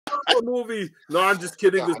a movie. No, I'm just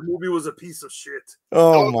kidding. This movie was a piece of shit.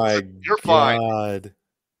 Oh my You're God. fine.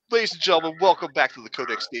 Ladies and gentlemen, welcome back to the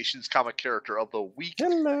Codex Station's Comic Character of the Week.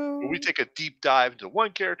 Hello. Where we take a deep dive into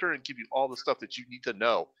one character and give you all the stuff that you need to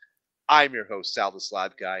know. I'm your host, Sal the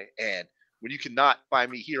Slab Guy, and when you cannot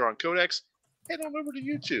find me here on Codex, head on over to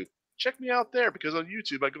YouTube. Check me out there, because on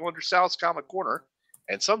YouTube I go under Sal's Comic Corner,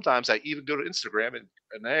 and sometimes I even go to Instagram, and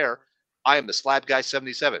there I am the Slab Guy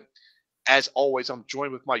 77. As always, I'm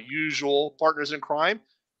joined with my usual partners in crime.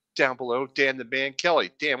 Down below, Dan the Man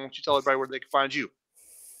Kelly. Dan, why don't you tell everybody where they can find you?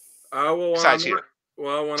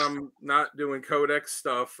 When I'm not doing Codex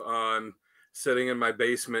stuff, I'm sitting in my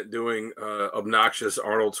basement doing obnoxious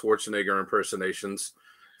Arnold Schwarzenegger impersonations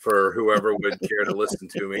for whoever would care to listen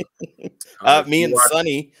to me. Me and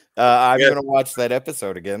Sonny, I'm going to watch that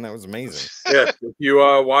episode again. That was amazing. Yeah, if you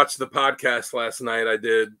watched the podcast last night, I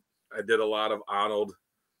did a lot of Arnold.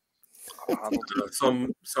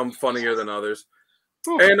 Some funnier than others.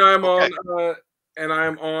 Ooh, and I'm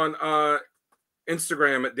on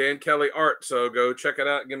Instagram at Dan Kelly Art, so go check it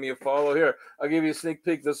out. Give me a follow here. I'll give you a sneak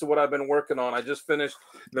peek. This is what I've been working on. I just finished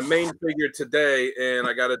the main figure today, and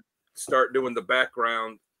I got to start doing the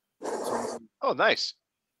background. Oh, nice.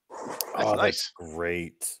 That's nice.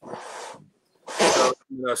 Great. So,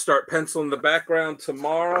 start penciling the background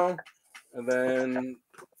tomorrow, and then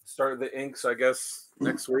start the inks, I guess,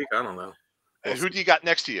 next week. I don't know. And who do you got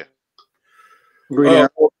next to you? Green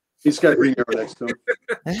Arrow. He's got Green Arrow next to him.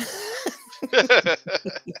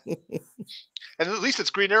 And at least it's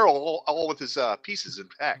Green Arrow all with his pieces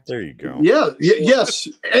intact. There you go. Yeah, yes,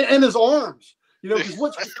 and his arms. Because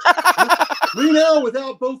what's Green Arrow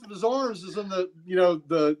without both of his arms is in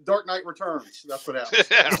the Dark Knight Returns. That's what happens.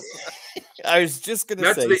 I was just going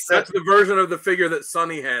to say that's the version of the figure that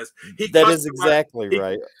Sonny has. That is exactly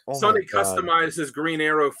right. Oh Sonny customized his Green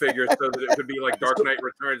Arrow figure so that it could be like Dark Knight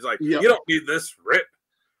Returns. Like, you don't need this, Rip.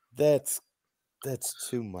 That's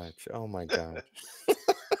too much. Oh my God.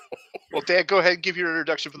 Well, Dan, go ahead and give your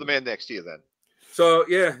introduction for the man next to you then. So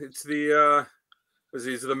yeah, it's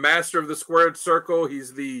he's the master of the squared circle.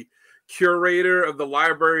 He's the curator of the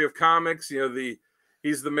Library of Comics.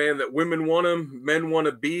 He's the man that women want him, men want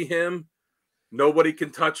to be him. Nobody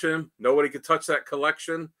can touch him. Nobody can touch that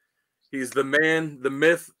collection. He's the man, the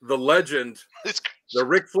myth, the legend, the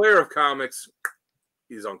Ric Flair of comics.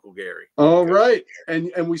 He's Uncle Gary. All right,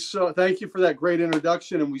 and we saw. Thank you for that great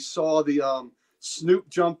introduction. And we saw the Snoop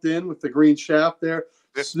jumped in with the green shaft there.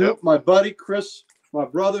 Snoop, my buddy, Chris, my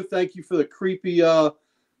brother. Thank you for the creepy. Yeah,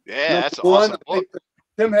 that's awesome.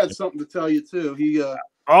 Tim had something to tell you too. He.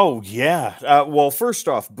 Oh yeah. Well, first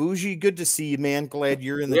off, Bougie, good to see you, man. Glad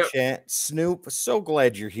you're in the chat. Snoop, so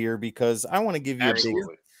glad you're here, because I want to give you a big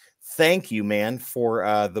thank you, man,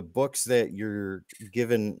 for the books that you're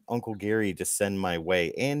giving Uncle Gary to send my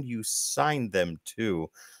way, and you signed them too.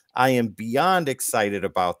 I am beyond excited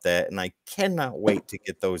about that, and I cannot wait to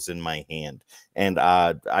get those in my hand. And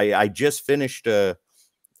I just finished a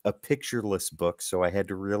pictureless book, so I had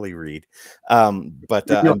to really read. But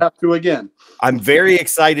you'll have to again. I'm very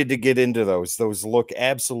excited to get into those. Those look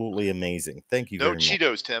absolutely amazing. Thank you. No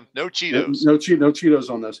Cheetos, Tim. No Cheetos. No Cheetos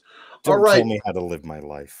on this. Don't All right. tell me how to live my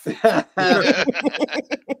life.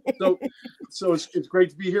 So it's great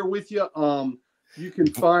to be here with you. You can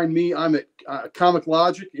find me. I'm at Comic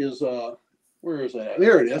Logic. Where is that?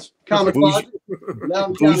 There it is. Comic Logic.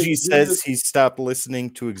 Bougie says he stopped listening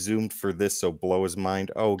to Exhumed for this, so blow his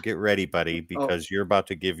mind. Oh, get ready, buddy, because you're about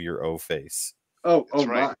to give your O face. Oh,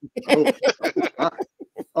 right.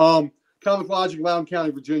 Comic Logic, Loudoun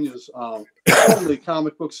County, Virginia's only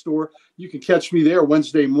comic book store. You can catch me there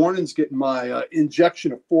Wednesday mornings, getting my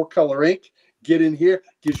injection of 4-color ink. Get in here,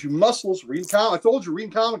 gives you muscles. I told you,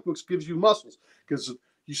 reading comic books gives you muscles, because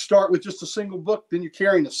you start with just a single book, then you're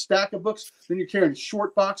carrying a stack of books, then you're carrying a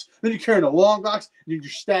short box, then you're carrying a long box, and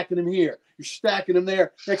you're stacking them here. You're stacking them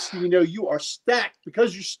there. Next thing you know, you are stacked.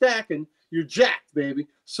 Because you're stacking, you're jacked, baby.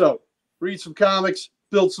 So read some comics,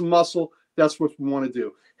 build some muscle. That's what we want to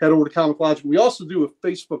do. Head over to Comic Logic. We also do a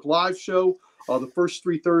Facebook Live show the first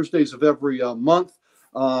 3 Thursdays of every month.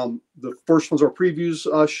 The first one's our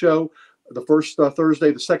previews show. The first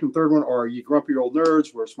Thursday, the second, third one are You Grumpy Old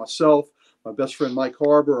Nerds, where it's myself, my best friend Mike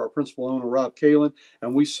Harbour, our principal owner Rob Kalin,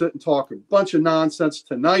 and we sit and talk a bunch of nonsense.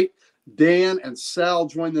 Tonight, Dan and Sal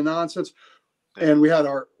joined the nonsense, and we had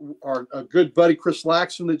our good buddy Chris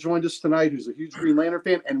Laxton that joined us tonight, who's a huge Green Lantern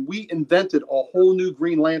fan, and we invented a whole new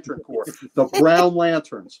Green Lantern Corps, the Brown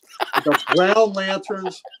Lanterns. The Brown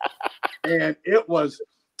Lanterns, and it was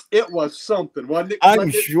something, wasn't it? I'm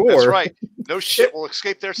sure. That's right. No shit will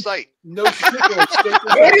escape their sight. No shit will escape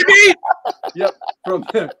their sight. Yep.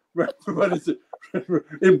 What is it?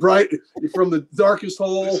 in bright from the darkest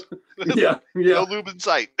hole. Yeah. No lube in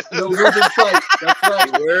sight. No lube in sight. That's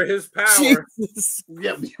right. Beware his power. Jesus.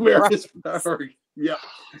 Yeah, beware his power. Yeah.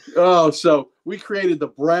 Oh, so we created the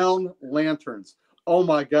brown lanterns. Oh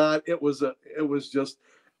my God, it was just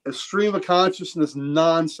a stream of consciousness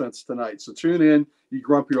nonsense tonight. So tune in, you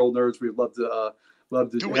grumpy old nerds. We'd love to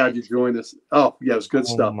have you join us. Oh yeah, it's good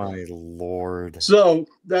stuff. Oh my Lord. So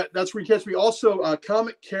that's where you catch me. Also,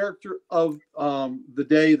 comic character of the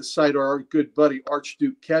day, the site our good buddy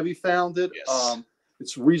Archduke Kevy founded. Yes.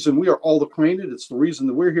 It's the reason we are all acquainted. It's the reason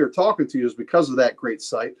that we're here talking to you is because of that great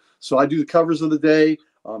site. So I do the covers of the day.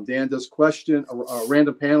 Dan does a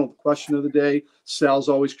random panel, the question of the day. Sal's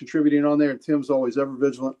always contributing on there, and Tim's always ever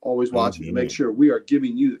vigilant, always watching to make sure we are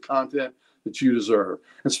giving you the content that you deserve.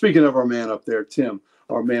 And speaking of our man up there, Tim,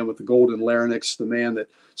 our man with the golden larynx, the man that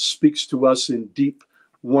speaks to us in deep,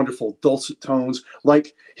 wonderful, dulcet tones,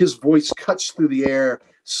 like his voice cuts through the air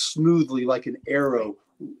smoothly like an arrow,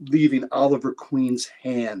 leaving Oliver Queen's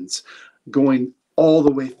hands, going all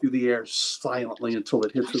the way through the air silently until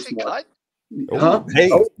it hits its mark. Oh,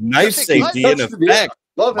 hey, knife safety in effect.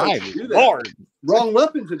 Love how you do that. Lord. Wrong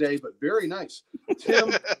weapon today, but very nice.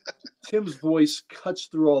 Tim's voice cuts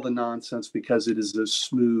through all the nonsense because it is those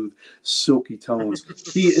smooth, silky tones.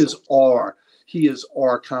 He is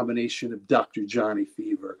our combination of Dr. Johnny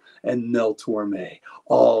Fever and Mel Torme,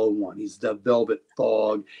 all in one. He's the Velvet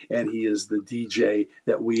Fog, and he is the DJ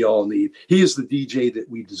that we all need. He is the DJ that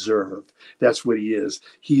we deserve. That's what he is.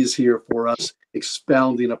 He is here for us,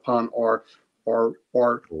 expounding upon our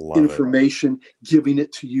information, giving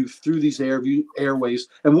it to you through these airways.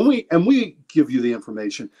 And when we give you the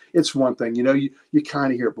information, it's one thing, you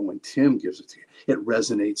kind of hear it, but when Tim gives it to you, it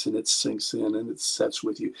resonates and it sinks in and it sets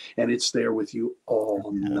with you, and it's there with you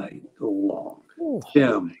all night long.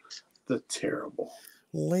 Tim, the terrible.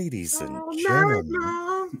 Ladies and gentlemen.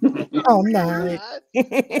 Oh, night.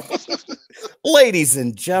 Ladies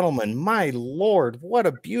and gentlemen, my Lord, what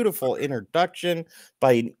a beautiful introduction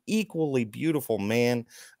by an equally beautiful man.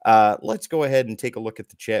 Let's go ahead and take a look at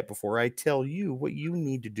the chat before I tell you what you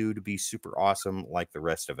need to do to be super awesome like the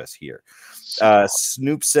rest of us here.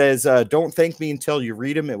 Snoop says, don't thank me until you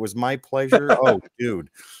read them. It was my pleasure. Oh, dude,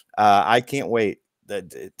 I can't wait.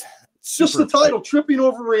 Just the title, Tripping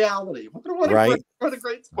Over Reality. What a great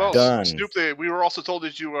title. Well, Snoop, we were also told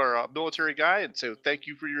that you are a military guy, and so thank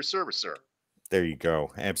you for your service, sir. There you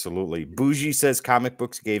go. Absolutely. Bougie says comic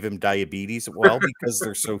books gave him diabetes. Well, because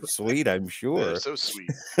they're so sweet, I'm sure. They're so sweet.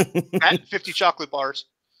 And 50 chocolate bars.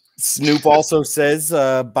 Snoop also says,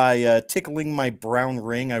 by tickling my brown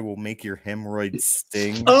ring, I will make your hemorrhoids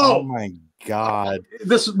sting. Oh my God.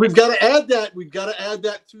 We've got to add that. We've got to add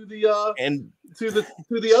that to the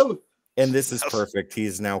to the oath. And this is perfect. He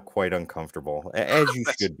is now quite uncomfortable, as you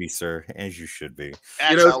should be, sir. As you should be.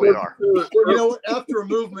 That's how we are. After a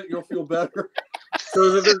movement, you'll feel better.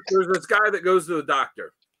 So there's this guy that goes to the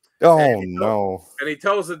doctor. Oh, no. And he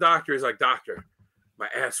tells the doctor, he's like, doctor, my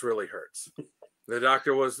ass really hurts. The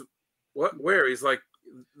doctor was, what? Where? He's like,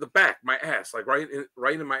 the back, my ass, like right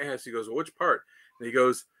in my ass. He goes, well, which part? And he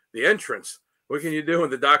goes, the entrance. What can you do?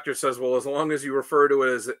 And the doctor says, well, as long as you refer to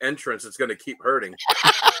it as an entrance, it's going to keep hurting.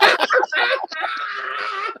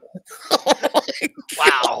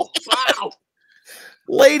 Wow.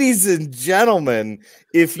 Ladies and gentlemen,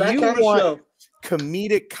 if you want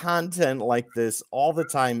comedic content like this all the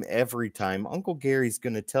time, every time, Uncle Gary's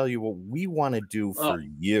going to tell you what we want to do for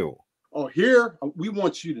you. Oh, here, we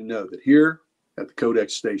want you to know that here at the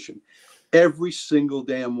Codex station, every single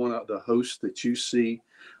damn one of the hosts that you see,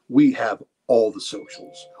 we have all the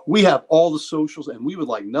socials. We have all the socials, and we would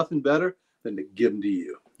like nothing better than to give them to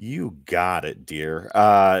you. You got it, dear.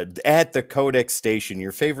 At the Codex Station,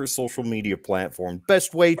 your favorite social media platform.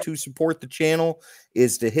 Best way to support the channel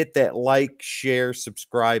is to hit that like, share,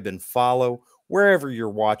 subscribe, and follow wherever you're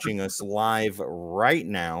watching us live right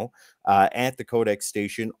now at the Codex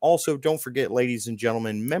Station. Also, don't forget, ladies and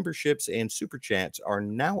gentlemen, memberships and super chats are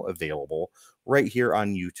now available right here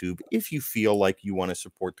on YouTube. If you feel like you want to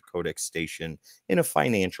support the Codex Station in a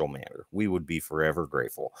financial manner, we would be forever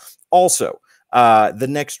grateful. Also, the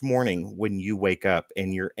next morning when you wake up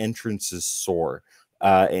and your entrance is sore,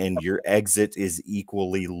 and your exit is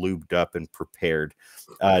equally lubed up and prepared.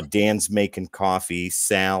 Dan's making coffee.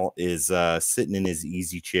 Sal is sitting in his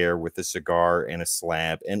easy chair with a cigar and a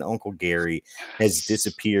slab. And Uncle Gary has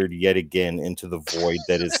disappeared yet again into the void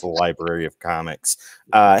that is the Library of Comics.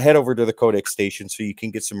 Head over to the Codex Station so you can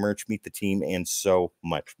get some merch, meet the team, and so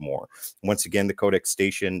much more. Once again,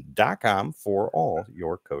 thecodexstation.com for all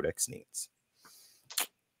your Codex needs.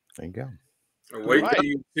 There you go. Wait till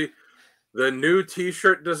you see. the new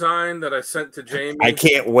T-shirt design that I sent to Jamie. I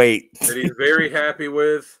can't wait. That he's very happy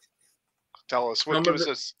with. Tell us what.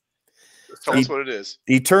 Tell us what it is.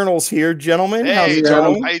 Eternal's here, gentlemen. Hey, how's it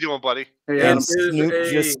Eternal. going? How you doing, buddy? Hey, And Adam. Snoop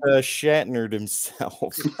just Shatnered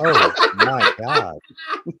himself. Oh my god!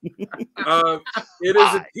 It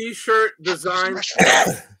is a T-shirt design.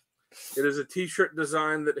 It is a T-shirt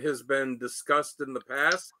design that has been discussed in the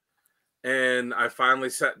past, and I finally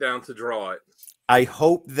sat down to draw it. I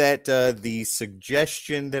hope that the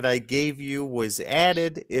suggestion that I gave you was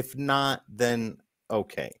added. If not, then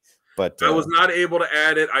okay. But I was not able to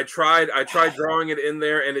add it. I tried drawing it in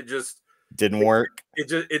there, and it just didn't work. It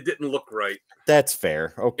didn't look right. That's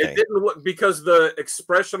fair. Okay. It didn't look, because the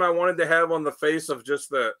expression I wanted to have on the face of just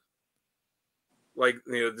the, like,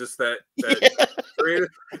 just that yeah.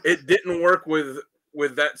 It didn't work with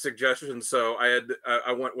that suggestion, so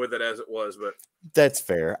I went with it as it was. But that's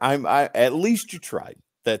fair. I at least you tried.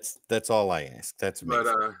 That's all I ask. That's amazing.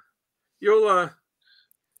 But you'll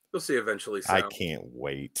see eventually. Sal. I can't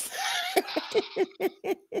wait.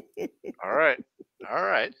 All right.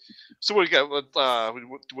 So what do you got?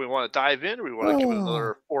 Do we want to dive in, or we want to give it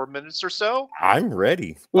another 4 minutes or so? I'm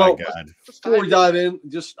ready. Well, my God. Before we dive in,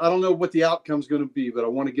 I don't know what the outcome's going to be, but I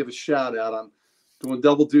want to give a shout out. I'm doing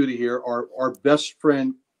double duty here. Our best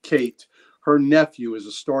friend Kate, her nephew is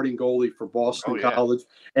a starting goalie for Boston College,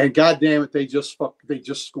 and goddamn it, they just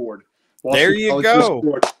scored. Boston there you College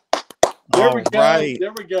go. There we go. Right.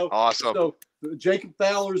 There we go. Awesome. So Jacob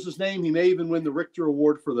Fowler is his name. He may even win the Richter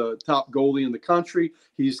Award for the top goalie in the country.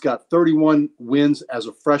 He's got 31 wins as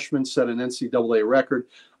a freshman, set an NCAA record.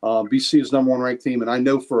 BC is #1 ranked team, and I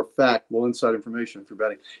know for a fact, inside information if you're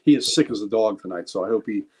betting, he is sick as a dog tonight. So I hope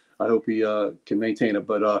he can maintain it.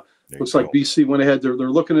 But looks like BC went ahead. They're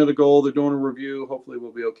looking at a goal. They're doing a review. Hopefully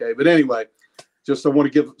we'll be okay. But anyway, I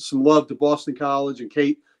want to give some love to Boston College and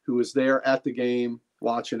Kate, who was there at the game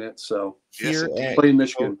watching it. So here playing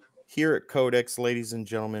Michigan. Here at Codex, ladies and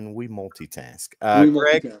gentlemen, we multitask.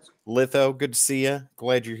 Greg, Litho, good to see you.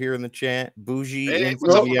 Glad you're here in the chat. Bougie,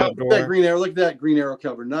 what's up? Look at that green arrow. Look at that green arrow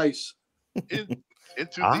cover. Nice. Into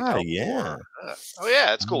the yeah. Oh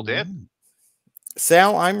yeah, it's cool, Dan.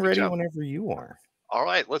 Sal, I'm ready whenever you are. All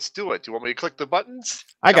right, let's do it. Do you want me to click the buttons?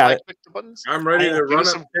 I got it. Click the buttons. I'm ready to run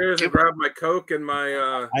upstairs and grab my Coke and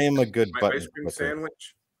my I am a good ice cream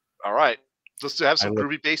sandwich. All right. Let's have some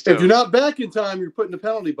groovy bass. If you're not back in time, you're put in the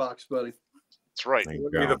penalty box, buddy. That's right. It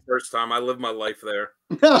would be the first time. I lived my life there.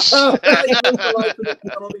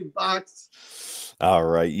 Penalty box. All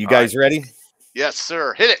right. You guys ready? Yes,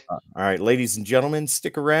 sir. Hit it. All right, ladies and gentlemen,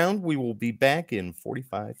 stick around. We will be back in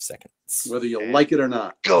 45 seconds. Whether you like it or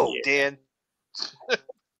not. Go, Dan.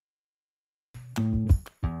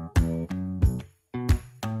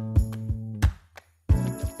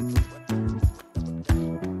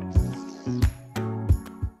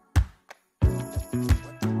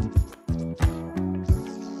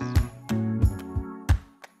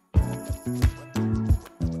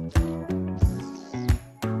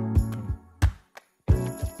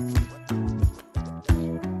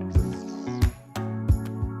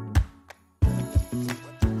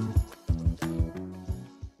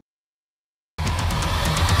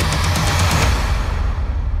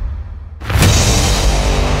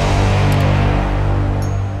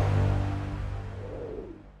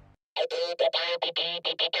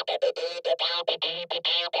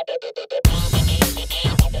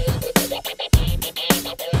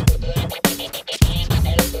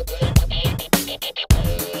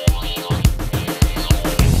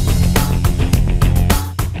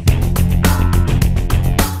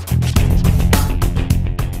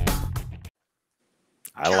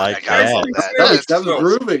 I like that. That was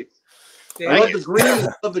groovy. I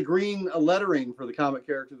love the green lettering for the comic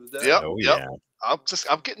character of the day. Yep. Oh, yeah. I'm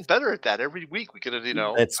getting better at that every week. We could have,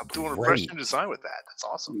 That's I'm doing great. a fresh new design with that. That's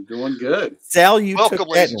awesome. You're doing good. Sal, you Welcome, took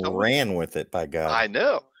ladies that and and gentlemen. ran with it, by God. I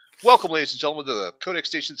know. Welcome, ladies and gentlemen, to the Codex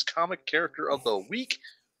Station's comic character of the week.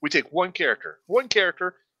 We take one character,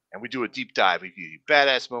 and we do a deep dive. We give you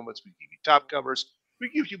badass moments. We give you top covers. We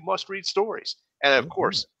give you must-read stories, and of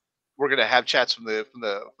course, we're going to have chats from the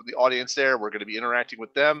audience there. We're going to be interacting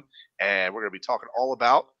with them, and we're going to be talking all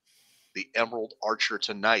about the Emerald Archer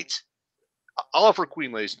tonight. Oliver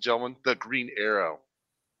Queen, ladies and gentlemen, the Green Arrow.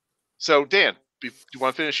 So, Dan, do you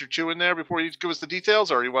want to finish your chewing there before you give us the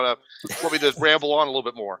details, or you want me to ramble on a little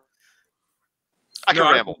bit more? I can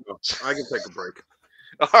ramble. I can take a break.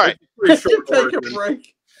 All right. Take a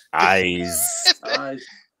break. Eyes.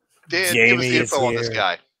 Dan, Jamie give us the info is on this here.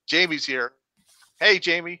 guy. Jamie's here. Hey,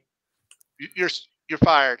 Jamie, you're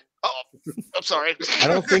fired. Oh, I'm sorry. I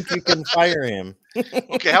don't think you can fire him.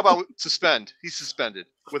 Okay, how about suspend? He's suspended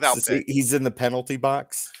without pay. He's in the penalty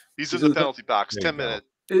box. He's in the penalty box. There 10 you go. minutes.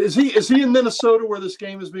 Is he in Minnesota where this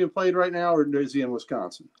game is being played right now, or is he in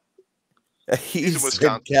Wisconsin? He's in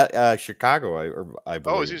Wisconsin. Chicago, I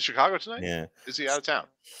believe. Oh, is he in Chicago tonight? Yeah. Is he out of town?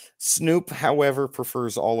 Snoop, however,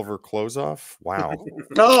 prefers all of her clothes off. Wow.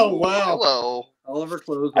 Oh, wow. Hello. All of her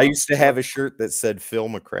clothes. I used to have a shirt that said Phil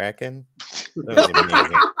McCracken. That was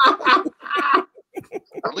amazing.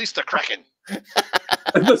 Release the Kraken.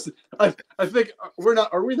 Listen, I think we're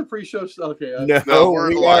not. Are we in the pre-show? Okay. No, we're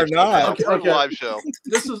we are not. We're in a live show.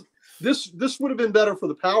 This would have been better for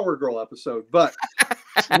the Power Girl episode, but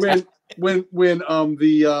when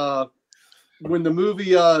the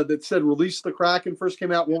movie that said "Release the Kraken" first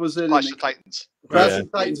came out, what was it? Clash of Titans. Clash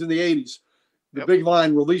of Titans in the 80s. The big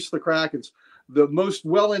line, "Release the Krakens." The most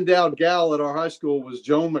well-endowed gal at our high school was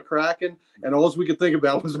Joan McCracken, and all we could think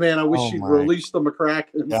about was, man, I wish she'd release the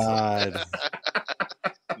McCrackens. God.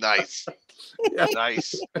 Nice. Yeah.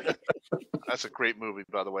 Nice. That's a great movie,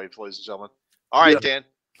 by the way, ladies and gentlemen. All right, Dan,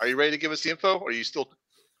 are you ready to give us the info, or are you still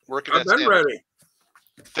working I've been ready.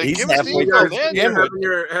 Then He's give us the info, man.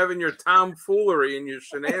 Having your tomfoolery and your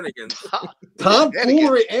shenanigans.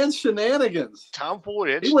 Tomfoolery and shenanigans.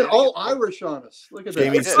 Tomfoolery and He went all Irish on us. Look at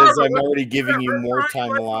Jamie that. says, I'm already giving you more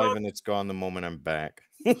time alive, and it's gone the moment I'm back.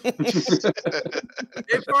 Hey,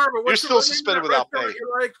 Barbara, You're still suspended without pay.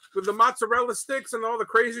 You like with the mozzarella sticks and all the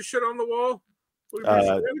crazy shit on the wall?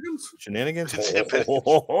 Shenanigans?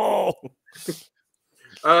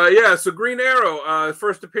 Yeah, so Green Arrow,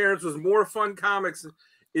 first appearance was More Fun Comics,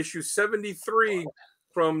 issue 73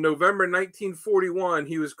 from November 1941.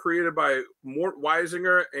 He was created by Mort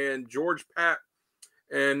Weisinger and George Papp.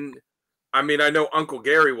 And I mean, I know Uncle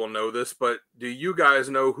Gary will know this, but do you guys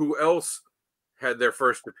know who else had their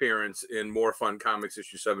first appearance in More Fun Comics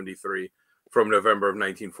issue 73 from November of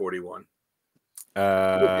 1941?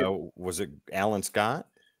 Was it Alan Scott?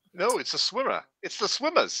 No, it's a swimmer. It's the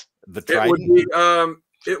swimmers. The Trident?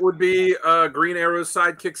 It would be Green Arrow's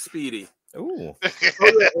sidekick, Speedy. Ooh.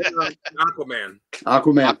 Aquaman.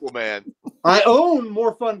 I own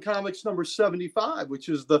More Fun Comics number 75, which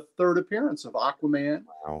is the third appearance of Aquaman,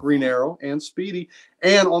 Green Arrow, and Speedy.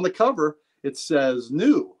 And on the cover, it says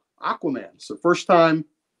new Aquaman. So first time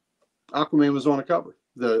Aquaman was on a cover.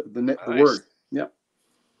 The word. Yeah.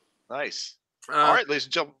 Nice. All right, ladies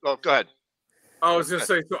and gentlemen. Oh, go ahead. I was gonna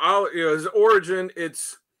say, so his origin,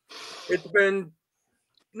 it's been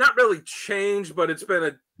not really changed, but it's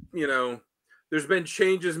been there's been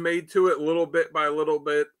changes made to it little bit by little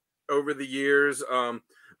bit over the years.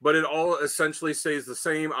 But it all essentially stays the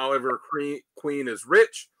same. Oliver Queen is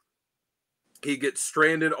rich. He gets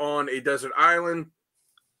stranded on a desert island.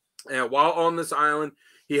 And while on this island,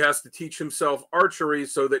 he has to teach himself archery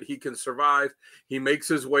so that he can survive. He makes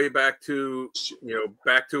his way back to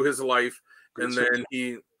his life. Great save.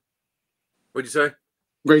 Then what'd you say?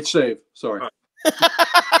 Great save. Sorry.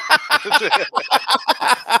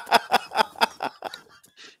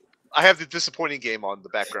 I have the disappointing game on the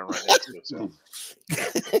background right now too. So.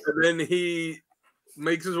 And then he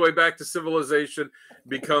makes his way back to civilization,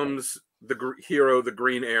 becomes the hero, the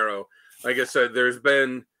Green Arrow. Like I said, there's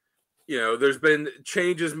been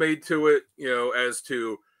changes made to it, as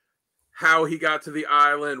to how he got to the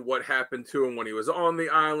island, what happened to him when he was on the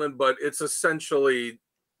island, but it's essentially,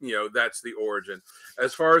 that's the origin.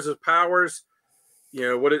 As far as his powers,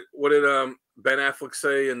 what did Ben Affleck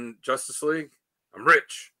say in Justice League? I'm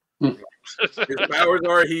rich. His powers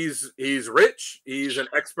are he's rich. He's an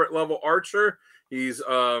expert level archer. He's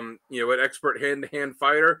an expert hand-to-hand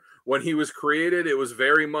fighter. When he was created, it was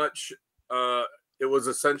very much it was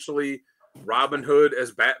essentially Robin Hood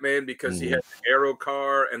as Batman, because he had the Arrow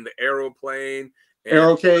car and the aeroplane,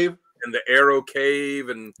 Arrow Cave, and the Arrow Cave.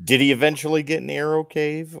 And did he eventually get an Arrow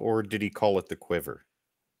Cave, or did he call it the Quiver?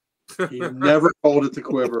 He never called it the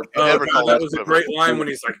Quiver. That was a great line when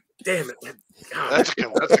he's like, "Damn it, that's a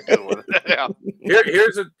good one." Yeah.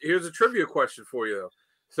 Here's a trivia question for you, though.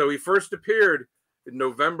 So he first appeared in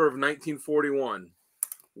November of 1941.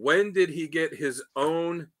 When did he get his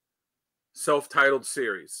own self-titled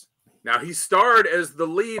series? Now, he starred as the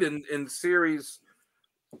lead in series,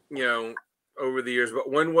 over the years, but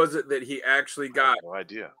when was it that he actually got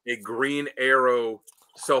a Green Arrow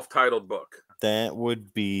self-titled book? That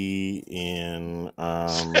would be in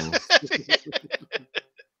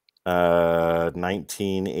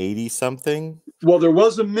 1980 something. Well, there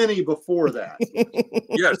was a mini before that.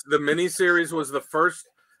 Yes, the mini series was the first.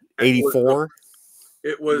 84.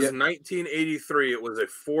 It was 1983. It was a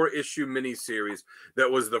 4-issue miniseries that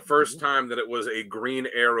was the first time that it was a Green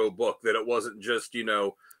Arrow book, that it wasn't just,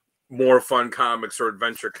 more fun comics or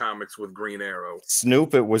adventure comics with Green Arrow.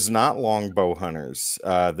 Snoop, it was not Longbow Hunters.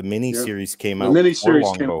 The miniseries came out before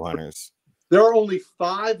Longbow Hunters. There are only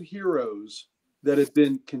 5 heroes that have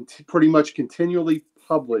been pretty much continually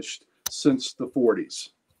published since the 40s.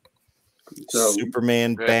 So,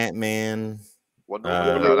 Superman, Batman,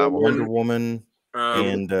 Wonder Woman,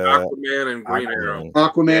 and Aquaman and Green Arrow.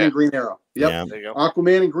 Aquaman and Green Arrow. Yep. Yeah. There you go.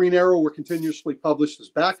 Aquaman and Green Arrow were continuously published as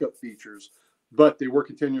backup features, but they were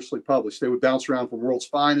continuously published. They would bounce around from World's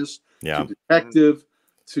Finest to Detective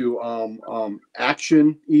to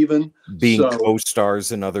Action, even being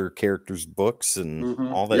co-stars in other characters' books and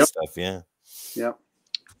all that stuff. Yeah. Yep.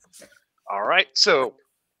 All right. So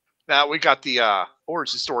now we got the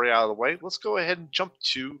origin story out of the way. Let's go ahead and jump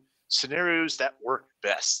to scenarios that work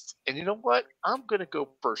best. And you know what? I'm going to go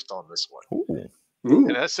first on this one. Ooh.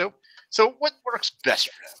 You know, so what works best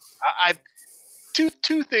for him?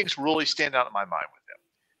 Two things really stand out in my mind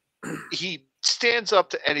with him. He stands up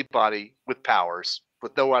to anybody with powers,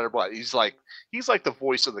 with no matter what. He's like the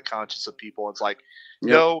voice of the conscience of people. It's like,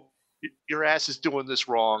 no, your ass is doing this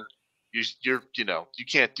wrong. You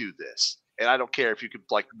can't do this. And I don't care if you could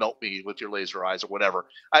like melt me with your laser eyes or whatever.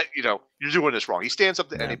 You're doing this wrong. He stands up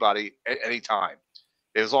to anybody at any time.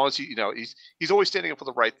 As long as he's always standing up for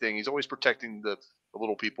the right thing. He's always protecting the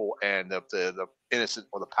little people and the innocent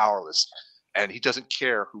or the powerless. And he doesn't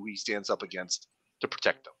care who he stands up against to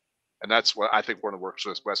protect them. And that's what I think works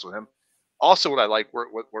best with him. Also, what I like,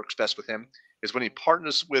 what works best with him is when he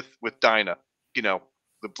partners with Dinah, the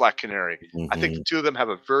Black Canary. I think the two of them have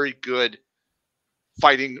a very good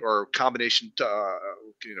fighting or combination,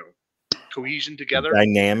 cohesion together.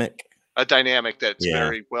 A dynamic that's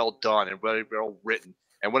very well done and very well written.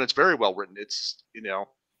 And when it's very well written, it's,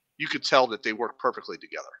 you could tell that they work perfectly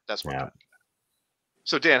together. That's what I'm talking about.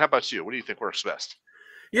 So, Dan, how about you? What do you think works best?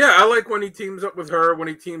 Yeah, I like when he teams up with her. When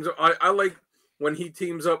he teams up, I like when he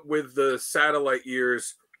teams up with the Satellite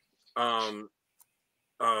Years,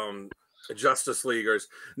 Justice Leaguers.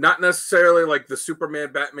 Not necessarily like the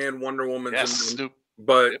Superman, Batman, Wonder Woman,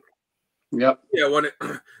 but yeah, when it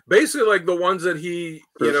basically like the ones that he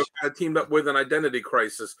kind of teamed up with in Identity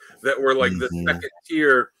Crisis that were like the second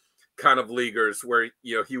tier kind of leaguers where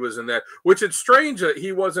he was in that, which it's strange that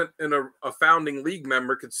he wasn't in a founding league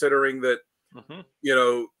member, considering that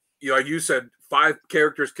like you said, 5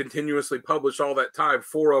 characters continuously published all that time.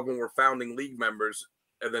 4 of them were founding league members,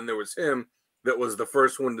 and then there was him that was the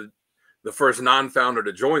first the first non-founder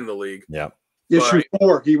to join the league. Yeah. Issue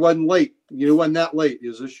 4, he wasn't late. He wasn't that late.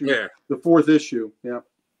 His issue, the 4th issue. Yeah.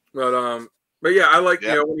 But yeah, I like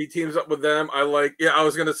when he teams up with them. I like I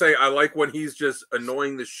was gonna say I like when he's just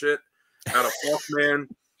annoying the shit out of Hawkman.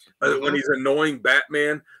 When he's annoying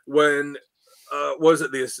Batman. When was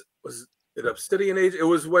it Obsidian Age? It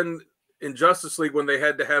was when in Justice League when they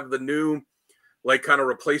had to have the new like kind of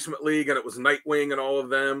replacement league, and it was Nightwing and all of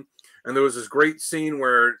them. And there was this great scene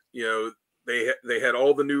where they had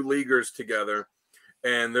all the new leaguers together,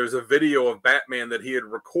 and there's a video of Batman that he had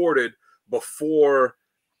recorded before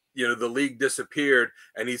the league disappeared,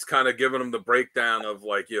 and he's kind of giving them the breakdown of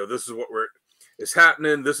like this is what is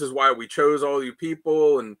happening, this is why we chose all you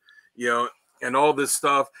people, and and all this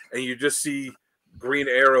stuff, and you just see Green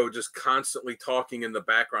Arrow just constantly talking in the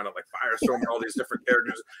background of like Firestorm and all these different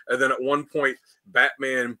characters, and then at one point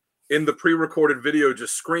Batman in the pre-recorded video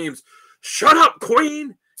just screams, "Shut up,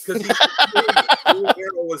 Queen!" Because Green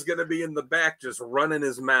Arrow was going to be in the back just running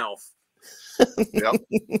his mouth. And I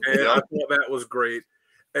thought that was great.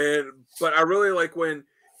 But I really like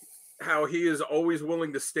how he is always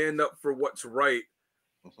willing to stand up for what's right,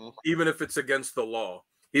 even if it's against the law.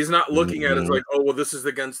 He's not looking at it as like, oh, well, this is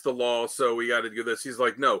against the law, so we got to do this. He's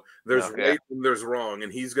like, no, there's right and there's wrong,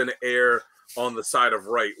 and he's going to err on the side of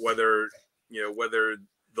right, whether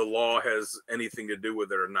the law has anything to do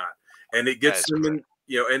with it or not. And it gets him in,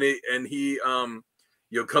 and he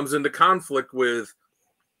comes into conflict with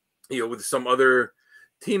some other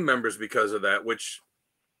team members because of that, which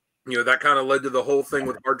that kind of led to the whole thing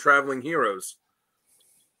with Hard Traveling Heroes,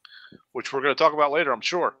 which we're going to talk about later, I'm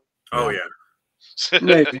sure. Oh yeah.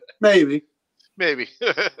 Maybe.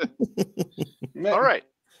 All right.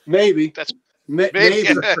 Maybe. That's maybe.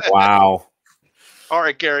 Wow. All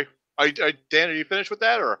right, Gary. Dan, are you finished with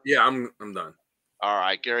that, or? Yeah, I'm done. All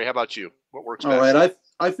right, Gary. How about you? What works best? All right.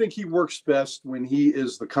 I think he works best when he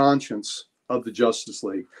is the conscience of the Justice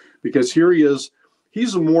League, because here he is.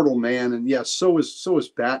 He's a mortal man, and yes, so is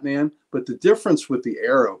Batman. But the difference with the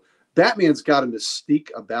Arrow, Batman's got a mystique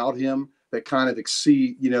about him that kind of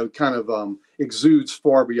exudes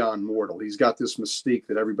far beyond mortal. He's got this mystique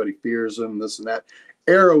that everybody fears him, this and that.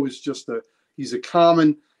 Arrow is he's a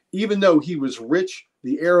common, even though he was rich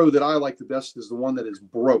The Arrow that I like the best is the one that is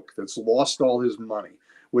broke, that's lost all his money,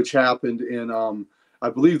 which happened in, I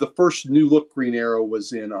believe the first New Look Green Arrow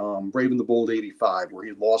was in Brave and the Bold '85, where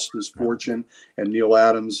he lost his fortune, and Neil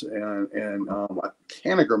Adams and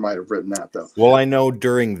Kanigher might have written that, though. Well, I know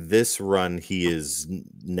during this run, he is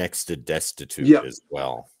next to destitute as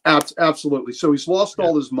well. Absolutely. So he's lost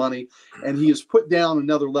all his money, and he is put down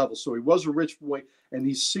another level. So he was a rich boy, and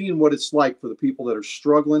he's seen what it's like for the people that are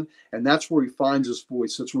struggling, and that's where he finds his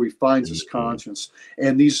voice. That's where he finds his conscience.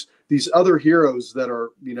 And these other heroes that are,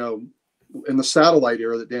 you know, in the satellite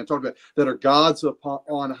era that Dan talked about, that are gods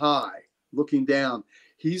on high, looking down,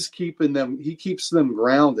 he keeps them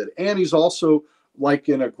grounded. And he's also, like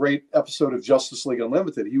in a great episode of Justice League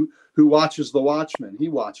Unlimited, who watches the Watchmen. He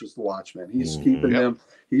watches the Watchmen. He's keeping them.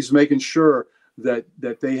 He's making sure that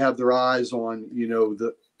they have their eyes on, you know,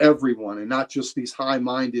 everyone, and not just these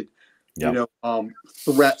high-minded, you know,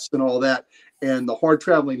 threats and all that. And the Hard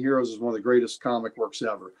Traveling Heroes is one of the greatest comic works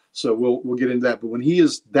ever. So we'll get into that. But when he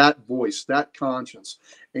is that voice, that conscience,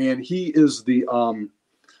 and he is the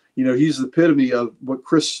you know, he's the epitome of what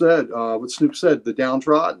Chris said, what Snoop said, the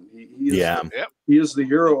downtrodden. He is the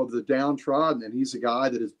hero of the downtrodden, and he's a guy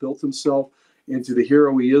that has built himself into the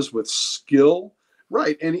hero he is with skill,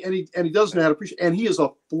 right? And he doesn't know how to appreciate. And he is a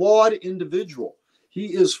flawed individual. He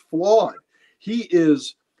is flawed. He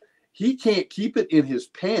can't keep it in his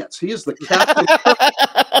pants. He is the Captain Kirk.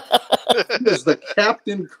 He is the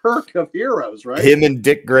Captain Kirk of heroes, right? Him and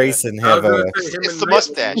Dick Grayson have it's the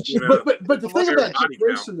mustache. But the thing about Dick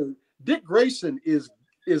Grayson, though, Dick Grayson is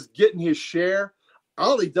getting his share.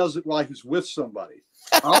 Ollie does it while he's with somebody.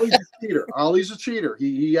 Ollie's a cheater. Ollie's a cheater.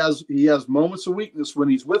 He has moments of weakness when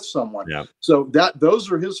he's with someone. Yeah. So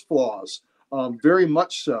those are his flaws, very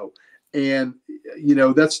much so. And you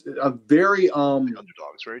know, that's a very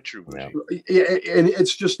underdog. It's very true. Yeah. And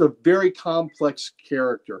it's just a very complex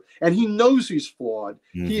character, and he knows he's flawed.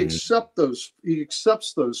 He accepts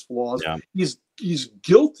those flaws. Yeah. He's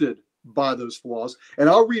guilted by those flaws. And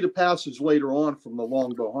I'll read a passage later on from the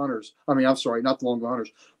Longbow Hunters. I mean, I'm sorry, not the Longbow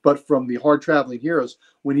Hunters, but from the Hard Traveling Heroes,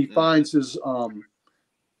 when he finds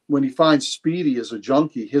when he finds Speedy as a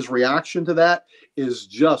junkie, his reaction to that is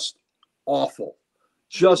just awful.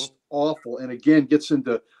 Just awful. And again, gets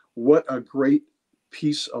into what a great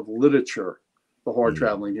piece of literature the Hard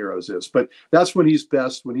Traveling Heroes is. But that's when he's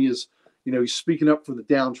best, when he is, you know, he's speaking up for the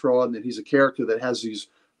downtrodden, and he's a character that has these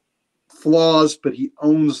flaws, but he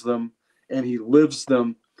owns them and he lives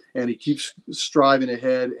them, and he keeps striving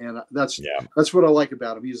ahead. And that's what I like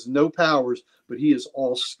about him. He has no powers, but he is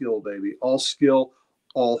all skill, baby. All skill,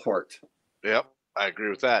 all heart. Yep, I agree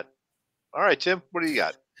with that. All right, Tim, what do you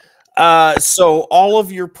got? So all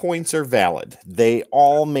of your points are valid. They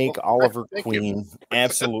all make Oliver Queen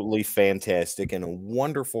absolutely fantastic and a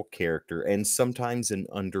wonderful character, and sometimes an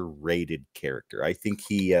underrated character. I think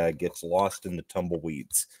he gets lost in the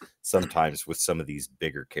tumbleweeds sometimes with some of these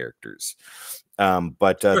bigger characters.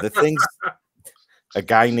 But the things, a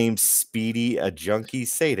guy named Speedy, a junkie,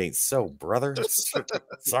 say it ain't so, brother.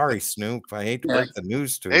 Sorry, Snoop. I hate to break the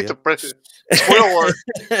news to you.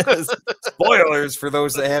 Spoilers for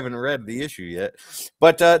those that haven't read the issue yet.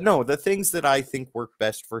 But no, the things that I think work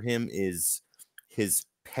best for him is his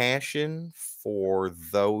passion for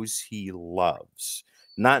those he loves.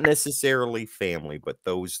 Not necessarily family, but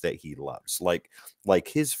those that he loves. Like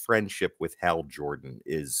his friendship with Hal Jordan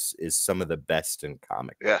is some of the best in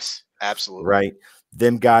comic. Yes, absolutely. Right.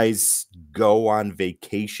 Them guys go on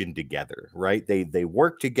vacation together, right? They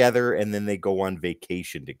work together and then they go on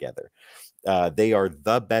vacation together. They are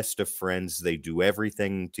the best of friends. They do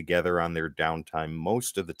everything together on their downtime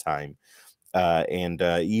most of the time.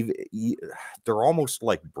 Even they're almost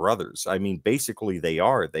like brothers. I mean, basically they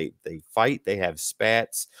are. They fight, they have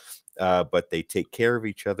spats, but they take care of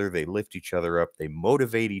each other. They lift each other up. They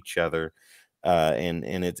motivate each other. And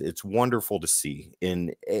it's wonderful to see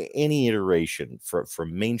in any iteration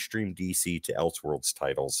from mainstream DC to Elseworlds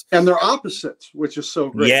titles. And they're opposites, which is so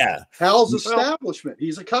great. Yeah. Hal's establishment.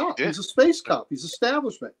 He's a cop. Yeah. He's a space cop. He's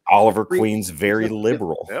establishment. Oliver Queen's very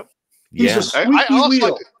liberal. Yep. He's a squeaky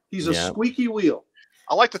wheel. He's a squeaky wheel.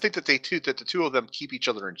 I like to think that the two of them keep each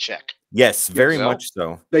other in check. Yes, very much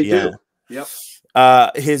so. They do. Yep.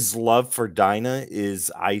 His love for Dinah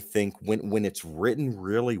is, I think, when it's written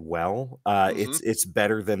really well, it's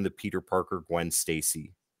better than the Peter Parker Gwen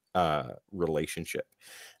Stacy relationship.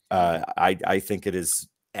 I think it is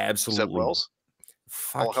absolutely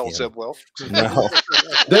Fuck All hell him. said well. No.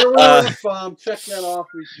 There we go, F-bomb. Check that off.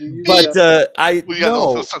 But I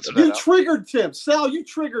no. You triggered Tim. Sal, you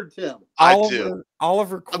triggered Tim.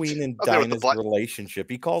 Oliver Queen and Dinah's relationship.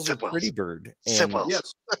 He calls her Pretty Bird. And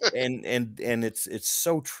yes. and it's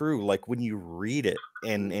so true. Like when you read it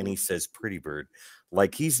and he says Pretty Bird,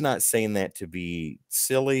 like he's not saying that to be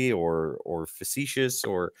silly or facetious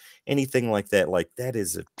or anything like that. Like that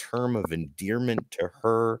is a term of endearment to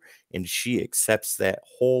her, and she accepts that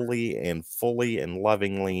wholly and fully and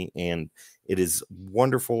lovingly, and it is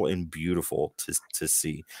wonderful and beautiful to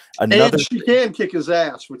see. And she can kick his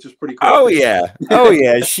ass, which is pretty cool. Oh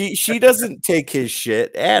yeah. She doesn't take his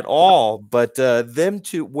shit at all. But them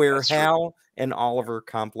two, where Hal and Oliver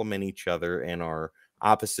complement each other and are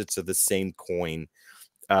opposites of the same coin.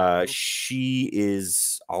 She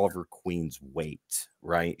is Oliver Queen's weight,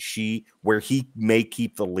 right? Where he may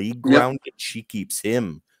keep the league grounded, she keeps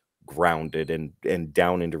him grounded and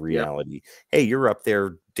down into reality. Hey, you're up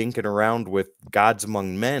there dinking around with gods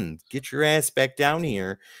among men. Get your ass back down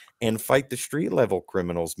here and fight the street level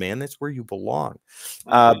criminals, man. That's where you belong.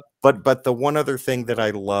 But the one other thing that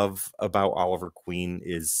I love about Oliver Queen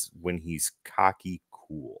is when he's cocky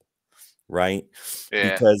cool. Right?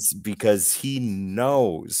 Yeah. Because he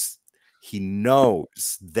knows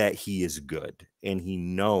that he is good, and he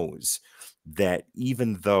knows that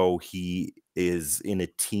even though he is in a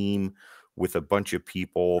team with a bunch of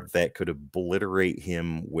people that could obliterate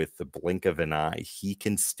him with the blink of an eye, he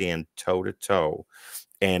can stand toe to toe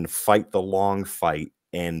and fight the long fight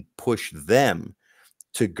and push them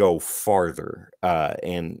to go farther.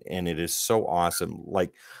 And it is so awesome.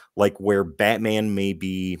 Like where Batman may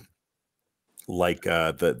be like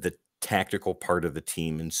the tactical part of the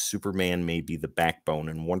team, and Superman may be the backbone,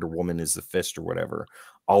 and Wonder Woman is the fist or whatever.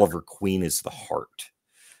 Oliver Queen is the heart,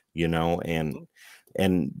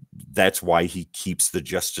 and that's why he keeps the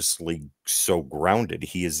Justice League so grounded.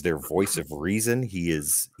 He is their voice of reason. He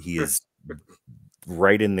is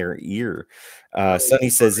right in their ear. Sonny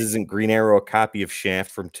says, "Isn't Green Arrow a copy of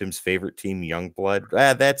Shaft from Tim's favorite team, Youngblood?"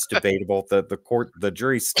 That's debatable. The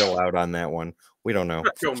jury's still out on that one. We don't know.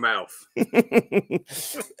 Shut your mouth.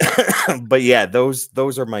 But yeah,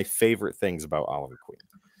 those are my favorite things about Oliver Queen.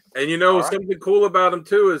 And something cool about him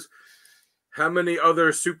too is how many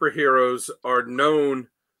other superheroes are known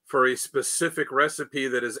for a specific recipe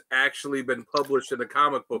that has actually been published in a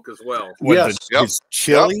comic book as well. Yes.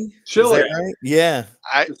 Chili? Chili. Right? Yeah.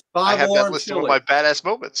 I have that listed one of my badass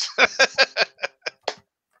moments.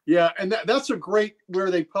 Yeah, and that's a great where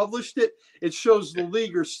they published it. It shows the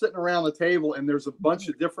leaguers sitting around the table, and there's a bunch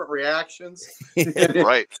of different reactions.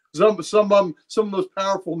 Right. Some of those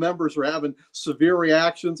powerful members are having severe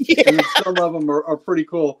reactions, and some of them are pretty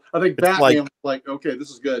cool. I think Batman was like, okay, this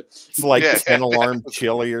is good. It's like 10 alarm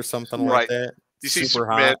chili or something like that. You see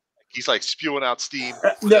Superman, hot. He's like spewing out steam.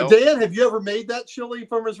 Now, Dan, have you ever made that chili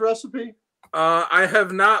from his recipe? I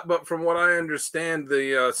have not, but from what I understand,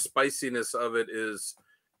 the spiciness of it is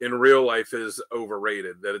in real life is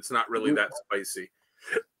overrated, that it's not really that spicy.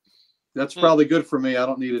 That's probably good for me. I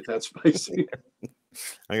don't need it that spicy.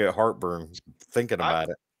 I get heartburn thinking about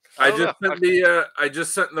it. I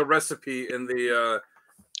just sent the recipe in the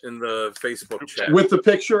Facebook chat with the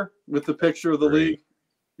picture of the league.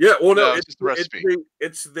 Yeah, well, no, it's the recipe.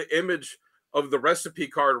 It's the image of the recipe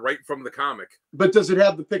card right from the comic. But does it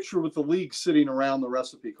have the picture with the league sitting around the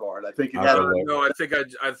recipe card? I think it has. No, I think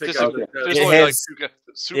it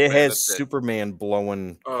has Superman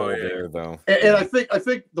blowing cold air though. And I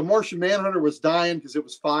think the Martian Manhunter was dying because it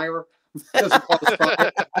was fire.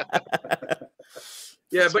 Fire.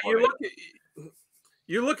 Yeah, but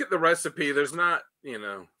you look at the recipe. There's not, there's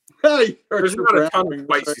not a ton of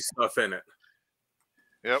spicy stuff in it.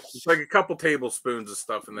 Yep. It's like a couple tablespoons of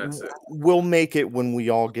stuff, and that's it. We'll make it when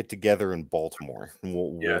we all get together in Baltimore.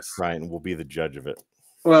 We'll try and we'll be the judge of it.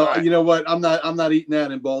 Well, you know what? I'm not eating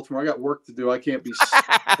that in Baltimore. I got work to do. I can't be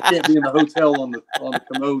in the hotel on the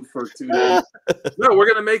commode for 2 days. No, we're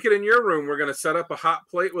gonna make it in your room. We're gonna set up a hot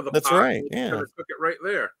plate with a pot. Right. Yeah. We're gonna cook it right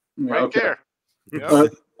there. Right there. Yeah.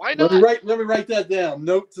 Why not? Let me write that down.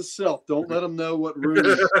 Note to self: don't let them know what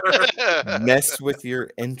room. Mess with your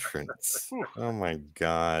entrance. Oh my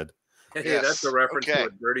God! Hey, that's a reference to a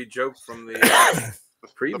dirty joke from the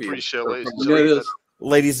preview. The pre-show,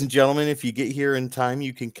 ladies and gentlemen. If you get here in time,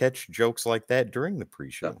 you can catch jokes like that during the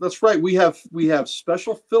pre-show. That's right. We have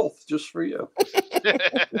special filth just for you.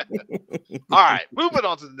 All right, moving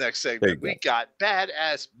on to the next segment. We got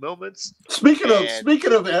badass moments. Speaking of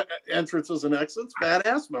entrances and exits,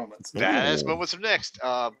 badass moments. Badass moments are next.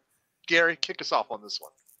 Gary, kick us off on this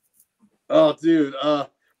one. Oh, dude.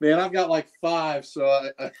 Man, I've got like 5, so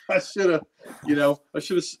I should have,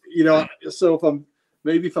 so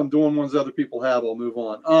if I'm doing ones other people have, I'll move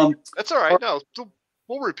on. That's all right. No,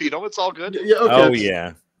 we'll repeat them. It's all good. Yeah. Okay. Oh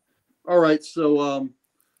yeah. All right. So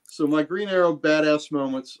my Green Arrow badass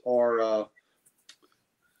moments are,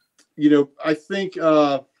 I think,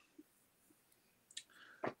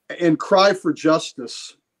 in Cry for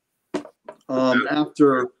Justice,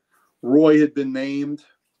 after Roy had been named,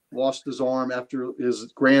 lost his arm after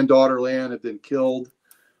his granddaughter Lan had been killed.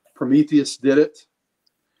 Prometheus did it.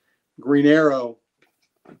 Green Arrow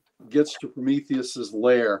gets to Prometheus's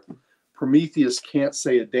lair. Prometheus can't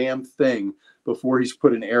say a damn thing before he's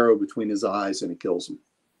put an arrow between his eyes and it kills him.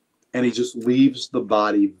 And he just leaves the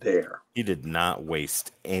body there. He did not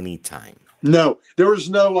waste any time. No, there was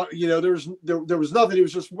no, there was nothing. It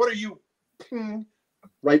was just, what are you?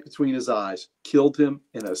 Right between his eyes, killed him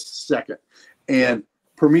in a second. And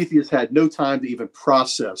Prometheus had no time to even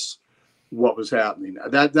process what was happening.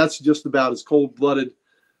 That's just about as cold-blooded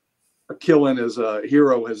a killing as a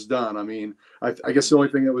hero has done. I mean, I guess the only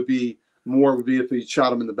thing that would be if he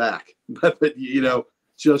shot him in the back. But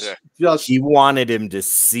just he wanted him to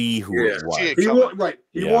see who it was.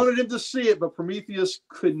 He wanted him to see it, but Prometheus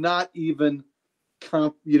could not even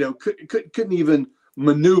couldn't even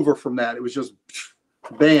maneuver from that. It was just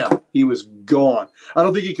bam, he was gone. I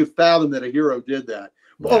don't think he could fathom that a hero did that.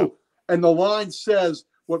 No. Oh, and the line says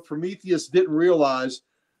what Prometheus didn't realize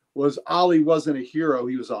was Ali wasn't a hero,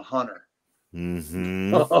 he was a hunter.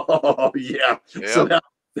 Mm-hmm. Oh yeah. So that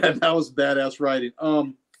was badass writing.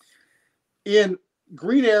 In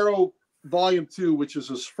Green Arrow Volume 2, which is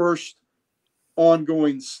his first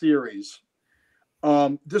ongoing series,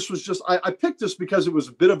 this was just I picked this because it was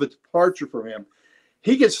a bit of a departure from him.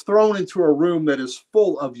 He gets thrown into a room that is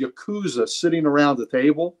full of Yakuza sitting around the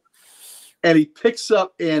table, and he picks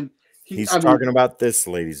up and he's talking about this,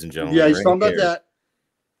 ladies and gentlemen. Yeah, he's talking about that.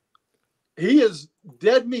 He is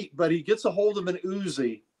dead meat, but he gets a hold of an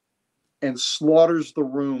Uzi and slaughters the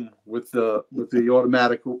room with the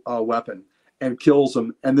automatic weapon and kills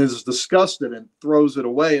him, and then is disgusted and throws it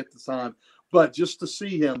away at the time. But just to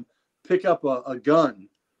see him pick up a gun,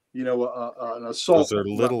 an assault. Those are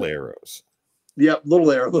little arrows. Yep, little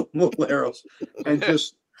arrows, and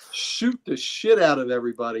just shoot the shit out of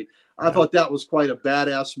everybody. I thought that was quite a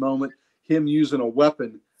badass moment. Him using a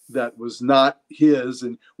weapon that was not his,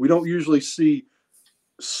 and we don't usually see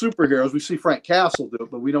superheroes. We see Frank Castle do it,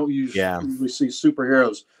 but we don't usually see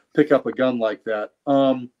superheroes pick up a gun like that.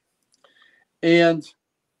 And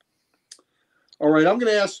all right, I'm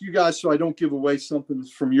going to ask you guys so I don't give away something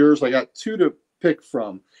from yours. I got 2 to pick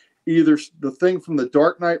from, either the thing from The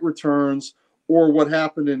Dark Knight Returns or what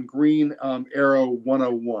happened in Green Arrow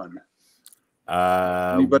 101.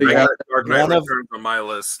 Anybody got Dark Knight Returns on my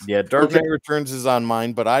list? Yeah, Dark Knight Returns is on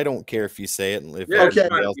mine, but I don't care if you say it. If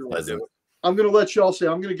anybody else says it. I'm going to let y'all say.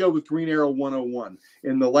 I'm going to go with Green Arrow 101.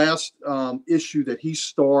 In the last issue that he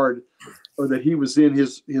starred, or that he was in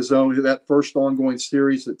his own, that first ongoing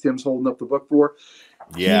series that Tim's holding up the book for.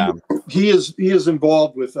 Yeah, he is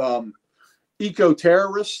involved with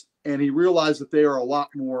eco-terrorists, and he realized that they are a lot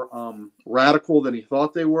more radical than he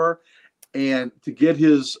thought they were. And to get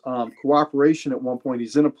his cooperation, at one point,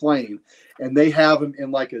 he's in a plane, and they have him in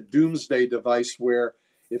like a doomsday device where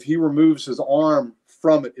if he removes his arm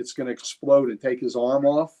from it, it's going to explode and take his arm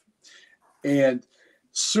off. And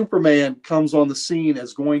Superman comes on the scene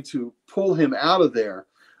as going to pull him out of there,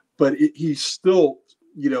 but he's still,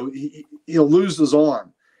 he'll lose his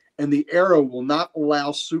arm. And the arrow will not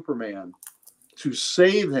allow Superman to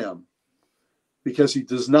save him because he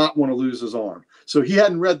does not want to lose his arm. So he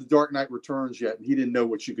hadn't read The Dark Knight Returns yet, and he didn't know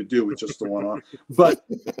what you could do with just the one arm. But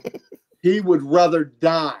he would rather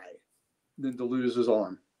die than to lose his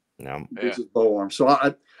arm. No, his bow arm. So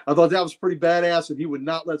I thought that was pretty badass, and he would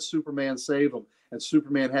not let Superman save him, and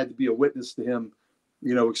Superman had to be a witness to him,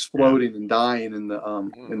 exploding and dying in the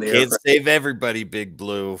Can't aircraft. Save everybody, Big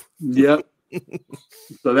Blue. Yep.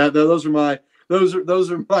 So those are my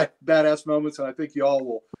badass moments, and I think you all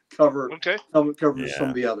will cover some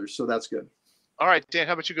of the others. So that's good. All right, Dan,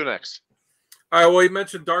 how about you go next? All right. Well, you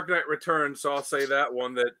mentioned Dark Knight Returns, so I'll say that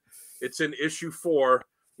one, that it's in issue 4.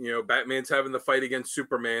 Batman's having the fight against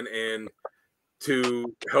Superman, and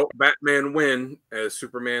to help Batman win, as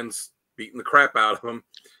Superman's beating the crap out of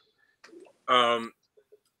him,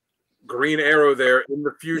 Green Arrow there in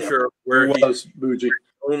the future, where he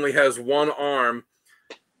only has one arm,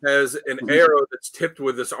 has an arrow that's tipped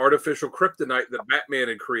with this artificial kryptonite that Batman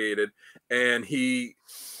had created, and he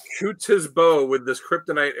shoots his bow with this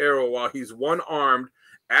kryptonite arrow while he's one-armed,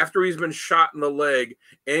 after he's been shot in the leg,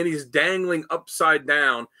 and he's dangling upside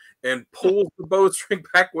down, and pulls the bowstring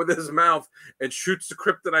back with his mouth and shoots the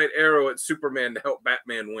kryptonite arrow at Superman to help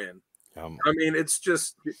Batman win. I mean, it's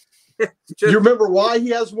just. Do you remember why he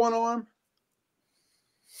has one arm?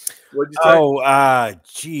 What'd you say?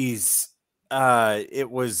 Geez. It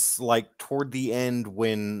was like toward the end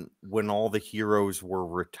when all the heroes were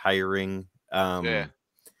retiring.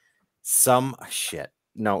 Some shit.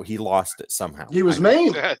 No, he lost it somehow. He was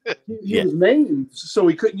maimed. He was maimed, so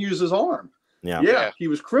he couldn't use his arm. Yeah, he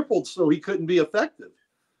was crippled, so he couldn't be effective.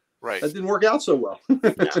 Right. That didn't work out so well.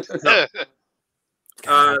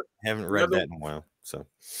 I haven't read that in a while. So,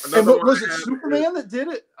 and what, was it Superman that did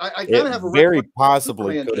it? I kind of have a very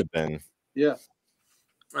possibly could have been. Yeah.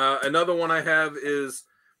 Another one I have is,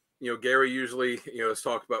 Gary usually, has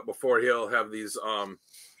talked about before. He'll have these,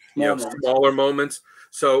 smaller moments.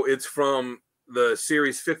 So it's from the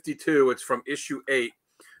series 52. It's from issue 8.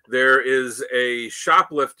 There is a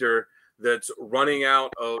shoplifter that's running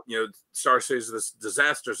out of, Star City's this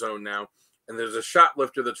disaster zone now, and there's a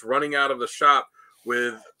shoplifter that's running out of the shop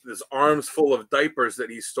with his arms full of diapers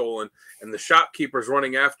that he's stolen, and the shopkeeper's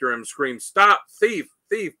running after him, screams, "Stop, thief,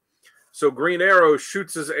 thief!" So Green Arrow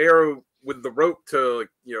shoots his arrow with the rope to,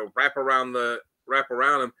 wrap around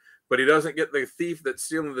him, but he doesn't get the thief that's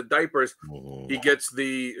stealing the diapers. He gets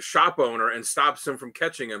the shop owner and stops him from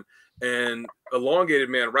catching him. And Elongated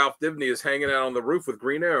Man, Ralph Dibny, is hanging out on the roof with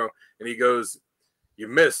Green Arrow, and he goes, "You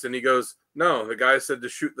missed." And he goes, "No, the guy said to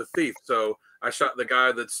shoot the thief, so I shot the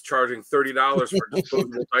guy that's charging $30 for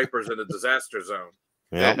disposable diapers in a disaster zone."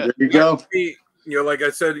 Yeah, there you go. Like I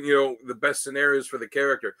said, the best scenarios for the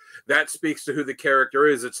character. That speaks to who the character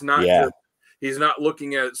is. It's not he's not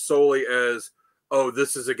looking at it solely as, oh,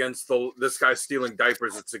 this is against this guy's stealing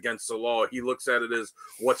diapers, it's against the law. He looks at it as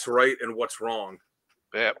what's right and what's wrong.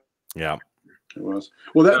 Yeah. Yeah. It was.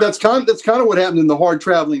 Well, that's kind of what happened in the Hard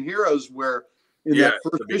Traveling Heroes, where in that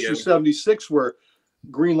first issue 76, where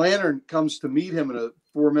Green Lantern comes to meet him in a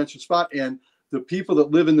aforementioned spot, and the people that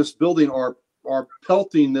live in this building are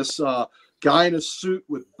pelting this guy in a suit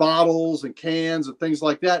with bottles and cans and things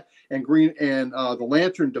like that. And the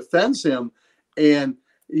Lantern defends him, and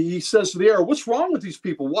he says to the Arrow, "What's wrong with these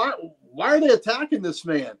people? Why are they attacking this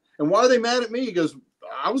man? And why are they mad at me?" He goes,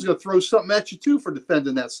 "I was going to throw something at you too for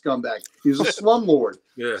defending that scumbag. He's a slumlord."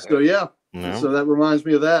 Yeah. So so that reminds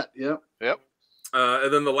me of that. Yep.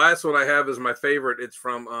 And then the last one I have is my favorite. It's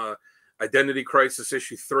from Identity Crisis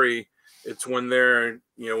issue 3. It's when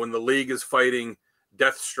when the League is fighting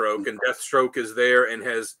Deathstroke, and Deathstroke is there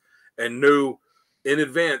and knew in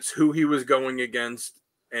advance who he was going against.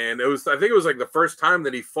 And I think it was like the first time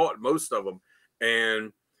that he fought most of them,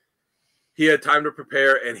 and he had time to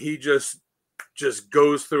prepare, and he just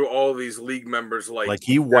goes through all these League members like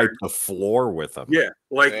he wiped the floor with them. Yeah,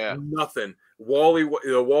 nothing. Wally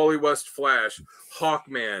West Flash,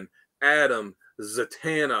 Hawkman, Adam,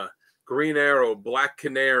 Zatanna, Green Arrow, Black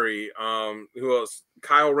Canary, who else?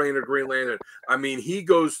 Kyle Rayner, Green Lantern. I mean, he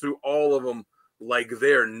goes through all of them like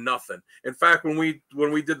they're nothing. In fact, when we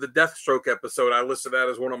did the Deathstroke episode, I listed that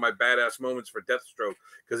as one of my badass moments for Deathstroke,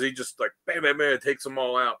 because he just like bam, bam, bam, takes them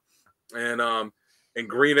all out. And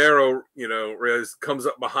Green Arrow, comes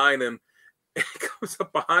up behind him.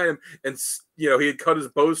 And he had cut his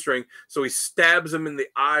bowstring, so he stabs him in the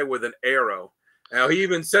eye with an arrow. Now he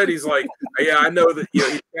even said, he's like, "Yeah, I know that." He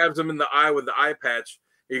stabs him in the eye with the eye patch.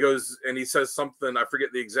 He goes and he says something, I forget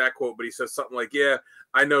the exact quote, but he says something like, "Yeah,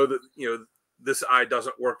 I know that this eye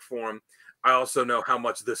doesn't work for him. I also know how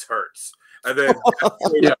much this hurts." And then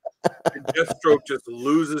Deathstroke just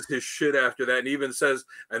loses his shit after that, and even says,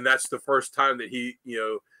 and that's the first time that he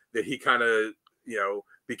kind of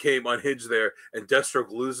became unhinged there. And Deathstroke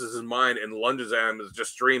loses his mind and lunges at him and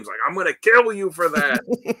just screams like, "I'm gonna kill you for that."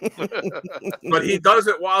 But he does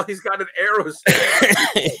it while he's got an arrow.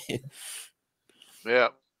 Yeah.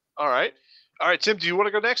 All right, Tim, do you want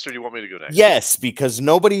to go next, or do you want me to go next? Yes, because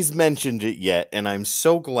nobody's mentioned it yet, and I'm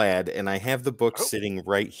so glad, and I have the book sitting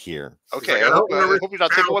right here. Okay, I hope you're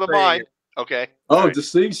not taking one of mine. Okay. Right.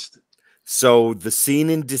 Deceased. So the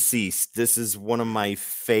scene in Deceased, this is one of my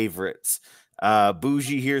favorites.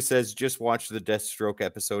 Bougie here says, "Just watch the Deathstroke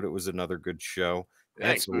episode. It was another good show."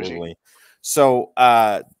 Thanks, Absolutely. Bougie. So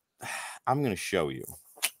I'm going to show you,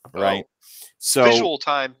 right? So visual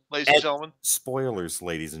time, ladies and gentlemen. Spoilers,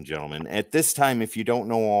 ladies and gentlemen. At this time, if you don't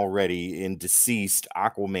know already, in Deceased,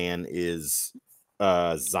 Aquaman is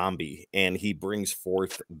a zombie, and he brings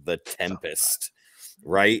forth the Tempest,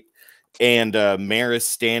 right? And Mara's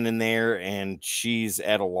standing there, and she's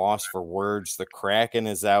at a loss for words. The Kraken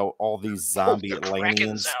is out. All these zombie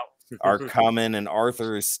Atlanteans are coming, and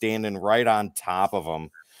Arthur is standing right on top of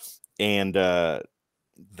them. And the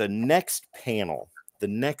next panel the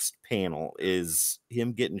next panel is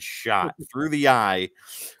him getting shot through the eye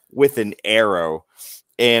with an arrow.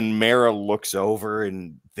 And Mara looks over,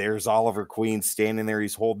 and there's Oliver Queen standing there.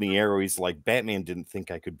 He's holding the arrow. He's like, Batman didn't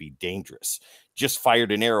think I could be dangerous. Just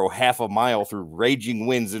fired an arrow half a mile through raging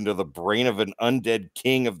winds into the brain of an undead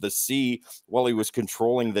king of the sea while he was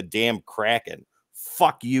controlling the damn Kraken.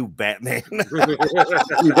 Fuck you, Batman.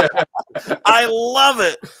 I love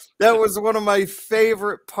it. That was one of my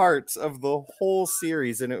favorite parts of the whole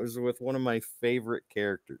series, and it was with one of my favorite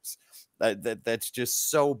characters. That's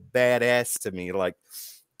just so badass to me. Like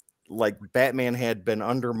Batman had been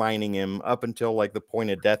undermining him up until like the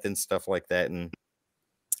point of death and stuff like that, and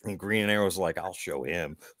Green Arrow's like, I'll show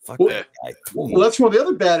him. Fuck that guy. Well, that's one of the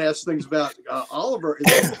other badass things about Oliver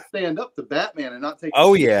is he can stand up to Batman and not take.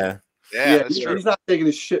 Oh yeah. Yeah, that's true. He's not taking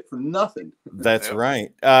his shit for nothing. That's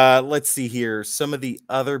right. Let's see here. Some of the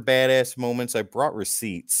other badass moments. I brought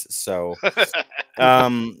receipts, so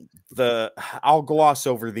I'll gloss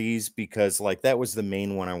over these because like that was the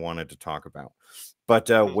main one I wanted to talk about. But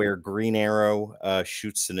where Green Arrow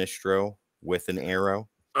shoots Sinestro with an arrow.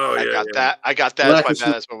 Oh yeah, I got that. That's my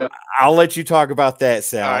badass moment. I'll let you talk about that,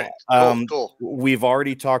 Sal. All right. Cool. We've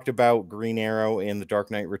already talked about Green Arrow in The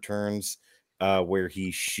Dark Knight Returns. Where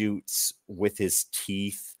he shoots with his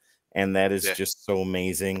teeth, and that is just so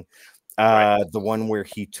amazing. The one where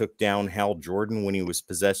he took down Hal Jordan when he was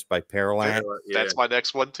possessed by Parallax. That's my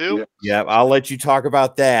next one too. Yeah, I'll let you talk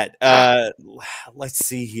about that. Let's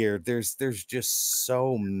see here. There's just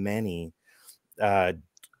so many. In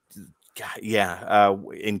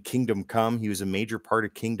Kingdom Come, he was a major part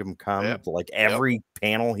of Kingdom Come. Like every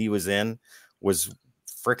panel he was in was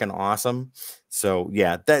freaking awesome. So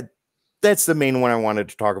yeah, that's the main one I wanted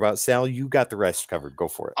to talk about. Sal, you got the rest covered. Go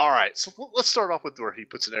for it. All right. So let's start off with where he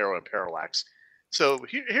puts an arrow in Parallax. So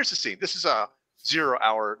here's the scene. This is a 0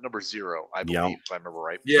 hour, number 0, I believe, if I remember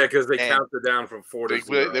right. Yeah, because they counted down from 4 to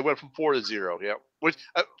 0. They went from 4 to 0. Yeah. Which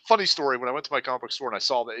funny story. When I went to my comic book store and I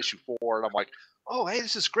saw the issue 4, and I'm like, "Oh, hey,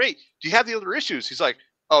 this is great. Do you have the other issues?" He's like,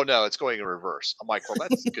 "Oh no, it's going in reverse." I'm like, "Well,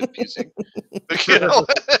 that's confusing." You know.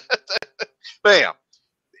 Bam.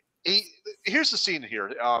 Here's the scene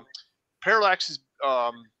here. Parallax is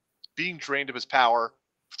being drained of his power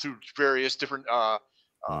through various different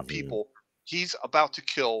people. He's about to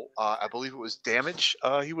kill, I believe it was Damage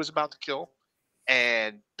he was about to kill.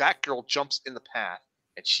 And Batgirl jumps in the path,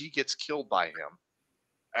 and she gets killed by him.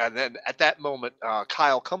 And then at that moment,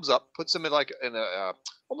 Kyle comes up, puts him in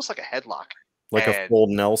almost like a headlock. Like a full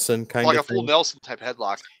Nelson kind of thing? Like a full Nelson type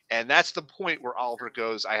headlock. And that's the point where Oliver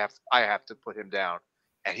goes, I have to put him down.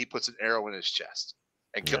 And he puts an arrow in his chest.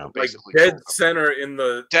 And kill him, basically like dead center in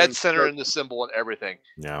the symbol and everything.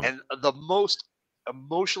 Yeah. And the most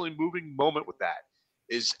emotionally moving moment with that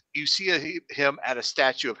is you see him at a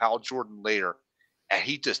statue of Hal Jordan later, and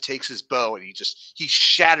he just takes his bow and he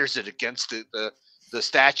shatters it against the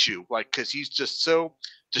statue, like because he's just so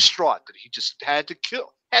distraught that he just had to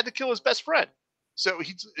kill his best friend. So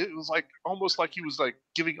it was like almost like he was like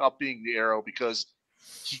giving up being the Arrow because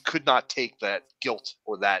he could not take that guilt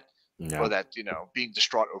or that. Or that, being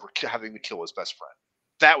distraught over having to kill his best friend.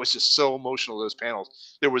 That was just so emotional, those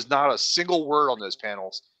panels. There was not a single word on those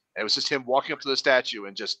panels. It was just him walking up to the statue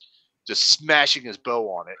and just smashing his bow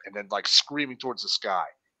on it and then like screaming towards the sky.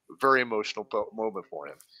 Very emotional moment for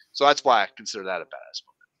him. So that's why I consider that a badass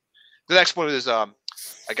moment. The next one is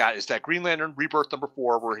is that Green Lantern Rebirth number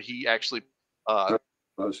 4, where he actually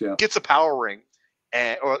gets a power ring,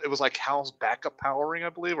 or it was like Hal's backup power ring, I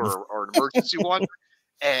believe, or an emergency one.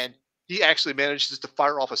 And he actually manages to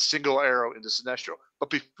fire off a single arrow into Sinestro. But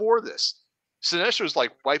before this, Sinestro's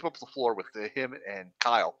like wipe up the floor with him and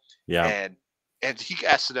Kyle. Yeah. And he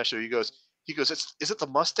asks Sinestro, he goes, is it the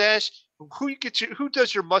mustache? Who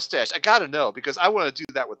does your mustache? I gotta know because I want to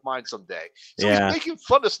do that with mine someday. So he's making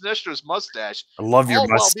fun of Sinestro's mustache. I love your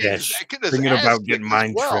mustache. Thinking about getting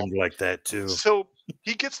mine trimmed like that too. So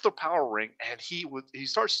he gets the power ring and he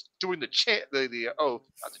starts doing the chant, the oath,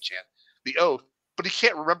 not the chant, the oath. But he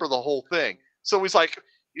can't remember the whole thing. So he's like,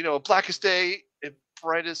 blackest day and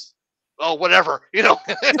brightest, whatever,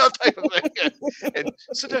 type of thing. And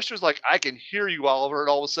Sinestro's like, I can hear you, Oliver. And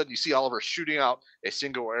all of a sudden you see Oliver shooting out a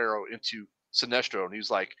single arrow into Sinestro. And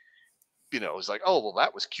he's like, he's like, oh, well,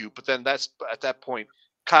 that was cute. But then at that point,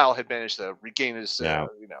 Kyle had managed to regain his,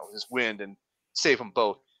 his wind and save them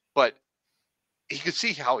both. But he could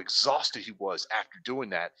see how exhausted he was after doing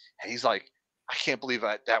that. And he's like, I can't believe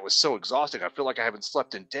that was so exhausting. I feel like I haven't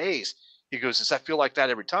slept in days. He goes, does that feel like that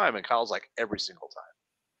every time? And Kyle's like, every single time.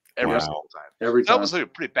 Every single time. Every time. That was like a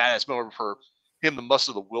pretty badass moment for him to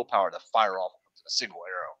muster the willpower to fire off a single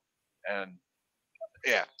arrow. And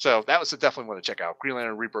Yeah, so that was definitely one to check out. Green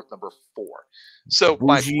Lantern Rebirth #4. So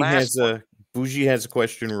Bougie has a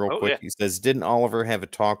question real quick. Yeah. He says, "Didn't Oliver have a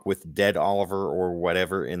talk with dead Oliver or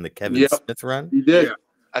whatever in the Kevin Yep. Smith run?" He did. Yeah.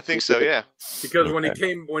 I think so. Yeah, because when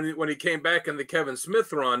he came back in the Kevin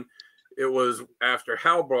Smith run, it was after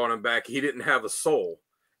Hal brought him back. He didn't have a soul,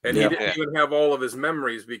 and he didn't even have all of his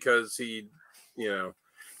memories because he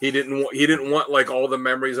didn't want like all the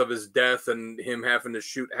memories of his death and him having to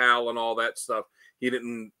shoot Hal and all that stuff. He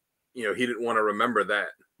didn't want to remember that.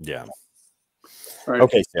 Yeah. All right.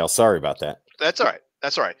 Okay, Sal. Sorry about that. that's all right.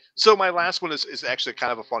 That's all right. So my last one is actually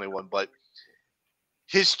kind of a funny one, but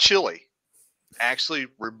his chili actually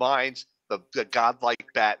reminds the godlike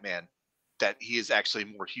Batman that he is actually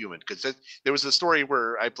more human. Because there was a story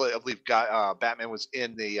where I believe Batman was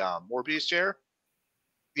in the Morbius chair.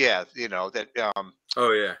 Yeah, that.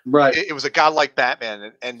 Oh yeah, right. It was a godlike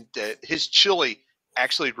Batman, and his chili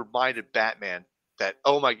actually reminded Batman that,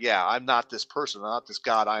 I'm not this person, I'm not this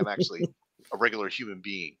god, I'm actually a regular human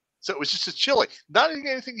being. So it was just a chili, not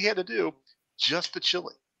anything he had to do, just the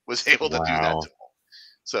chili was able to do that to him.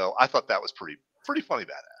 So I thought that was pretty funny,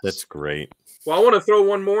 badass. That's great. Well, I want to throw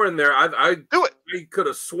one more in there. I do it. I could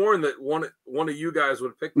have sworn that one of you guys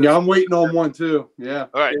would pick this. Yeah, I'm waiting on one too. Yeah.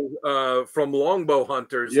 All right. From Longbow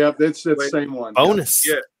Hunters. Yeah, that's the same one. Bonus.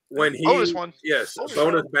 Yeah. When he bonus one. Yes,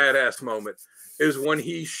 bonus badass moment is when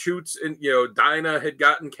he shoots and Dinah had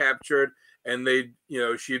gotten captured and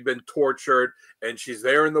she'd been tortured and she's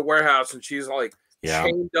there in the warehouse and she's like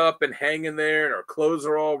chained up and hanging there and her clothes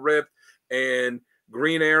are all ripped and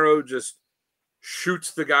Green Arrow just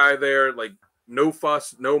shoots the guy there, like no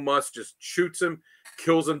fuss, no muss, just shoots him,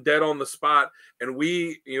 kills him dead on the spot. And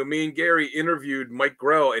me and Gary interviewed Mike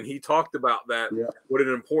Grell, and he talked about that, what an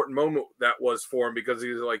important moment that was for him, because he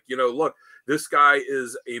was like, look, this guy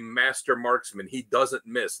is a master marksman. He doesn't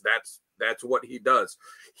miss. That's what he does.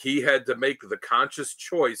 He had to make the conscious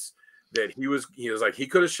choice that he was like, he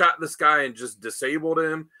could have shot this guy and just disabled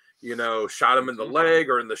him, shot him in the leg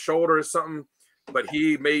or in the shoulder or something. But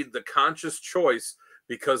he made the conscious choice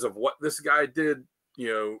because of what this guy did,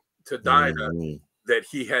 to Dinah, that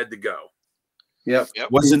he had to go. Yep.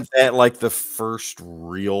 Wasn't that like the first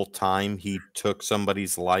real time he took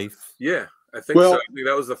somebody's life? Yeah, I think so. I think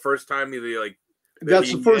that was the first time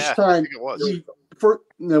That's the first time it was.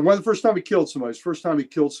 One of the first time he killed somebody. First time he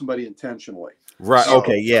killed somebody intentionally. Right. So,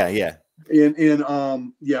 okay. Yeah.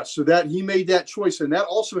 So that he made that choice, and that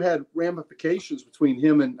also had ramifications between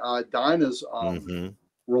him and Dinah's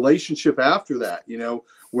relationship after that.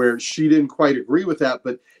 Where she didn't quite agree with that,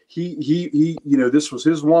 but he this was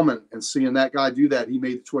his woman, and seeing that guy do that, he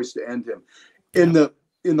made the choice to end him. In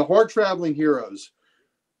the Hard Traveling Heroes,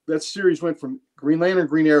 that series went from Green Lantern,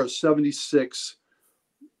 Green Arrow 76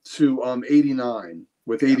 to 89,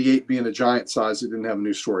 with 88 being a giant size. It didn't have a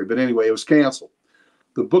new story, but anyway, it was canceled.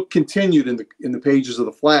 The book continued in the pages of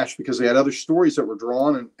the Flash because they had other stories that were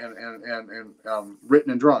drawn and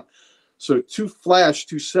written and drawn. So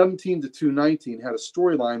 217 to 219 had a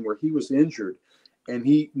storyline where he was injured, and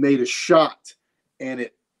he made a shot, and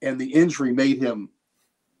the injury made him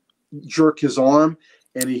jerk his arm,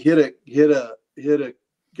 and he hit a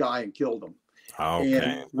guy and killed him. Okay.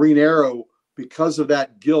 And Green Arrow, because of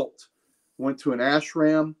that guilt, went to an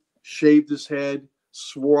ashram, shaved his head,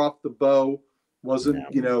 swore off the bow. Was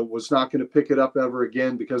not going to pick it up ever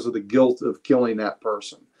again because of the guilt of killing that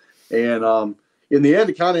person. And in the end,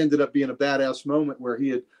 it kind of ended up being a badass moment where he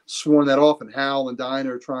had sworn that off, and Hal and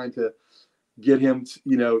Dinah are trying to get him,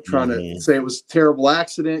 to say it was a terrible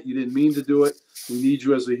accident. You didn't mean to do it. We need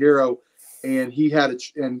you as a hero. And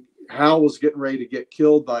and Hal was getting ready to get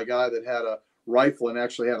killed by a guy that had a rifle and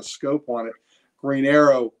actually had a scope on it. Green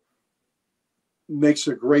Arrow makes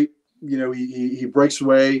a great, he breaks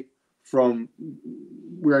away from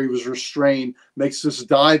where he was restrained, makes this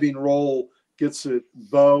diving roll, gets a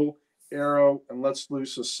bow, arrow, and lets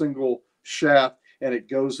loose a single shaft, and it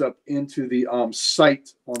goes up into the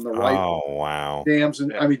sight on the rifle. Oh, wow. Dams,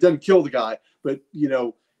 and I mean, it doesn't kill the guy, but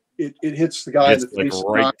it hits the guy in the face.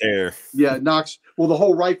 Right there. Yeah, knocks. Well, the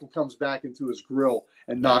whole rifle comes back into his grill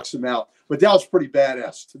and knocks him out. But that was pretty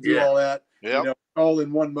badass to do all that, all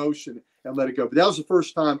in one motion and let it go. But that was the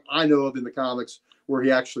first time I know of in the comics where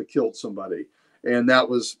he actually killed somebody. And that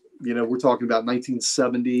was, we're talking about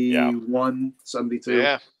 1971, 72.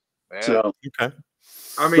 Yeah. So, okay.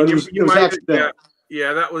 I mean, that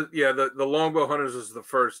was, the Longbow Hunters was the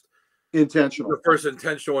first intentional. The first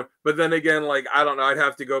intentional one. But then again, like, I don't know, I'd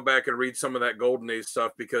have to go back and read some of that Golden Age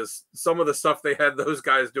stuff, because some of the stuff they had those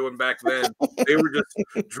guys doing back then, they were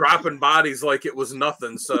just dropping bodies like it was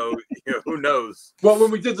nothing. So, you know, who knows? Well,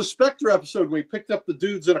 when we did the Spectre episode, we picked up the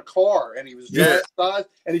dudes in a car and he was outside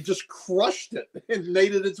and he just crushed it and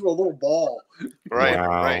made it into a little ball. Right,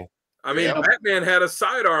 Wow. right. I mean, Batman had a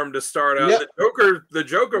sidearm to start out. Yep. The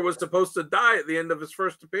Joker was supposed to die at the end of his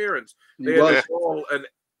first appearance. They had to call and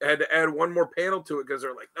had to add one more panel to it, because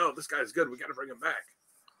they're like, no, this guy's good. We got to bring him back.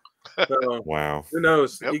 So, wow. Who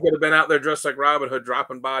knows? He could have been out there dressed like Robin Hood,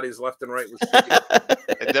 dropping bodies left and right.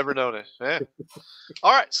 I'd never known it. Yeah.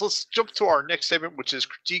 All right, so let's jump to our next segment, which is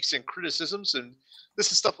critiques and criticisms. And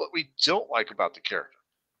this is stuff that we don't like about the character.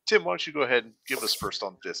 Tim, why don't you go ahead and give us first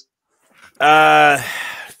on this?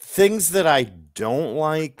 Things that I don't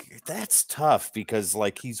like, that's tough, because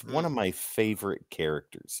like he's one of my favorite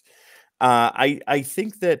characters. I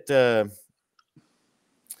think that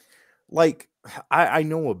like I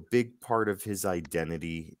know a big part of his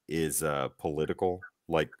identity is political,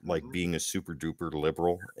 like being a super duper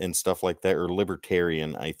liberal and stuff like that, or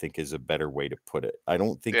libertarian, I think is a better way to put it. I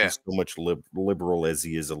don't think he's so much liberal as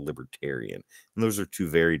he is a libertarian, and those are two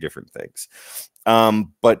very different things.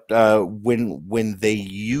 But when they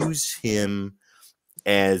use him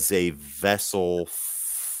as a vessel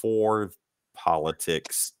for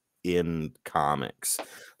politics in comics,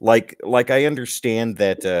 like I understand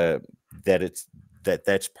that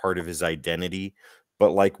that's part of his identity,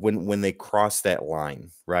 but like when they cross that line,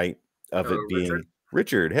 right, of it being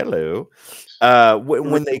Richard, hello,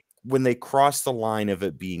 when they cross the line of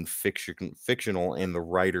it being fictional and the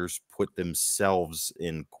writers put themselves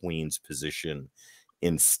in Queen's position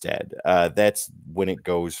instead, that's when it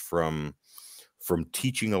goes from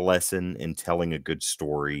teaching a lesson and telling a good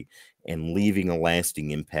story and leaving a lasting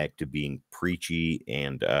impact to being preachy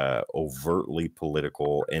and overtly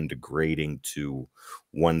political and degrading to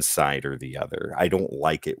one side or the other. I don't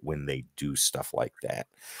like it when they do stuff like that.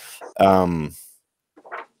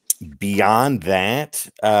 Beyond that,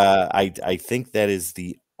 I think that is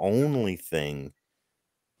the only thing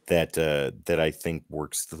that I think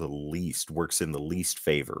works in the least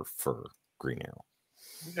favor for Green Arrow.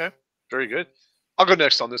 Okay, very good. I'll go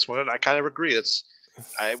next on this one, and I kind of agree. It's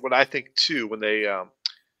what I think too, when they're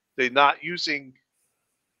not using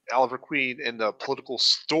Oliver Queen in the political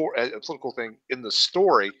thing in the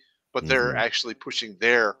story, but they're actually pushing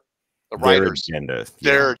the writers'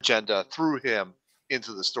 agenda through him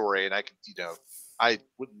into the story, and I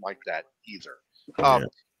wouldn't like that either.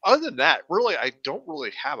 Other than that, really, I don't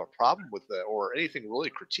really have a problem with it or anything really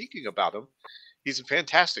critiquing about him. He's a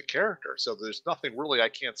fantastic character, so there's nothing really I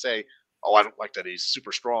can't say, oh, I don't like that he's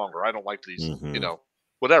super strong, or I don't like that he's,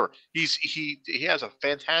 whatever. He has a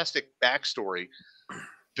fantastic backstory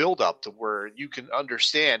build up to where you can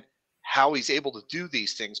understand how he's able to do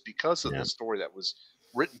these things because of the story that was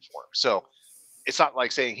written for him. So it's not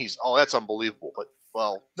like saying that's unbelievable, but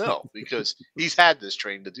well, no, because he's had this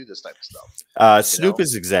training to do this type of stuff. Snoop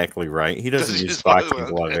is exactly right. He doesn't use boxing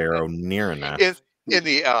glove arrow near enough. In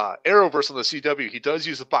the Arrowverse on the CW, he does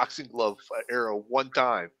use a boxing glove arrow one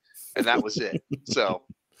time, and that was it. So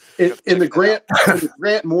in the Grant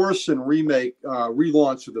Morrison remake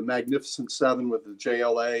relaunch of the Magnificent Seven with the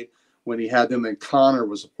JLA, when he had them and Connor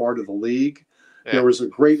was a part of the league, there was a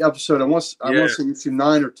great episode. I want to say it's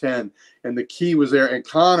 9 or 10, and the key was there, and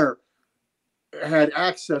Connor had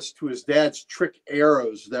access to his dad's trick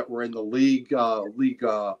arrows that were in the league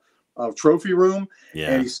trophy room,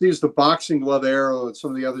 and he sees the boxing glove arrow and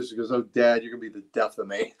some of the others. He goes, "Oh, Dad, you're gonna be the death of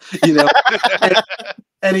me,"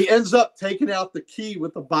 and he ends up taking out the key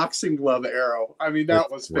with the boxing glove arrow. I mean, that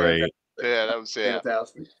was fantastic. Yeah, that was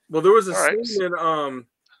fantastic. Well, there was a scene in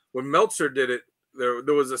when Meltzer did it. There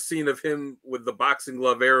was a scene of him with the boxing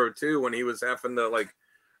glove arrow too, when he was having to like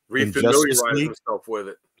refamiliarize himself with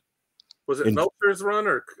it. Was it Meltzer's run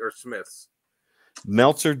or Smith's?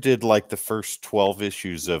 Meltzer did like the first 12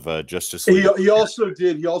 issues of Justice League. He also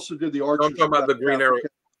did the Archer. I'm talking about the Green Arrow.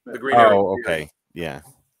 The Green Arrow. Oh, okay. Yeah.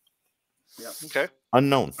 Okay.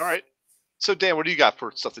 Unknown. All right. So Dan, what do you got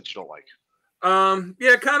for stuff that you don't like?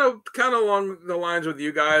 Kind of along the lines with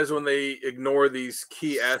you guys, when they ignore these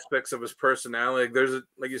key aspects of his personality.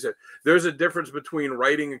 Like you said, there's a difference between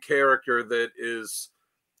writing a character that is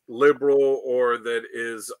liberal or that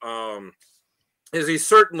is he's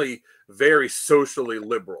certainly very socially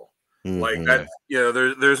liberal. Like that,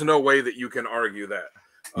 there's no way that you can argue that.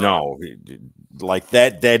 No, like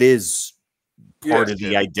that is part of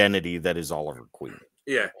the identity that is Oliver Queen.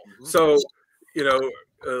 Yeah. So,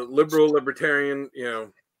 liberal, libertarian,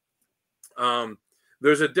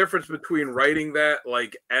 there's a difference between writing that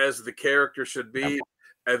like as the character should be,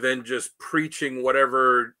 and then just preaching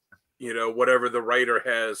whatever whatever the writer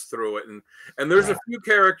has through it. And there's a few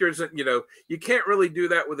characters that you can't really do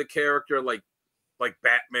that with a character like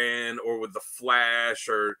Batman or with the Flash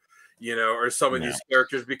or or some of these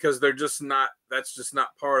characters, because they're just not, that's just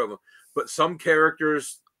not part of them. But some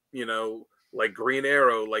characters, like Green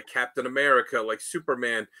Arrow, like Captain America, like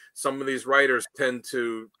Superman, some of these writers tend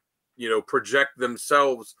to project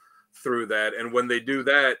themselves through that, and when they do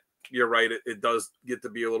that, you're right, it does get to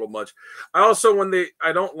be a little much. I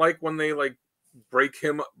don't like when they like break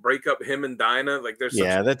up him and Dinah, like there's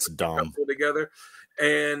that's dumb together,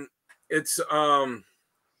 and it's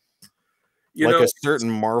like a certain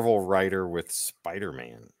Marvel writer with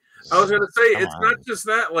Spider-Man. I was gonna say it's not just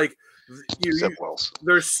that, like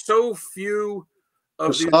there's so few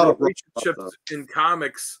of these relationships in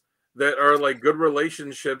comics that are like good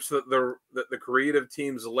relationships that the creative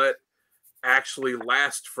teams let actually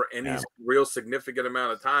last for any real significant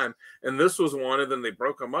amount of time. And this was one, and then they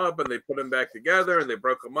broke them up and they put them back together, and they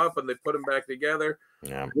broke them up and they put them back together.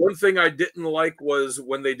 One thing I didn't like was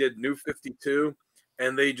when they did New 52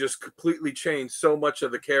 and they just completely changed so much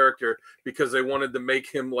of the character because they wanted to make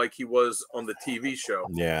him like he was on the TV show.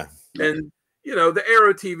 And the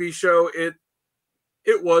Arrow TV show, it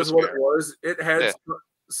was what it was. It had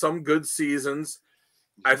some good seasons.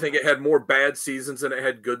 I think it had more bad seasons than it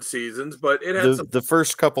had good seasons, but it had the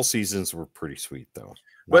first couple seasons were pretty sweet though.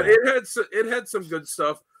 But it had some good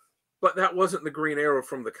stuff. But that wasn't the Green Arrow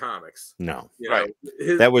from the comics. No,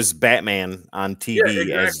 that was Batman on TV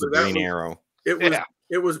as the Green Arrow.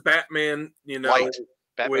 It was Batman,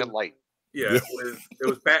 Batman Light. It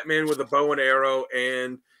was Batman with a bow and arrow,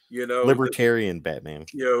 and libertarian Batman.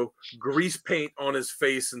 Grease paint on his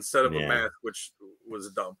face instead of a mask, which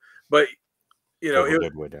was dumb. But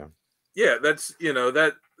good way down. Yeah, that's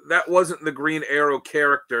that wasn't the Green Arrow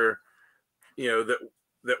character,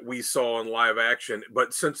 that we saw in live action.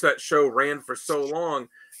 But since that show ran for so long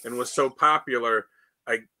and was so popular,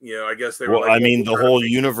 I guess they were. Well, like, the whole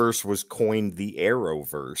universe was coined the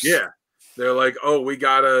Arrowverse. Yeah, they're like, oh, we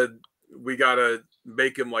gotta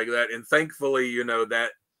make him like that, and thankfully, that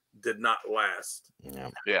did not last. Yeah.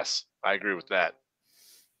 Yes, I agree with that.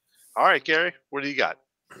 All right, Gary, what do you got?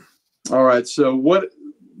 All right, so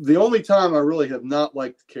the only time I really have not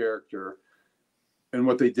liked the character and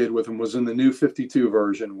what they did with him was in the New 52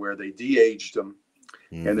 version, where they de-aged him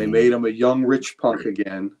and they made him a young rich punk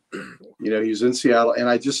again. He was in Seattle, and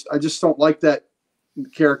I just don't like that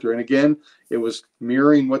character. And again, it was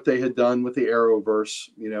mirroring what they had done with the Arrowverse,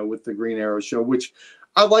 with the Green Arrow show, which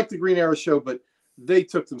I like the Green Arrow show, but they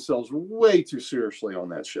took themselves way too seriously on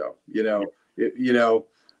that show.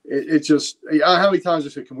 It just, how many times I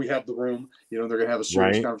said, can we have the room? They're going to have a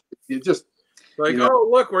serious conversation. It just like, oh,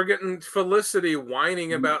 look, we're getting Felicity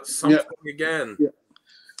whining about something again. Yeah.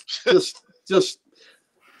 Just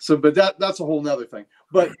so, but that's a whole nother thing.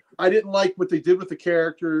 But I didn't like what they did with the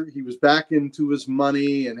character. He was back into his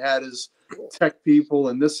money and had his tech people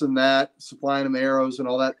and this and that, supplying him arrows and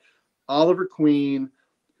all that. Oliver Queen,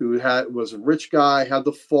 who was a rich guy, had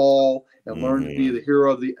the fall and learned to be the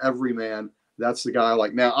hero of the everyman. That's the guy I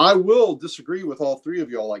like. Now, I will disagree with all three of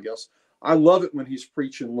y'all, I guess. I love it when he's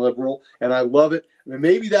preaching liberal, and I love it. And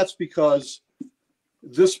maybe that's because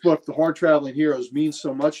this book, The Hard Traveling Heroes, means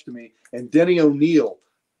so much to me. And Denny O'Neil,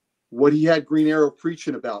 what he had Green Arrow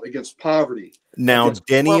preaching about against poverty. Now,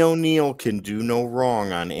 Denny O'Neil can do no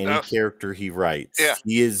wrong on any character he writes. Yeah.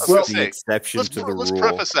 He is the exception to the rule. Let's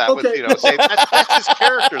preface that with, say that's his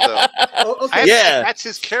character, though. That's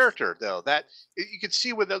his character, though. That you can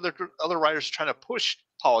see with other writers trying to push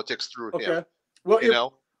politics through him.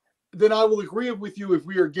 Well, then I will agree with you if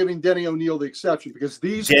we are giving Denny O'Neil the exception, because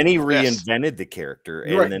Denny reinvented the character,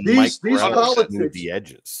 and then Mike Grell smoothed the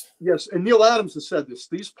edges. Yes, and Neil Adams has said this.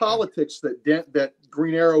 These politics that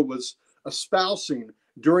Green Arrow was espousing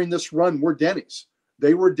during this run were Denny's.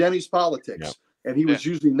 They were Denny's politics, and he was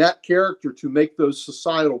using that character to make those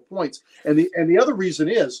societal points. And the other reason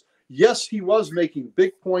is, yes, he was making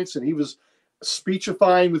big points, and he was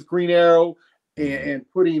speechifying with Green Arrow and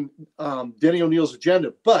putting Denny O'Neil's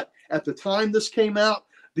agenda. But at the time this came out,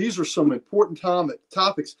 these were some important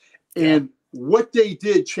topics, and what they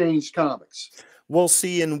did changed comics. We'll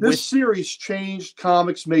see. This series changed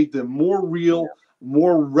comics, made them more real,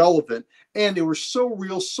 more relevant, and they were so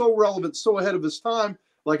real, so relevant, so ahead of its time.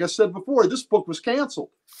 Like I said before, this book was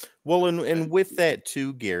canceled. Well, and with that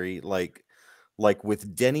too, Gary, like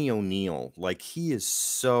with Denny O'Neil, like he is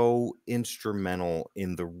so instrumental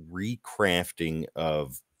in the recrafting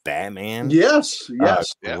of Batman. Yes,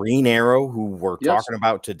 yes. Green Arrow, who we're Yes. talking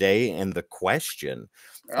about today, and The Question.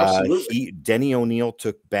 Absolutely. Denny O'Neil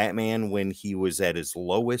took Batman when he was at his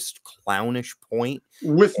lowest clownish point.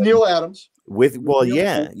 With Neil Adams.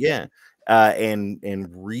 And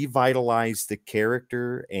revitalized the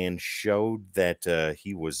character and showed that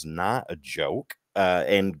he was not a joke.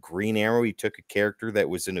 And Green Arrow, he took a character that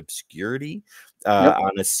was in obscurity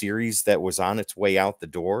on a series that was on its way out the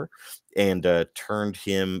door, and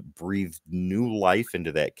breathed new life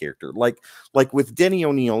into that character. Like with Denny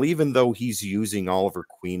O'Neil, even though he's using Oliver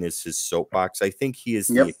Queen as his soapbox, I think he is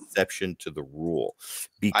the exception to the rule,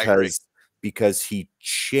 because he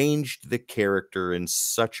changed the character in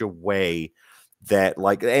such a way that,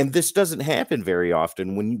 like, and this doesn't happen very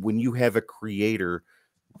often when you have a creator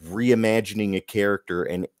reimagining a character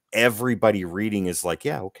and everybody reading is like,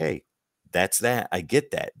 yeah, okay, that's that. I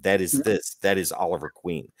get that. That is this. That is Oliver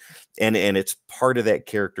Queen. And it's part of that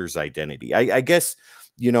character's identity. I guess,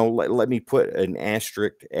 let me put an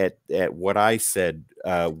asterisk at what I said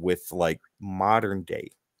with like modern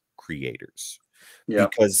day creators.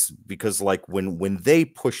 Because like when they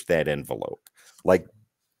push that envelope, like,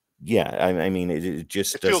 I mean, it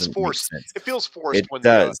just feels doesn't forced. make sense. It feels forced It when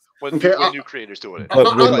does. when new creators doing it.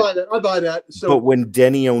 I buy that. But when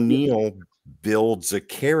Denny O'Neil builds a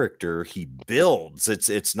character, he builds.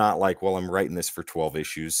 It's not like, well, I'm writing this for 12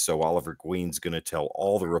 issues, so Oliver Queen's going to tell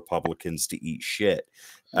all the Republicans to eat shit.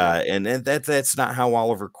 And that's not how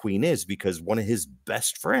Oliver Queen is, because one of his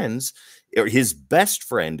best friends, or his best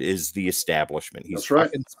friend, is the establishment. He's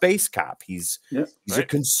fucking space cop. He's a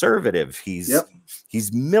conservative. He's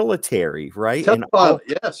military, right? And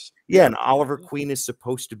and Oliver Queen is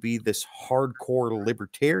supposed to be this hardcore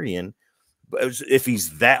libertarian. If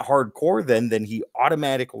he's that hardcore, then he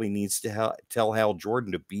automatically needs to tell Hal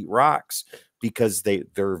Jordan to beat rocks because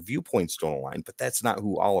their viewpoints don't align. But that's not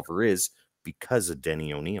who Oliver is, because of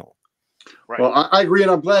Denny O'Neil. Right. Well, I agree, and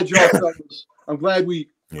I'm glad y'all I'm glad we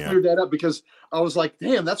cleared that up, because I was like,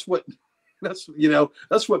 damn, that's what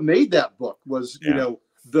made that book was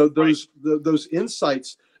those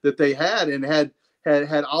insights that they had, and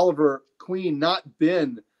had Oliver Queen not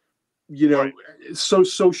been so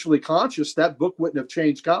socially conscious, that book wouldn't have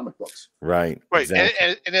changed comic books. Right.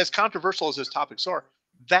 Exactly. And as controversial as those topics are,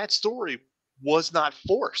 that story was not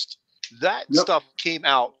forced. That stuff came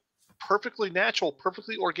out perfectly natural,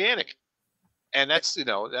 perfectly organic. And that's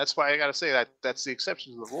why I got to say that's the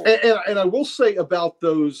exception to the rule. And I will say about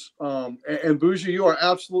those, and Bougie, you are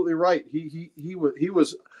absolutely right. He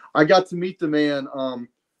was. I got to meet the man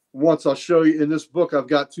once. I'll show you in this book. I've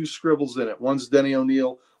got 2 scribbles in it. One's Denny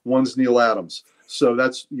O'Neil, one's Neil Adams. So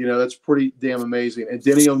that's pretty damn amazing. And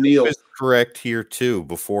Denny O'Neil is correct here too.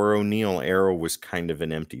 Before O'Neil, Arrow was kind of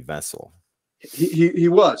an empty vessel. He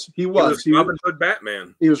was Robin Hood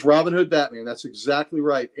Batman. He was Robin Hood Batman. That's exactly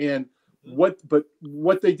right. And what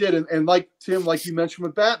they did, and like Tim, like you mentioned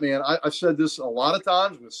with Batman, I've said this a lot of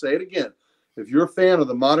times. I'm going to say it again. If you're a fan of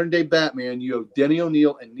the modern day Batman, you owe Denny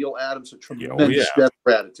O'Neil and Neil Adams a tremendous debt of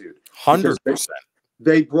gratitude. 100%.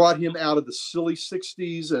 They brought him out of the silly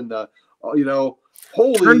 '60s and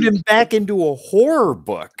turned him back into a horror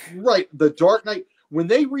book. Right, The Dark Knight. When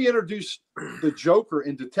they reintroduced the Joker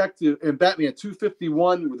in Batman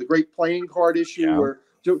 251 with the great playing card issue, where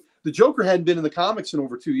the Joker hadn't been in the comics in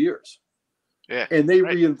over 2 years. Yeah, and they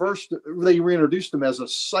reintroduced him as a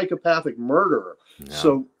psychopathic murderer. Yeah.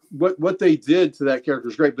 So what they did to that character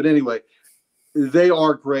is great. But anyway, they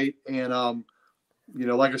are great, and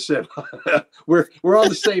like I said, we're on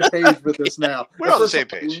the same page with this now. We're on the same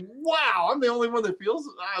page. Wow, I'm the only one that feels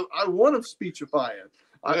I want to speechify it.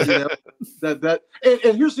 And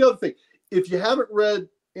here's the other thing: if you haven't read,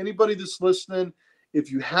 anybody that's listening,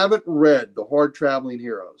 if you haven't read The Hard Traveling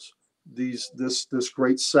Heroes, this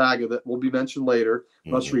great saga that will be mentioned later,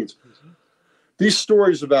 must read. These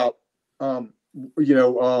stories about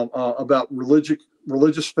about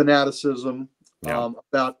religious fanaticism,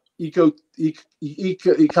 about ecology,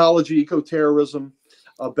 eco-terrorism,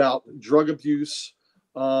 about drug abuse,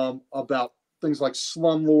 about things like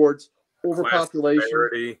slumlords,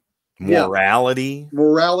 overpopulation, morality.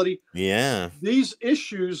 Yeah. These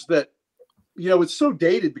issues that, it's so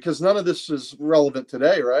dated because none of this is relevant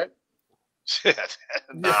today, right?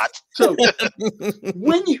 Not. So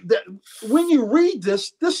when you read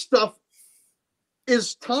this stuff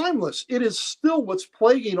is timeless. It is still what's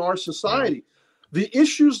plaguing our society. The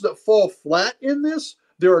issues that fall flat in this,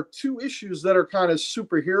 there are 2 issues that are kind of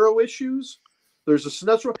superhero issues. There's a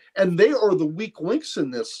Sinestro, and they are the weak links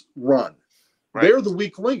in this run. Right. They're the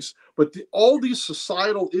weak links. But all these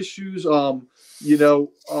societal issues, it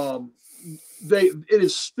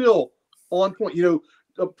is still on point.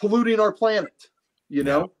 polluting our planet. You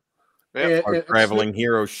know, Our traveling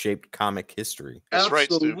hero shaped comic history.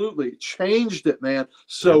 Absolutely changed it, man.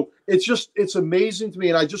 So it's amazing to me.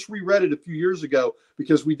 And I just reread it a few years ago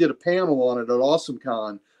because we did a panel on it at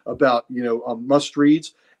AwesomeCon about, must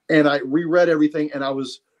reads. And I reread everything and I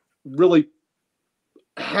was really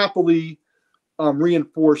happily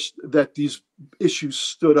reinforced that these issues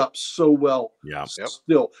stood up so well. Yeah.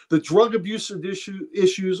 Still, the drug abuse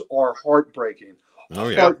issues are heartbreaking. Oh,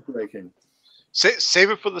 yeah. Heartbreaking.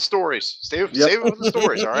 Save it for the stories. Save it for the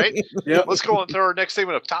stories. All right. Yeah. Let's go on to our next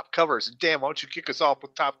segment of top covers. Dan, why don't you kick us off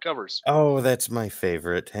with top covers? Oh, that's my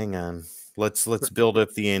favorite. Hang on. Let's build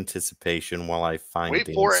up the anticipation while I find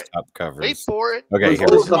Dan's top covers. Wait for it. Okay, here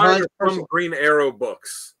we go. From Green Arrow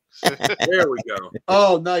books. There we go.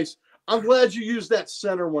 Oh, nice. I'm glad you used that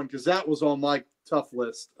center one because that was on my tough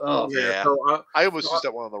list. Oh, yeah. So, I almost used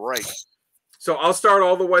that one on the right. So I'll start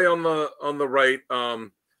all the way on the right.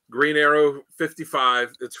 Green Arrow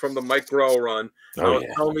 55. It's from the Mike Grell run. I was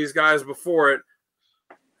telling these guys before it,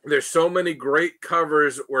 there's so many great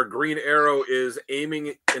covers where Green Arrow is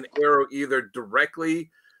aiming an arrow either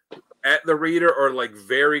directly at the reader or like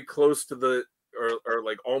very close to the or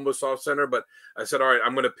like almost off center. But I said, all right,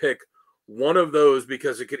 I'm going to pick one of those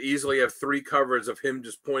because it could easily have 3 covers of him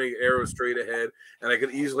just pointing arrows straight ahead, and I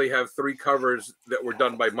could easily have 3 covers that were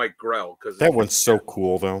done by Mike Grell. Because that one's so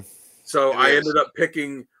cool, though. So I ended up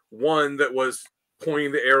picking one that was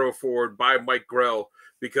pointing the arrow forward by Mike Grell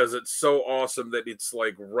because it's so awesome that it's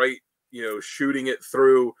like right, shooting it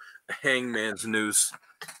through a hangman's noose.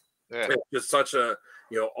 Yeah. It's just such a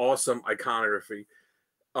awesome iconography.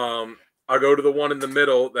 I'll go to the one in the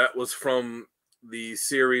middle that was from the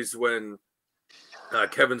series when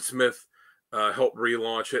Kevin Smith helped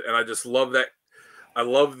relaunch it, and I just love that. I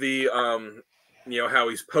love the how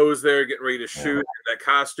he's posed there getting ready to shoot that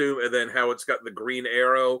costume, and then how it's got the green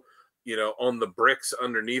arrow on the bricks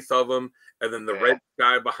underneath of him, and then the red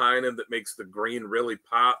guy behind him that makes the green really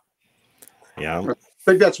pop. Yeah, I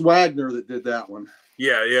think that's Wagner that did that one.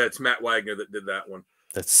 Yeah, it's Matt Wagner that did that one.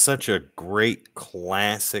 That's such a great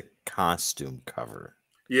classic costume cover.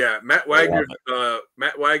 Yeah, Matt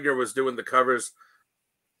Wagner was doing the covers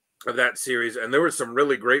of that series, and there were some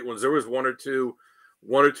really great ones. There was one or two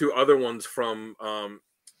other ones from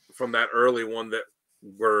that early one that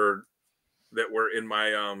were in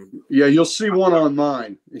my you'll see one on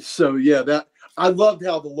mine. So that I loved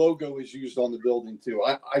how the logo is used on the building too.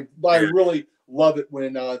 I really love it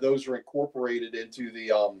when those are incorporated into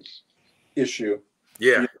the issue.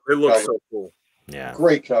 Yeah, it looks so cool. Yeah,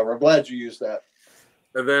 great cover. I'm glad you used that.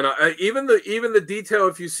 And then even the detail,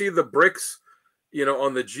 if you see the bricks,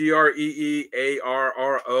 on the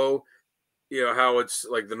GREEARRO, how it's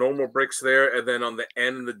like the normal bricks there, and then on the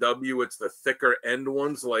N and the W, it's the thicker end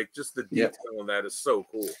ones. Like just the detail on that is so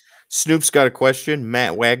cool. Snoop's got a question.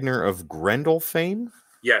 Matt Wagner of Grendel fame?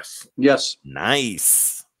 Yes.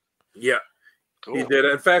 Nice. Yeah. Cool. He did.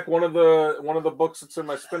 In fact, one of the books that's in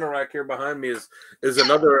my spinner rack here behind me is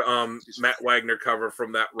another Matt Wagner cover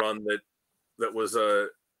from that run that was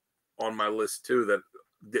on my list too that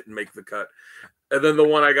didn't make the cut. And then the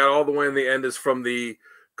one I got all the way in the end is from the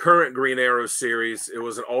current Green Arrow series. It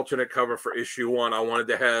was an alternate cover for issue 1. I wanted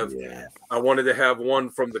to have one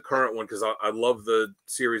from the current one because I love the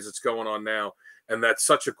series that's going on now, and that's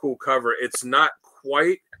such a cool cover. It's not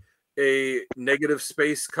quite a negative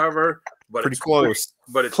space cover, but pretty close.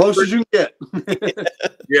 But it's close as you can get.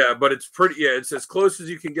 Yeah, but it's pretty. Yeah, it's as close as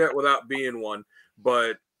you can get without being one.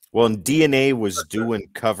 But well, and DNA was doing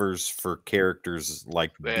covers for characters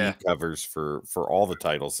like B covers for all the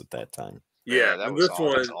titles at that time. Yeah, that was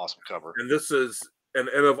an awesome cover. And this is and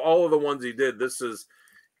of all of the ones he did, this is,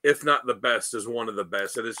 if not the best, is one of the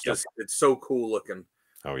best. And it's just it's so cool looking.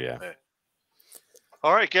 Oh yeah.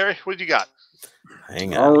 All right, Gary, what do you got?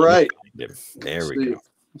 Hang on. All right. There we go.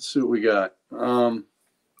 Let's see what we got. Oh,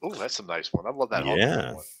 that's a nice one. I love that.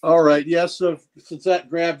 Yeah. One. All right. Yeah. So since that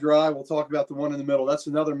grabbed your eye, we'll talk about the one in the middle. That's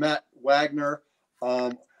another Matt Wagner.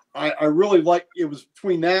 I really like it. Was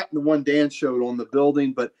between that and the one Dan showed on the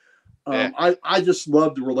building, but I just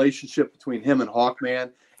love the relationship between him and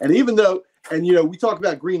Hawkman. And even though, we talk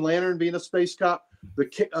about Green Lantern being a space cop,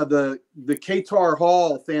 the Qatar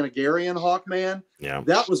Hall Thanagarian Hawkman,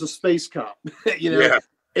 that was a space cop,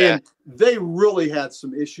 and they really had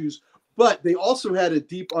some issues, but they also had a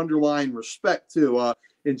deep underlying respect too.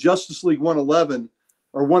 In Justice League 111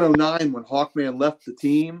 or 109, when Hawkman left the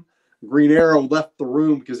team, Green Arrow left the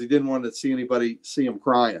room because he didn't want to see anybody see him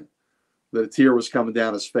crying. That a tear was coming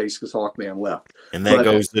down his face because Hawkman left. And that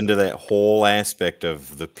goes into that whole aspect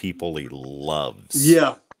of the people he loves.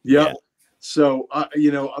 Yeah. So,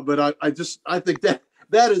 but I think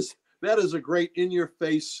that is a great in your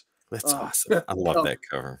face. That's awesome. I love that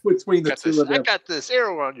cover. Between the two of them. I got this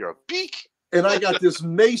arrow on your beak. And I got this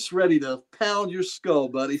mace ready to pound your skull,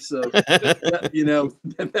 buddy. So that, you know,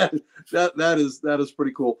 that is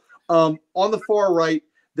pretty cool. On the far right,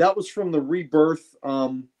 that was from the Rebirth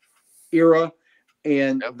era,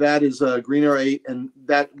 and that is Green Arrow 8, and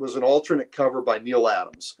that was an alternate cover by Neil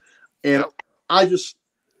Adams. And I just,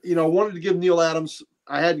 you know, wanted to give Neil Adams,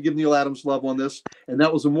 I had to give Neil Adams love on this, and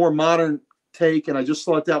that was a more modern take, and I just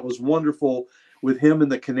thought that was wonderful with him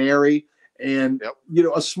and the Canary. And, you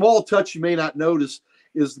know, a small touch you may not notice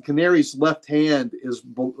is the Canary's left hand is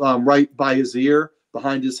right by his ear,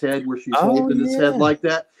 behind his head, where she's holding his head like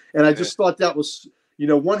that. And I just thought that was, you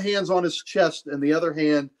know, one hand's on his chest and the other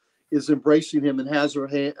hand is embracing him and has her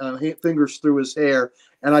fingers through his hair.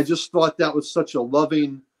 And I just thought that was such a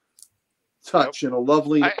loving touch and a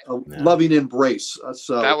lovely, loving embrace.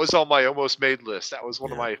 So that was on my almost made list. That was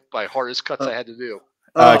one of my hardest cuts I had to do.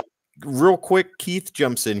 Real quick, Keith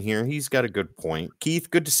jumps in here. He's got a good point. Keith,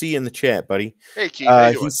 good to see you in the chat, buddy. Hey, Keith. How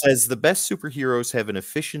you doing? He says the best superheroes have an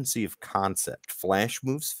efficiency of concept. Flash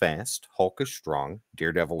moves fast. Hulk is strong.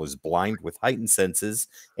 Daredevil is blind with heightened senses,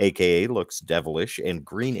 aka looks devilish. And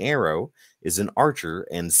Green Arrow is an archer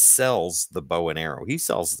and sells the bow and arrow. He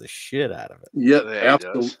sells the shit out of it. Yeah,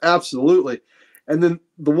 absolutely. And then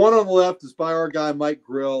the one on the left is by our guy Mike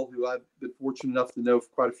Grill, who I've been fortunate enough to know for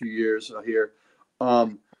quite a few years here.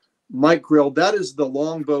 Mike Grill, that is the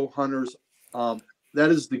Longbow Hunters. That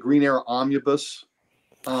is the Green Arrow Omnibus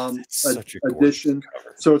edition.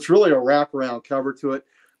 So it's really a wraparound cover to it.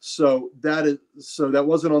 So that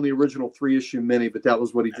wasn't on the original 3-issue mini, but that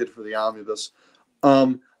was what he did for the Omnibus.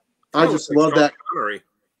 I just love that. Connery.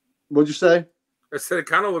 What'd you say? I said it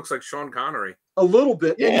kind of looks like Sean Connery. A little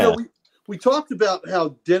bit. Yeah. And, you know, we talked about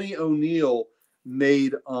how Denny O'Neil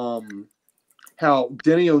made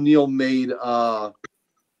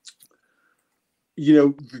you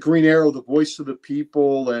know, the Green Arrow, the voice of the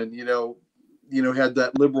people, and you know, had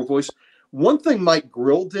that liberal voice. One thing Mike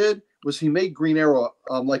Grill did was he made Green Arrow,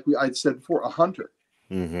 like I'd said before, a hunter.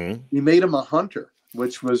 Mm-hmm. He made him a hunter,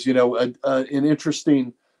 which was, you know, an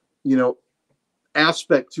interesting, you know,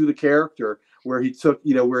 aspect to the character where he took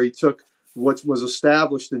what was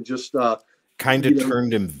established and just kind of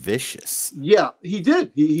turned him vicious. Yeah, he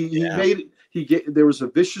did. He made it. There was a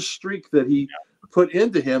vicious streak that he put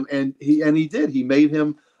into him, and he did. He made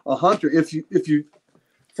him a hunter. If you,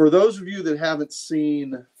 for those of you that haven't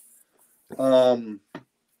seen, the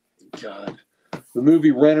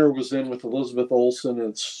movie Renner was in with Elizabeth Olsen, and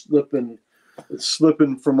it's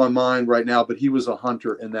slipping from my mind right now, but he was a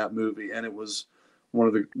hunter in that movie, and it was one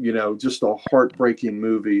of the, you know, just a heartbreaking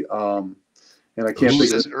movie. And I can't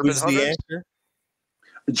think of Urban the actor.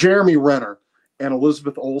 Jeremy Renner and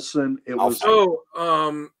Elizabeth Olsen. It was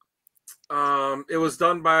it was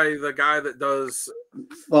done by the guy that does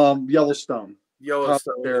Yellowstone.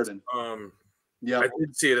 Sheridan. Yeah, I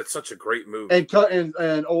did see it. It's such a great movie.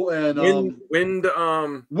 And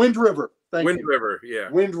Wind River. Wind River. Yeah.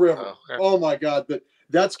 Wind River. Oh my God! But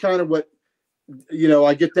that's kind of what, you know,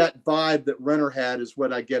 I get that vibe that Renner had is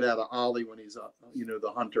what I get out of Ollie when he's you know,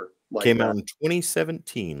 the hunter. Came out in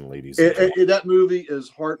 2017, ladies. That movie is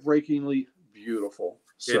heartbreakingly beautiful.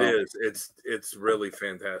 So, it is. It's really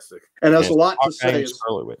fantastic, and has a lot to say.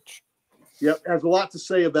 Yep, has a lot to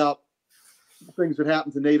say about things that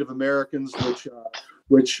happen to Native Americans,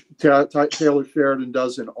 which Taylor Sheridan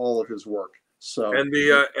does in all of his work. So and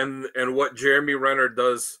the and what Jeremy Renner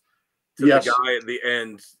does to the guy at the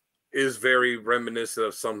end is very reminiscent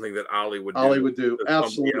of something that Ollie would do.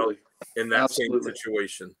 Absolutely, in that same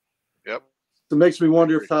situation. Yep. So it makes me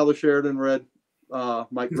wonder if Tyler Sheridan read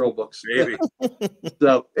Mike Grill books. Maybe.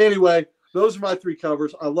 So anyway, those are my 3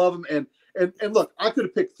 covers. I love them. And look, I could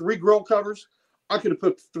have picked 3 Grill covers. I could have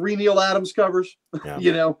picked 3 Neil Adams covers. Yeah.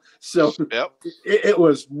 You know, so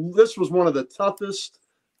this was one of the toughest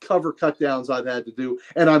cover cut downs I've had to do,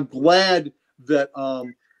 and I'm glad that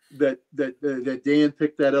that Dan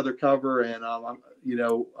picked that other cover, and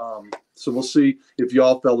so we'll see if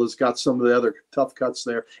y'all fellas got some of the other tough cuts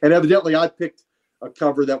there. And evidently, I picked a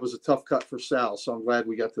cover that was a tough cut for Sal, so I'm glad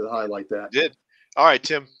we got to highlight that. You did. All right,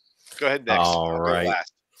 Tim, go ahead next. All right.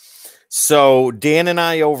 So Dan and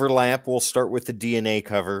I overlap. We'll start with the DNA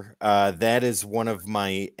cover. That is one of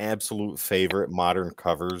my absolute favorite modern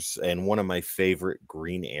covers and one of my favorite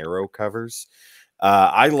Green Arrow covers.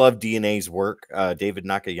 I love DNA's work. David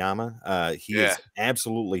Nakayama. He is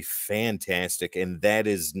absolutely fantastic. And that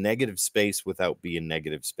is negative space without being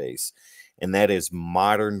negative space. And that is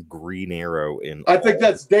modern Green Arrow. I think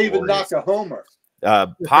that's David Nakahomer.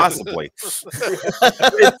 Possibly. It's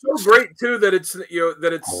so great too that it's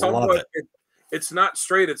that it's somewhat it's not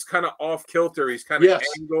straight. It's kind of off kilter. He's kind of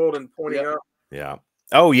angled and pointing up. Yeah.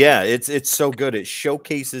 Oh yeah, it's so good. It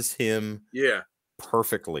showcases him. Yeah.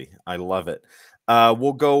 Perfectly. I love it.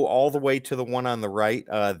 We'll go all the way to the one on the right.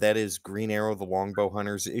 That is Green Arrow, The Longbow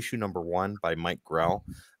Hunters, issue #1 by Mike Grell.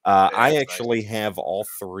 I actually have all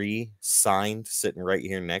 3 signed sitting right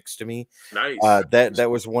here next to me. Nice. That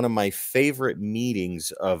was one of my favorite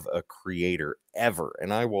meetings of a creator ever,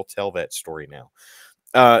 and I will tell that story now.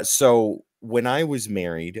 So when I was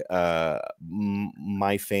married,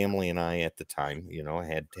 my family and I at the time,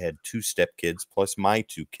 had 2 stepkids plus my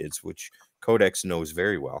 2 kids, which Codex knows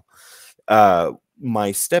very well.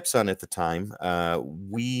 My stepson at the time,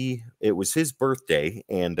 it was his birthday,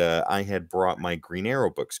 and I had brought my Green Arrow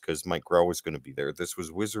books because Mike Grell was going to be there. This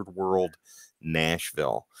was Wizard World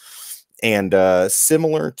Nashville. And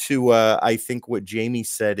similar to, I think, what Jamie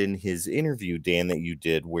said in his interview, Dan, that you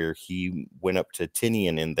did, where he went up to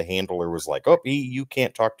Tinian and the handler was like, oh, you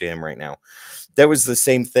can't talk to him right now. That was the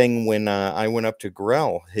same thing when I went up to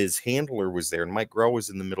Grell. His handler was there, and Mike Grell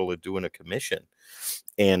was in the middle of doing a commission.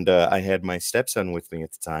 And I had my stepson with me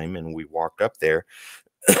at the time, and we walked up there.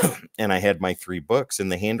 And I had my 3 books,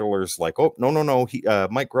 and the handler's like, oh, no.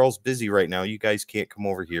 Mike Grell's busy right now. You guys can't come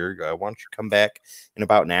over here. Why don't you come back in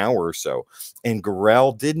about an hour or so? And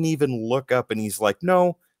Grell didn't even look up, and he's like,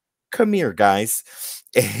 no, come here, guys.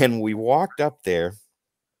 And we walked up there,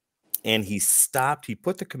 and he stopped. He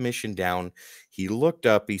put the commission down. He looked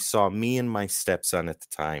up. He saw me and my stepson at the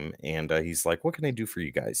time, and he's like, what can I do for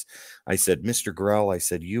you guys? I said, Mr. Grell, I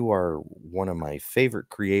said, you are one of my favorite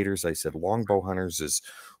creators. I said, Longbow Hunters is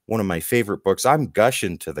one of my favorite books. I'm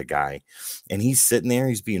gushing to the guy, and he's sitting there.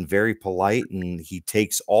 He's being very polite, and he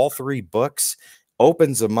takes all 3 books,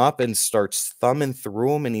 opens them up, and starts thumbing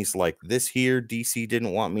through them. And he's like, this here, DC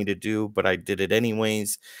didn't want me to do, but I did it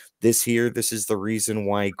anyways. This here, this is the reason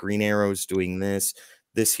why Green Arrow's doing this.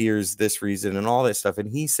 This here's this reason and all that stuff.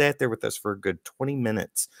 And he sat there with us for a good 20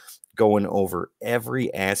 minutes going over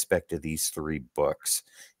every aspect of these 3 books.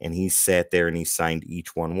 And he sat there and he signed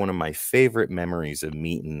each one. One of my favorite memories of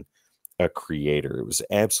meeting a creator. It was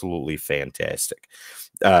absolutely fantastic.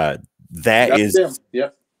 That's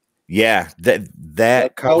him. Yeah,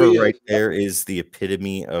 that cover right there is the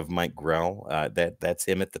epitome of Mike Grell. That's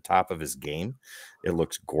him at the top of his game. It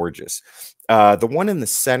looks gorgeous. The one in the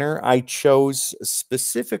center I chose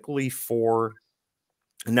specifically for.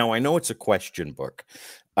 Now I know it's a question book,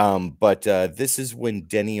 but this is when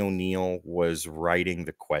Denny O'Neil was writing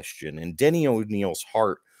the question, and Denny O'Neil's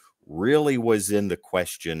heart really was in the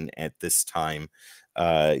question at this time.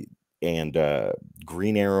 And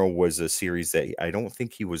Green Arrow was a series that I don't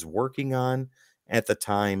think he was working on at the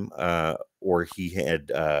time, or he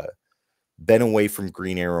had been away from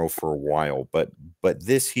Green Arrow for a while. But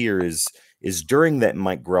this here is during that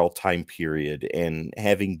Mike Grell time period, and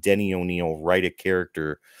having Denny O'Neil write a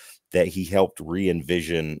character that he helped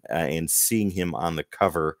re-envision, and seeing him on the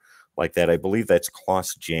cover like that. I believe that's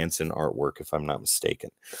Klaus Janson artwork, if I'm not mistaken.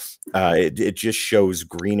 It just shows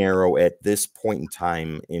Green Arrow at this point in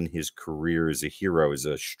time in his career as a hero, as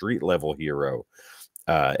a street level hero.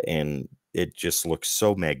 And it just looks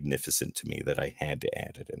so magnificent to me that I had to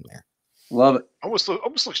add it in there. Love it. Almost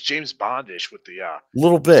looks James Bondish with the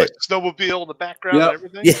little bit snowmobile in the background and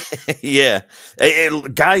everything. Yeah.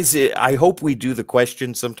 Guys, I hope we do the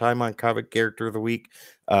question sometime on Comic Character of the Week,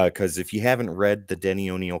 because if you haven't read the Denny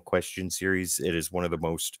O'Neil question series, it is one of the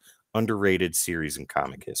most underrated series in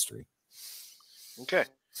comic history. Okay.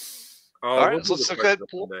 All right, let's look at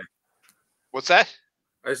what's that?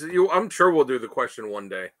 I said, I'm sure we'll do the question one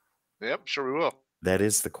day. Yep, sure we will. That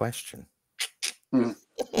is the question.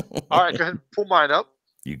 All right, go ahead and pull mine up.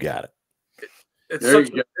 You got it.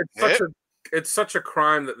 It's such a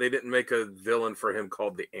crime that they didn't make a villain for him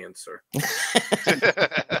called the Answer.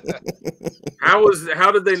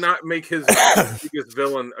 How did they not make his biggest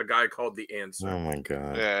villain a guy called the Answer? Oh my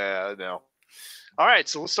god. Yeah, I know. All right,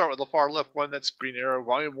 so let's start with the far left one. That's Green Arrow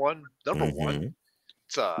Volume 1, number 1.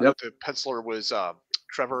 It's the penciler was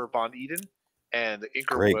Trevor Von Eden, and the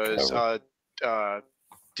inker was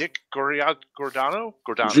Dick Giordano.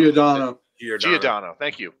 Giordano.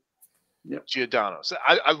 Thank you. Yep. Giordano. So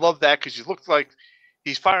I love that because you look like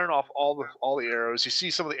he's firing off all the arrows. You see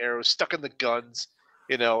some of the arrows stuck in the guns,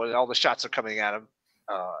 and all the shots are coming at him.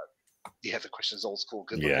 Yeah, the question is old school,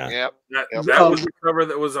 good looking. Yep. That was the cover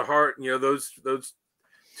that was a heart. Those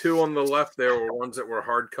 2 on the left there were ones that were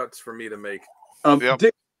hard cuts for me to make.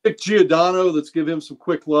 Dick Giordano, let's give him some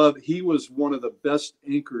quick love. He was one of the best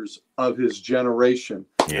inkers of his generation.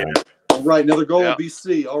 Yeah. All right, another goal in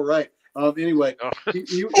BC. All right. Anyway,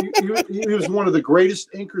 he was one of the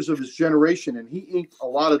greatest inkers of his generation, and he inked a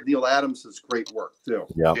lot of Neil Adams's great work too.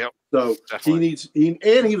 Yeah. Yep. So Definitely.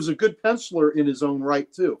 he was a good penciler in his own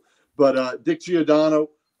right too. But Dick Giordano,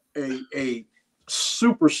 a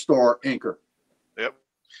superstar inker. Yep.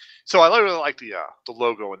 So I really like the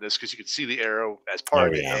logo in this because you can see the arrow as part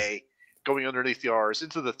of the A going underneath the R's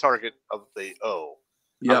into the target of the O.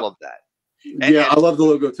 I love that. And I love the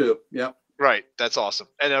logo too. Yeah. Right. That's awesome.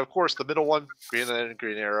 And of course, the middle one, Green Lantern,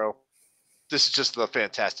 Green Arrow. This is just the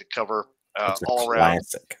fantastic cover all around.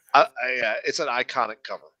 It's an iconic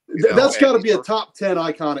cover. That's got to be a top 10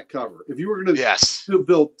 iconic cover. If you were going to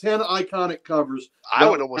build 10 iconic covers, I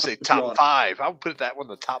would almost say top 5. I would put that one in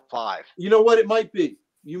the top 5. You know what? It might be.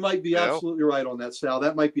 You might be absolutely right on that, Sal.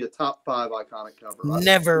 That might be a top 5 iconic cover.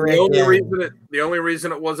 Never. The only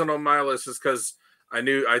reason it wasn't on my list is because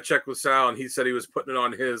I checked with Sal and he said he was putting it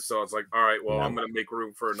on his, so I was like, all right, well, I'm going to make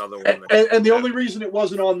room for another one. And the only reason it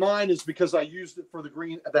wasn't on mine is because I used it for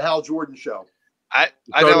the Hal Jordan show. I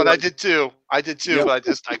know, and I did too. But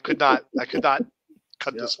I could not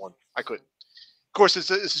cut this one. I couldn't. Of course,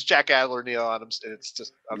 this is Jack Adler, Neil Adams, and it's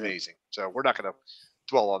just amazing. So we're not going to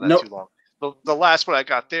dwell on that too long. The last one I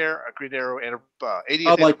got there, a Green Arrow and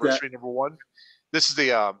 80th anniversary #1. This is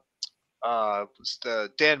the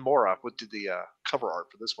Dan Mora who did the cover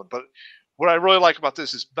art for this one. But what I really like about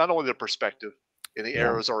this is not only the perspective, and the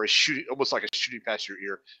arrows are almost like a shooting past your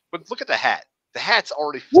ear, but look at the hat. The hat's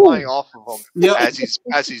already flying off of him as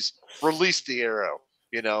he's released the arrow.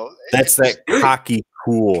 You know, that's that cocky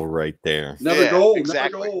cool right there. Another goal.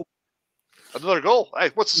 Exactly. Another goal.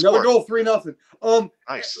 Hey, what's the score? Another goal, 3-0.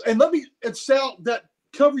 Nice. And Sal, that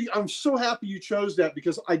cover, I'm so happy you chose that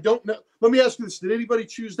because I don't know. Let me ask you this: did anybody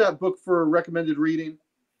choose that book for recommended reading?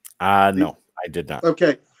 No, I did not.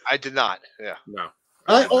 Okay, I did not. Yeah, no.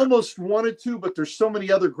 I almost wanted to, but there's so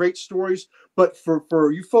many other great stories. But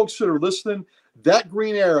for you folks that are listening, that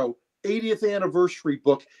Green Arrow 80th anniversary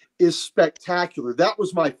book is spectacular. That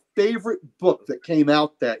was my favorite book that came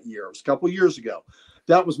out that year. It was a couple years ago.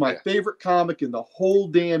 That was my favorite comic in the whole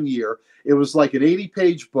damn year. It was like an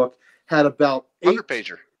 80-page book. Had about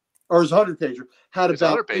 100-pager. Or it was 100-pager. Had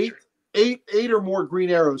about eight or more Green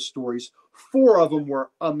Arrow stories. 4 of them were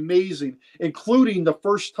amazing, including the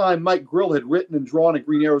first time Mike Grill had written and drawn a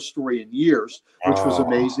Green Arrow story in years, which was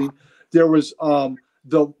amazing. There was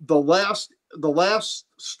the last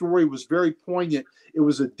story was very poignant. It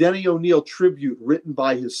was a Denny O'Neil tribute written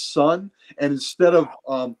by his son, and instead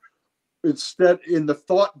in the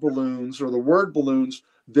thought balloons or the word balloons,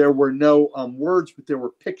 there were no words, but there were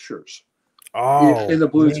pictures. In the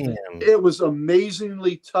balloons. Man. It was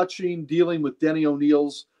amazingly touching, dealing with Denny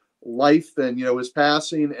O'Neil's life and his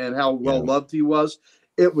passing and how well loved he was.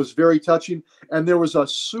 It was very touching. And there was I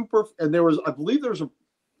believe there was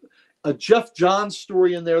a Jeff Johns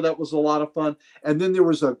story in there that was a lot of fun. And then there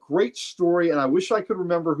was a great story, and I wish I could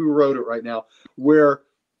remember who wrote it right now, where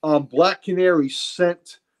Black Canary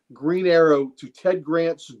sent Green Arrow to Ted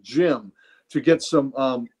Grant's gym to get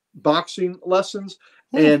some boxing lessons.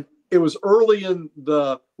 And it was early in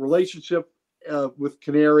the relationship with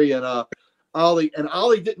Canary and Ollie, and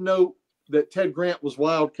Ollie didn't know that Ted Grant was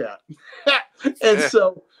Wildcat. And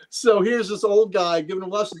so here's this old guy giving him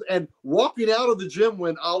lessons, and walking out of the gym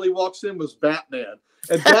when Ollie walks in was Batman.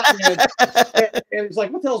 And Batman, and he's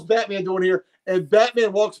like, what the hell's Batman doing here? And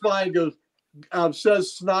Batman walks by and goes,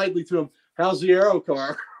 says snidely to him, how's the Arrow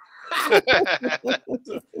car?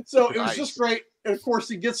 So it was just great. And of course,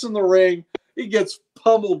 he gets in the ring. He gets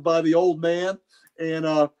pummeled by the old man. And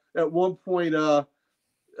at one point,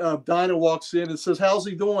 Dinah walks in and says, how's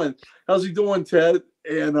he doing? How's he doing, Ted?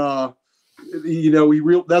 And,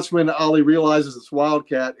 that's when Ollie realizes it's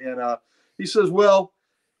Wildcat. And he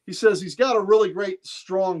says, he's got a really great,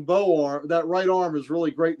 strong bow arm. That right arm is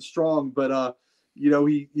really great and strong. But,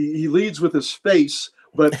 he leads with his face.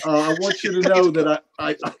 But I want you to know that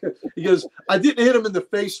he goes, I didn't hit him in the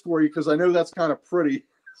face for you because I know that's kind of pretty.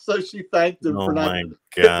 So she thanked him for not hitting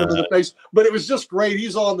him in the face. But it was just great.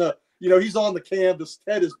 He's on the canvas.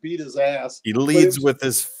 Ted has beat his ass. He leads with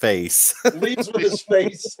his face. Leads with his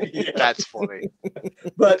face. Yeah. That's funny.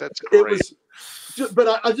 But that's great.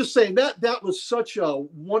 I'm just saying that was such a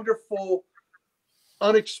wonderful,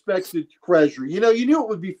 unexpected treasure. You knew it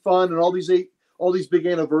would be fun, and all these big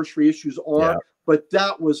anniversary issues are. Yeah. But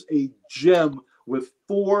that was a gem with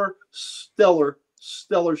 4 stellar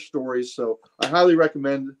stories. So I highly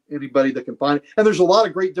recommend anybody that can find it. And there's a lot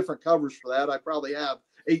of great different covers for that. I probably have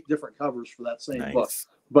 8 different covers for that same book.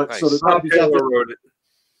 But so the copies out there. Wrote it.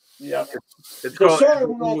 Yeah. It's called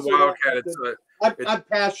Wildcat. I'm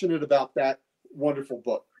passionate about that wonderful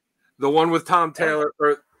book. The one with Tom Taylor,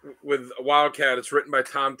 or with Wildcat. It's written by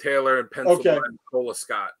Tom Taylor and penciled by Nicola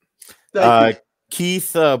Scott. Thank you.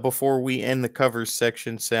 Keith, before we end the covers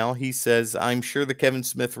section, Sal, he says, I'm sure the Kevin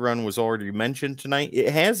Smith run was already mentioned tonight.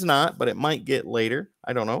 It has not, but it might get later.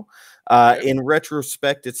 I don't know. In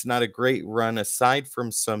retrospect, it's not a great run aside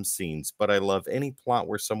from some scenes, but I love any plot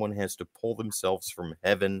where someone has to pull themselves from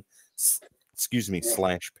heaven,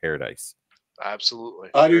 / paradise. Absolutely.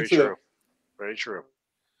 I do Very too. true. Very true.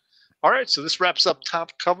 All right, so this wraps up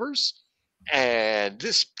top covers, and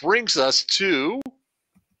this brings us to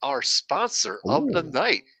our sponsor of the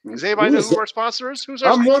night. Does anybody know who our sponsor is? Who's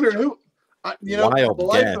our I'm sponsor? wondering who. Wild the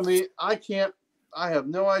life guess. of me, I have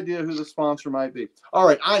no idea who the sponsor might be. All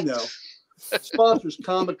right, I know. Sponsors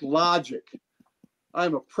Comic Logic.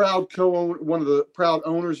 I'm a proud one of the proud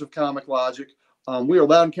owners of Comic Logic. We are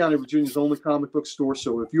Loudoun County, Virginia's only comic book store.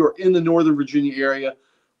 So if you are in the Northern Virginia area,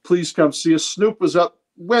 please come see us. Snoop was up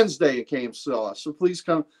Wednesday and came saw us. So please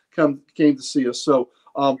came to see us. So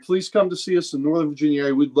please come to see us in Northern Virginia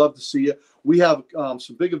area. We'd love to see you. We have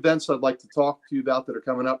some big events I'd like to talk to you about that are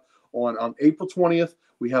coming up on April 20th.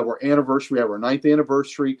 We have our anniversary. We have our 9th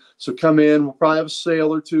anniversary. So come in. We'll probably have a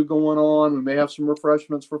sale or two going on. We may have some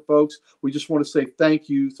refreshments for folks. We just want to say thank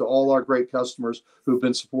you to all our great customers who have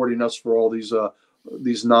been supporting us for all these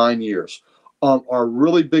 9 years. Our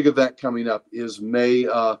really big event coming up is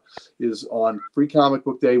is on Free Comic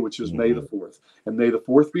Book Day, which is May the 4th. And May the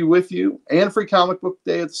 4th be with you, and Free Comic Book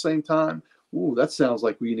Day at the same time. Ooh, that sounds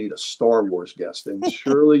like we need a Star Wars guest, and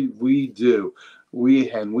surely we do. We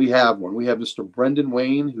have one. We have Mr. Brendan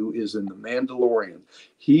Wayne, who is in The Mandalorian.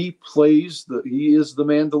 He is the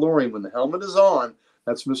Mandalorian. When the helmet is on,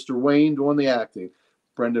 that's Mr. Wayne doing the acting.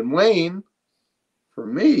 Brendan Wayne, for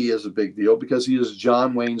me, is a big deal because he is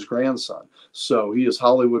John Wayne's grandson. So he is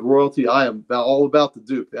Hollywood royalty. I am all about the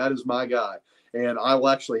Duke. That is my guy. And I will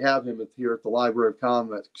actually have him here at the Library of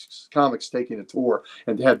Comics taking a tour.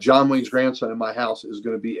 And to have John Wayne's grandson in my house is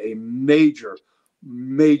going to be a major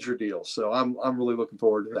deal. So I'm really looking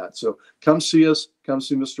forward to that. So come see us. Come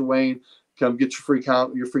see Mr. Wayne. Come get your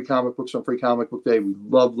free comic books on Free Comic Book Day. We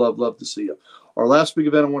love to see you. Our last big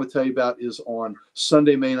event I want to tell you about is on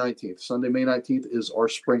Sunday, May 19th. Sunday, May 19th is our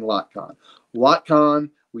spring LotCon. LotCon,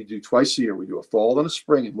 we do twice a year. We do a fall and a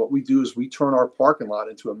spring. And what we do is we turn our parking lot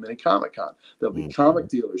into a mini Comic-Con. There'll be comic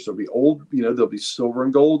dealers. There'll be there'll be silver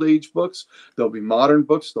and gold age books. There'll be modern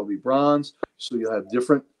books. There'll be bronze. So you'll have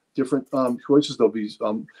different choices. There'll be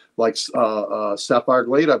like Sapphire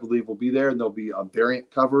Glade, I believe, will be there, and there'll be variant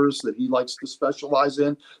covers that he likes to specialize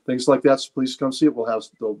in, things like that. So please come see it.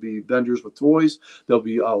 There'll be vendors with toys. There'll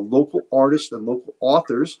be local artists and local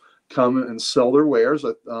authors come and sell their wares.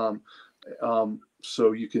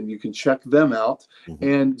 So you can check them out,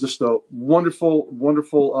 and just a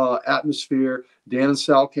wonderful atmosphere. Dan and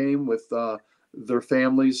Sal came with their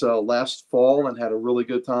families last fall and had a really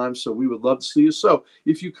good time. So we would love to see you. So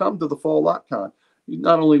if you come to the Fall LotCon,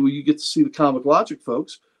 not only will you get to see the Comic Logic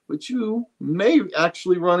folks, but you may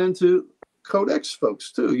actually run into Codex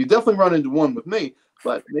folks too. You definitely run into one with me,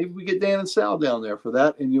 but maybe we get Dan and Sal down there for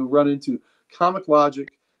that, and you'll run into Comic Logic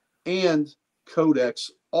and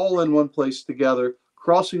Codex all in one place together,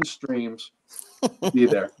 crossing streams. Be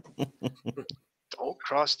there. Don't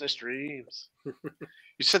cross the streams.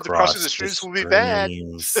 You said the crossing the streams will be bad.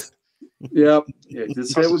 Yep. Yeah, you did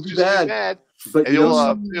say it would be bad. But and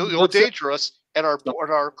you'll endanger us and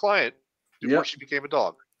our client before she became a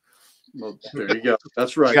dog. Well, there you go.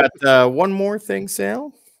 That's right. Got one more thing,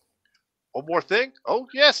 Sal. One more thing? Oh,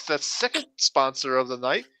 yes. That's second sponsor of the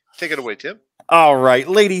night. Take it away, Tim. All right,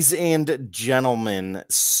 ladies and gentlemen.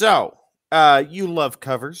 So you love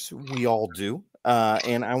covers. We all do.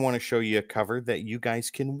 And I want to show you a cover that you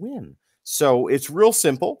guys can win. So it's real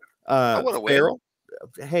simple. I want to win.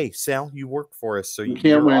 Hey, Sal, you work for us, so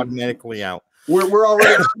you're automatically out. We're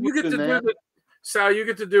already. You get to do Sal. You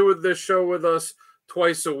get to do this show with us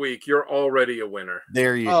twice a week. You're already a winner.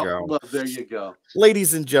 There you go. Well, there you go.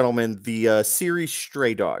 Ladies and gentlemen, the series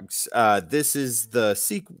Stray Dogs. This is the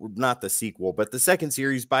sequel, not the sequel, but the second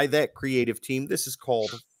series by that creative team. This is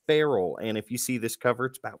called Feral, and if you see this cover,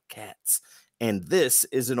 it's about cats. And this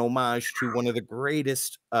is an homage to one of the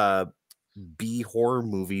greatest B horror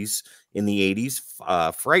movies in the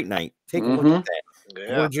 80s, Fright Night. Take a look at that.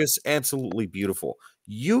 Yeah. Gorgeous, absolutely beautiful.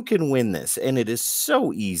 You can win this, and it is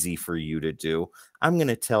so easy for you to do. I'm going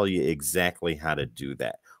to tell you exactly how to do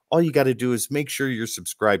that. All you got to do is make sure you're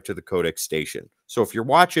subscribed to the Codex station. So if you're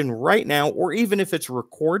watching right now, or even if it's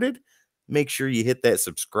recorded, make sure you hit that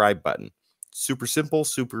subscribe button. Super simple,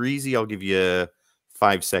 super easy. I'll give you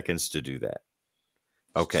 5 seconds to do that.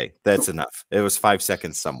 Okay, that's enough. It was 5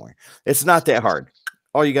 seconds somewhere. It's not that hard.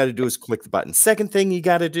 All you got to do is click the button. Second thing you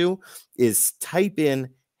got to do is type in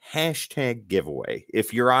 #giveaway.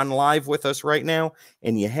 If you're on live with us right now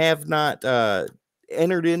and you have not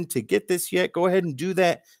entered in to get this yet, go ahead and do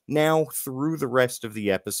that now through the rest of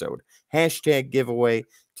the episode. #giveaway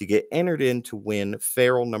to get entered in to win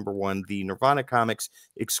Feral #1, the Nirvana Comics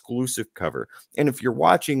exclusive cover. And if you're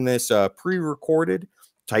watching this pre-recorded,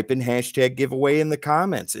 type in #giveaway in the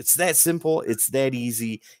comments. It's that simple. It's that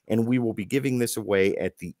easy. And we will be giving this away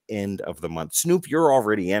at the end of the month. Snoop, you're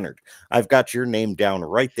already entered. I've got your name down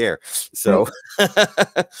right there. So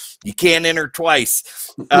you can't enter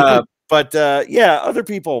twice. But yeah, other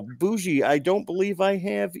people, Bougie, I don't believe I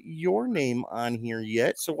have your name on here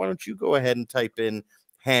yet. So why don't you go ahead and type in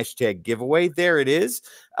 #giveaway. There it is.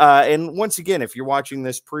 And once again, if you're watching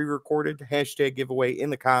this pre-recorded, #giveaway in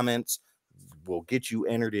the comments will get you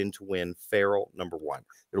entered in to win Feral #1.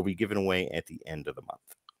 It'll be given away at the end of the month.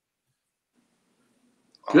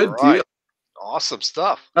 Good deal. Awesome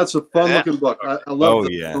stuff. That's a fun looking book. I love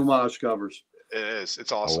the homage covers. It is.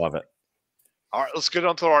 It's awesome. I love it. All right, let's get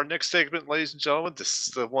on to our next segment, ladies and gentlemen. This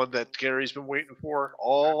is the one that Gary's been waiting for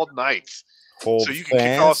all night. So you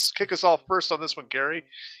can kick us off first on this one, Gary.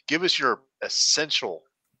 Give us your essential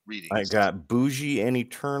readings. I got Bougie and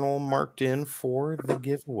Eternal marked in for the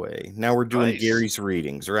giveaway. Now we're doing Gary's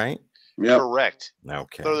readings, right? Yeah, correct.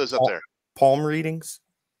 Okay. Throw those up there. Palm readings.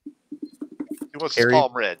 He wants his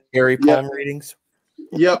palm read. Gary, palm readings.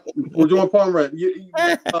 Yep, we're doing palm read.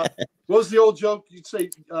 What was the old joke? You'd say,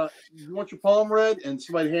 you want your palm read? And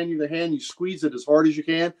somebody hand you the hand, you squeeze it as hard as you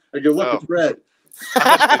can. I go, look, it's red.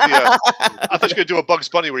 I thought you were going to do a Bugs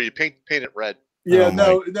Bunny where you paint it red. Yeah,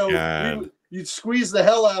 no. You'd squeeze the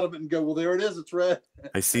hell out of it and go, well, there it is. It's red.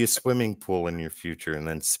 I see a swimming pool in your future and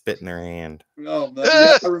then spit in their hand. Oh,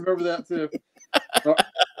 yeah, I remember that too.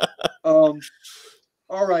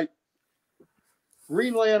 All right.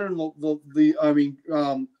 Green Lantern,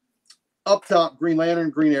 up top, Green Lantern,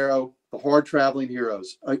 Green Arrow, the hard traveling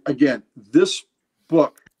heroes. Again, this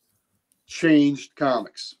book changed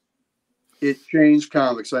comics. It changed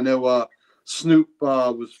comics. I know Snoop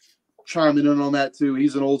was chiming in on that too.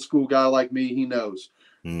 He's an old school guy like me. He knows.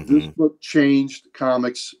 This book changed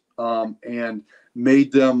comics and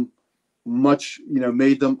made them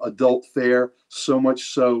made them adult fare, so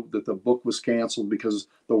much so that the book was canceled because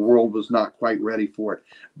the world was not quite ready for it.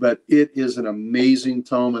 But it is an amazing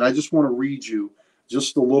tome, and I just want to read you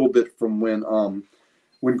just a little bit from when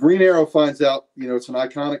Green Arrow finds out, it's an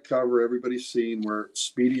iconic cover everybody's seen where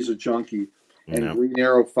Speedy's a junkie, and Green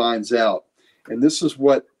Arrow finds out. And this is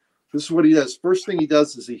what he does. First thing he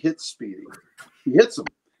does is he hits Speedy. He hits him.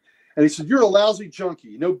 And he said, "You're a lousy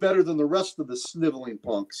junkie, no better than the rest of the sniveling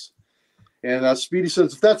punks." And Speedy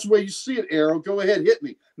says, "If that's the way you see it, Arrow, go ahead, hit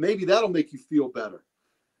me. Maybe that'll make you feel better."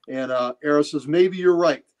 And Arrow says, "Maybe you're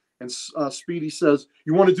right." And Speedy says,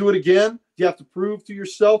 "You want to do it again? You have to prove to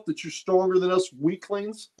yourself that you're stronger than us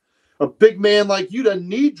weaklings. A big man like you doesn't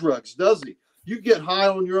need drugs, does he? You get high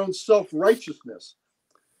on your own self-righteousness."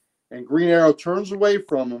 And Green Arrow turns away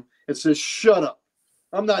from him and says, "Shut up.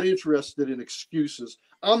 I'm not interested in excuses.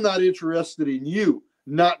 I'm not interested in you.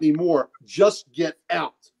 Not anymore. Just get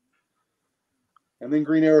out." And then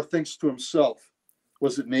Green Arrow thinks to himself,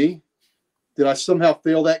 was it me? Did I somehow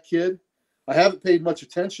fail that kid? I haven't paid much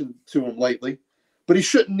attention to him lately, but he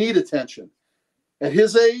shouldn't need attention. At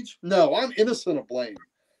his age, no, I'm innocent of blame.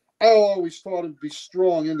 I always thought him to be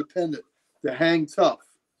strong, independent, to hang tough.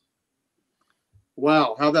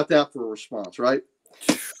 Wow, how about that for a response, right?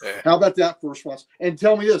 How about that for a response? And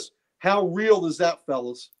tell me this, how real is that,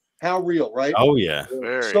 fellas? How real, right? Oh, yeah.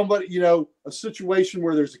 Somebody, a situation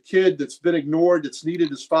where there's a kid that's been ignored, that's needed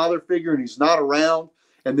his father figure, and he's not around.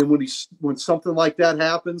 And then when something like that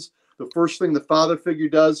happens, the first thing the father figure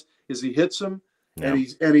does is he hits him, and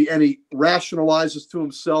he rationalizes to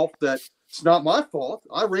himself that it's not my fault.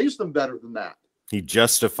 I raised him better than that. He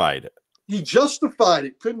justified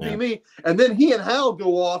it. Couldn't be me. And then he and Hal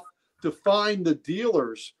go off to find the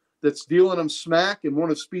dealers that's dealing him smack, and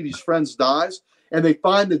one of Speedy's friends dies. And they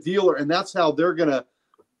find the dealer, and that's how they're gonna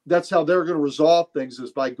resolve things,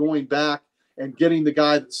 is by going back and getting the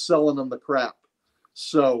guy that's selling them the crap.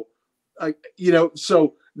 So,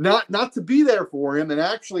 so not to be there for him, and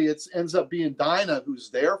actually it ends up being Dinah who's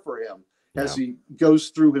there for him as he goes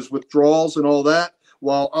through his withdrawals and all that,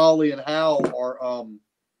 while Ollie and Hal are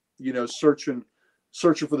searching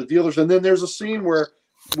for the dealers. And then there's a scene where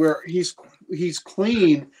he's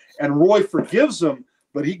clean, and Roy forgives him,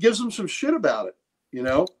 but he gives him some shit about it.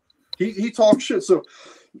 He talks shit. So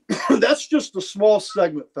that's just a small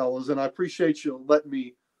segment, fellas, and I appreciate you letting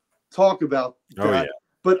me talk about that. Yeah.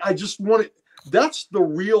 But I just that's the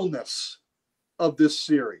realness of this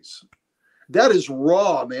series. That is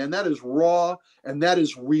raw, man. That is raw, and that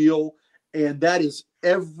is real, and that is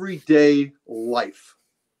everyday life.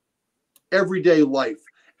 Everyday life.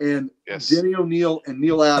 And Denny O'Neil and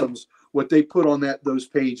Neil Adams, what they put on those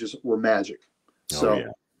pages were magic. So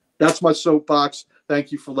that's my soapbox.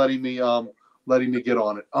 Thank you for letting me get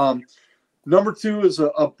on it. Number 2 is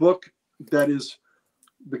a book that is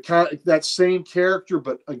that same character,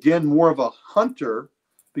 but again more of a hunter,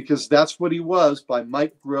 because that's what he was, by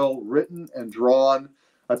Mike Grill, written and drawn.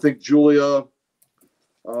 I think Julia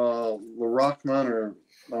LaRochman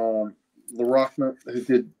who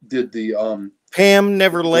did the Pam,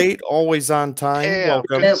 never late, always on time. Pam,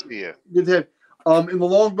 welcome. good to see you. Good to have, in the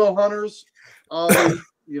Longbow Hunters, Ollie,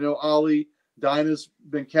 Ollie, Dinah's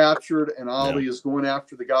been captured, and Ollie is going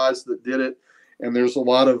after the guys that did it. And there's a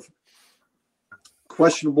lot of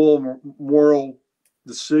questionable moral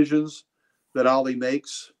decisions that Ollie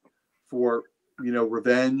makes for,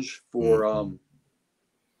 revenge, for,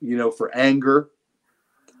 for anger.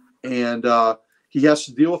 And he has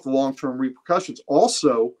to deal with the long-term repercussions.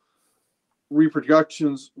 Also,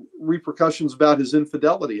 repercussions about his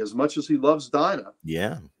infidelity. As much as he loves Dinah,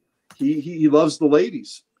 he loves the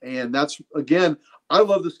ladies, and that's, again, I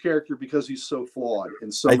love this character because he's so flawed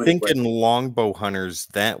in so many ways. In Longbow Hunters,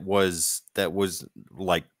 that was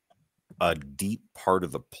like a deep part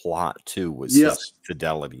of the plot too, was his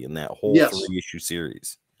fidelity in that whole 3-issue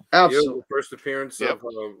series. Absolutely. First appearance of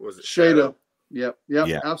was it Shada? Yep,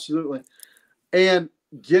 absolutely. And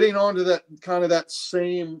getting onto that kind of that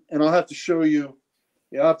same, and I'll have to show you.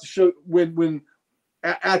 I'll have to show when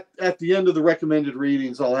at the end of the recommended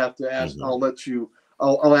readings, I'll have to ask. I'll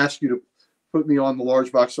ask you to put me on the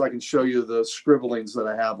large box so I can show you the scribblings that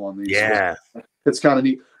I have on these. Yeah, it's kind of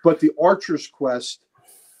neat. But the Archer's Quest.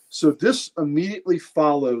 So this immediately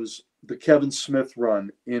follows the Kevin Smith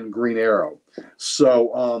run in Green Arrow.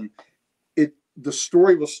 So the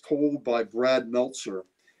story was told by Brad Meltzer,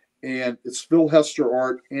 and it's Phil Hester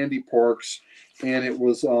art, Andy Parks, and it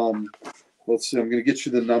was let's see, I'm going to get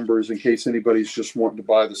you the numbers in case anybody's just wanting to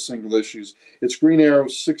buy the single issues. It's Green Arrow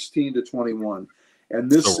 16 to 21,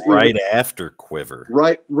 and this right after Quiver.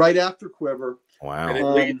 Right after Quiver. Wow. And it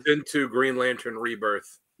leads into Green Lantern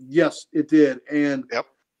Rebirth. Yes, it did. And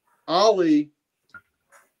Ollie,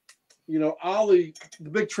 Ollie, the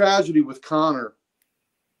big tragedy with Connor,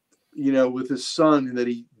 with his son that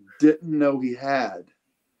he didn't know he had,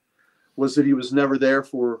 was that he was never there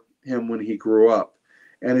for him when he grew up.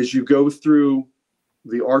 And as you go through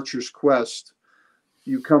the Archer's Quest,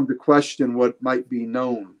 you come to question what might be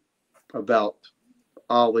known about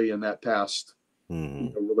Ollie and that past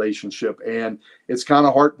relationship. And it's kind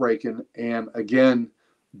of heartbreaking. And again,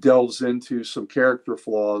 delves into some character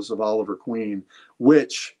flaws of Oliver Queen,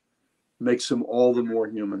 which makes him all the more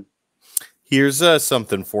human. Here's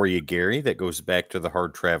something for you, Gary, that goes back to the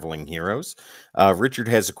hard traveling heroes. Richard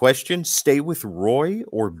has a question. Stay with Roy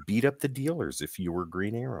or beat up the dealers if you were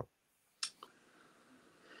Green Arrow?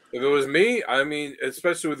 If it was me, I mean,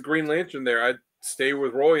 especially with Green Lantern there, I'd stay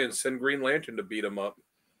with Roy and send Green Lantern to beat him up.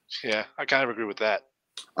 Yeah, I kind of agree with that.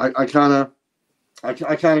 I kind of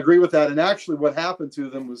agree with that. And actually what happened to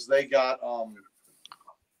them was they got,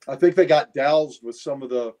 I think they got doused with some of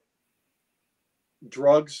the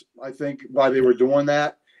drugs, I think, while they were doing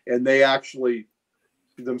that. And they actually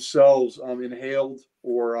themselves inhaled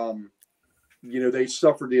or, they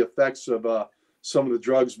suffered the effects of some of the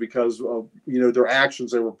drugs because of, their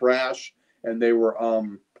actions. They were brash and they were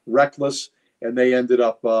reckless, and they ended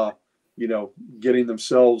up, getting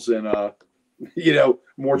themselves in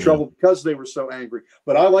more trouble because they were so angry.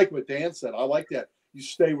 But I like what Dan said. I like that. You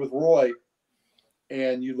stay with Roy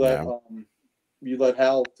and you let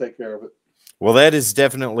Hal take care of it. Well, that is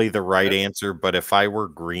definitely the right answer. But if I were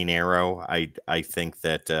Green Arrow, I think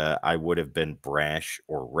that I would have been brash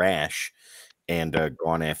or rash and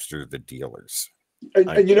gone after the dealers.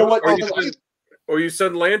 And you know what? Or you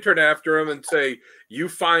send Lantern after him and say, you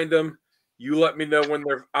find them. You let me know when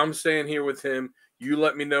I'm staying here with him. You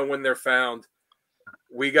let me know when they're found.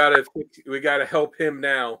 We gotta help him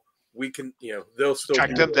now. We can, they'll still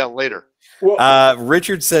track them down later. Well,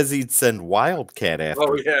 Richard says he'd send Wildcat after.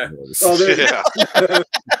 Oh yeah.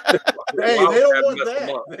 Hey, they don't want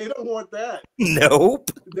that. They don't want that. Nope.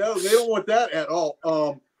 No, they don't want that at all.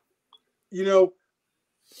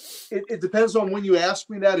 It depends on when you ask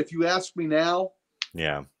me that. If you ask me now,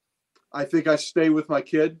 I think I stay with my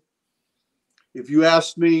kid. If you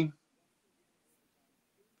asked me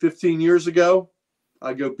 15 years ago,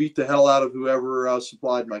 I go beat the hell out of whoever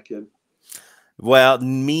supplied my kid. Well,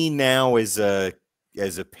 me now as a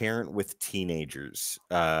parent with teenagers,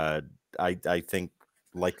 I think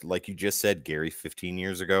like you just said, Gary, 15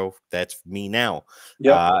 years ago, that's me now.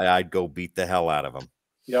 Yep. I'd go beat the hell out of him.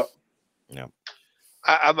 Yep. Yep.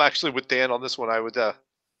 I'm actually with Dan on this one. I would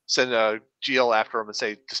send a GL after him and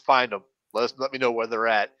say, just find them. Let me know where they're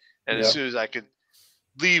at. And as soon as I could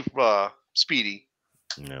leave Speedy,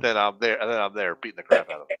 then I'm there. And then I'm there beating the crap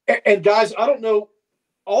out of him. And guys, I don't know.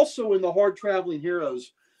 Also, in the Hard Traveling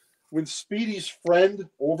Heroes, when Speedy's friend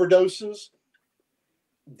overdoses,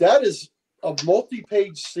 that is a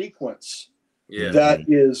multi-page sequence that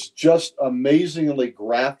is just amazingly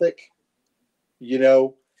graphic. You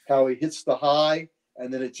know, how he hits the high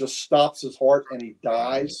and then it just stops his heart and he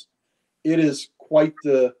dies. It is quite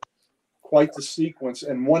the sequence,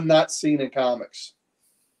 and one not seen in comics.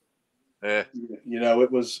 Yeah. You know,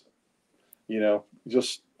 it was,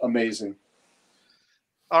 just amazing.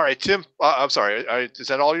 All right, Tim. I'm sorry. Is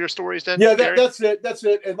that all your stories then? Yeah, that's it. That's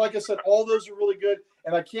it. And like I said, all those are really good.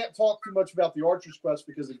 And I can't talk too much about the Archer's Quest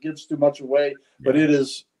because it gives too much away. But it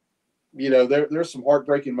is, there's some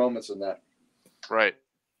heartbreaking moments in that. Right.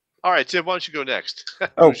 All right, Tim. Why don't you go next?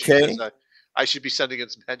 Okay. I should be sending in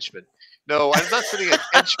some henchmen. No, I'm not sending in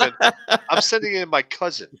henchmen. I'm sending in my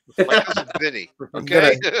cousin Vinny.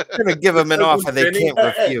 Okay, I'm gonna give him an offer they can't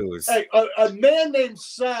refuse. Hey, a man named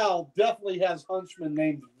Sal definitely has henchmen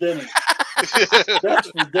named Vinny.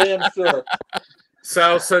 That's for damn sure.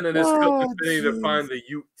 Sal sending his cousin Vinny to find the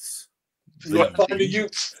Utes.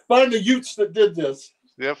 Find the Utes that did this.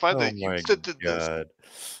 Yeah, find the Utes that did this.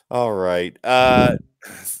 All right.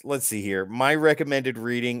 Let's see here. My recommended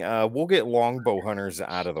reading, we'll get Longbow Hunters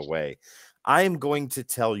out of the way. I am going to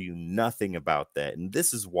tell you nothing about that, and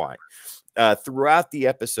this is why. Throughout the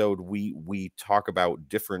episode, we talk about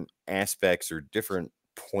different aspects or different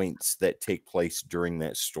points that take place during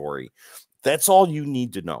that story. That's all you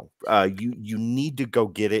need to know. You need to go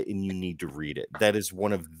get it, and you need to read it. That is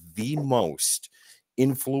one of the most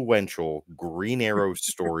influential Green Arrow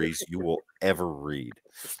stories you will ever read.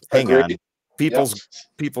 Hang on.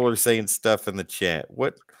 People are saying stuff in the chat.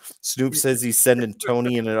 What? Snoop says he's sending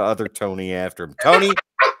Tony and another Tony after him. Tony,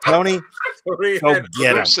 go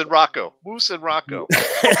get him. Moose and Rocco.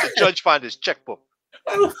 The judge find his checkbook.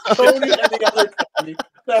 Tony and the other Tony.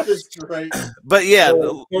 That is great. But yeah,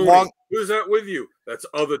 who's that with you? That's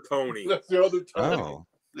other Tony. That's the other Tony. Oh,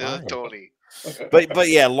 the other Tony. But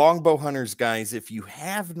yeah, Longbow Hunters, guys, if you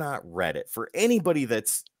have not read it, for anybody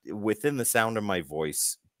that's within the sound of my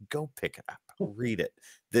voice, go pick it up, read it.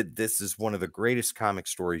 This is one of the greatest comic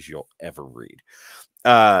stories you'll ever read.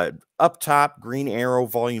 Up top, Green Arrow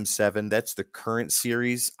Volume 7. That's the current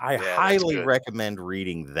series. I highly recommend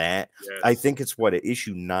reading that. Yes. I think it's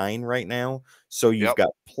issue 9 right now. So you've got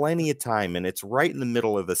plenty of time, and it's right in the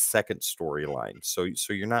middle of the second storyline.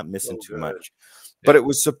 So you're not missing too much. But it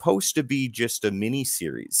was supposed to be just a mini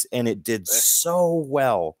series, and it did so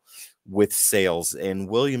well with sales. And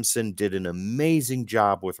Williamson did an amazing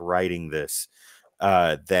job with writing this.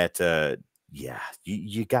 You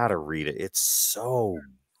got to read it. It's so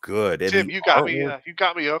good. Tim, you got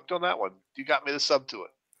me hooked on that one. You got me the sub to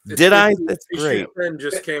it. Did I? That's great. Issue 10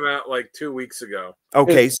 just came out like 2 weeks ago.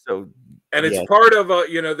 Okay, and it's part of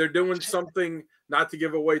they're doing something, not to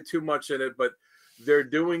give away too much in it, but they're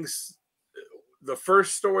doing the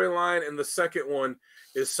first storyline, and the second one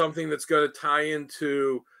is something that's going to tie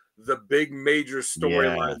into the big major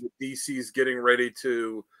storyline that DC's getting ready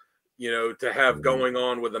to have going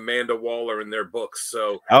on with Amanda Waller in their books.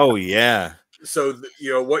 So what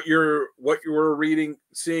you're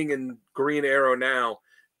seeing in Green Arrow now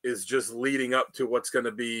is just leading up to what's going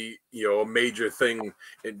to be a major thing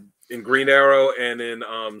in Green Arrow and in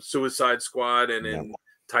Suicide Squad and in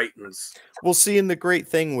Titans. We'll see. And the great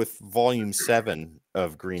thing with Volume 7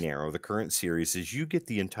 of Green Arrow, the current series, is you get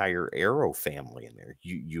the entire Arrow family in there.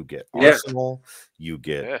 You get Arsenal, you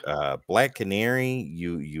get Black Canary,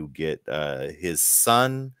 you get his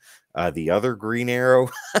son, the other Green Arrow.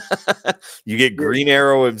 You get Green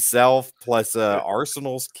Arrow himself plus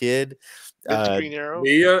Arsenal's kid. Green Arrow.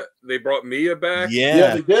 Mia, they brought Mia back.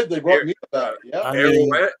 Yeah, they did. They brought Mia back.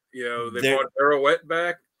 Arrowette, they brought Arrowette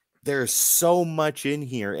back. There's so much in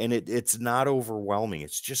here, and it's not overwhelming.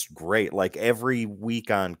 It's just great. Like every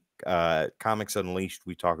week on Comics Unleashed,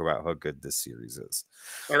 we talk about how good this series is.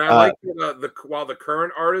 And I like while the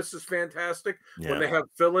current artist is fantastic, when they have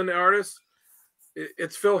fill-in artists,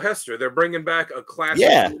 it's Phil Hester. They're bringing back a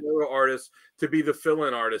classic artist to be the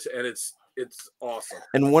fill-in artist, and it's awesome.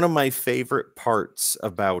 And one of my favorite parts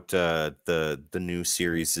about the new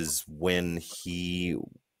series is when he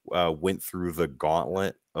went through the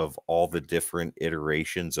gauntlet of all the different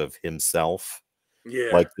iterations of himself,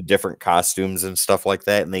 like the different costumes and stuff like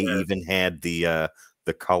that, and they even had the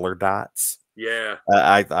color dots. Yeah.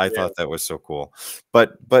 I thought that was so cool.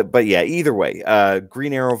 But yeah, either way,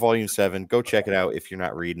 Green Arrow Volume 7, go check it out if you're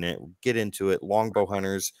not reading it. Get into it. Longbow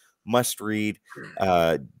Hunters, must read.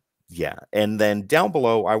 Yeah. And then down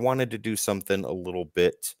below, I wanted to do something a little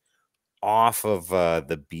bit off of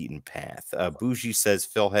the beaten path. Bougie says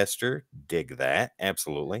Phil Hester, dig that.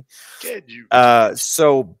 Absolutely.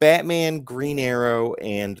 So Batman, Green Arrow,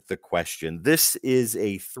 and The Question. This is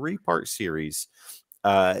a 3-part series,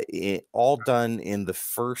 all done in the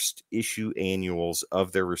first issue annuals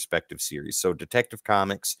of their respective series. So Detective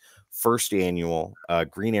Comics first annual,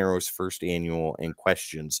 Green Arrow's first annual, and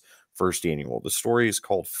Questions first annual. The story is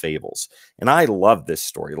called Fables, and I love this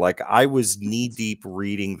story. Like, I was knee deep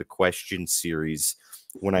reading the Question series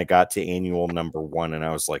when I got to annual number 1, and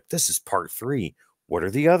I was like, this is part 3. What are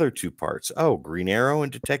the other 2 parts? Oh, Green Arrow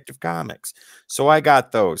and Detective Comics. So I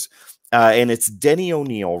got those. And it's Denny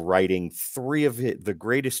O'Neil writing 3 of the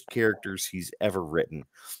greatest characters he's ever written.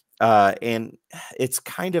 And it's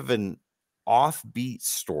kind of an offbeat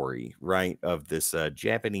story, right, of this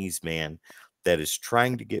Japanese man that is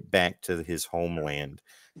trying to get back to his homeland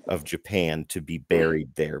of Japan to be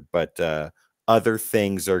buried there. But other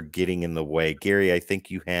things are getting in the way. Gary, I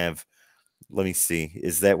think you have, let me see.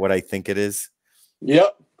 Is that what I think it is?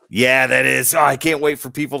 Yep. Yeah, that is. Oh, I can't wait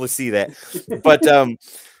for people to see that. But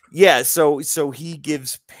yeah, so he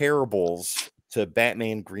gives parables to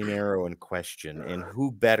Batman, Green Arrow, and Question, and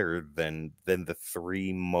who better than the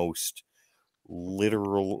 3 most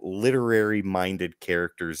literary minded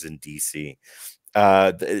characters in DC.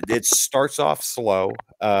 It starts off slow.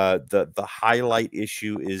 The highlight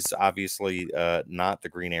issue is obviously not the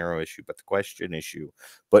Green Arrow issue, but the Question issue.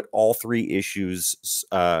 But all 3 issues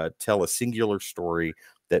tell a singular story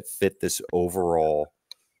that fit this overall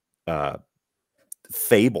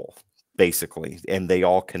fable, basically, and they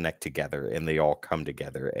all connect together and they all come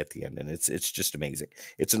together at the end, and it's just amazing.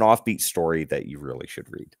 It's an offbeat story that you really should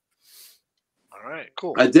read. All right,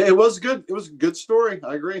 cool. It was good. It was a good story.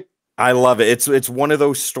 I agree. I love it. It's one of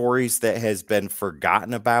those stories that has been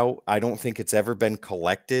forgotten about. I don't think it's ever been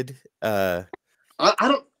collected. I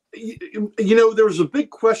don't. You know, there was a big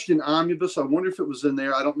Question omnibus. I wonder if it was in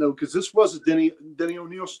there. I don't know, because this was a Denny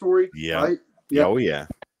O'Neil story. Yeah. Right? Yeah. Oh yeah.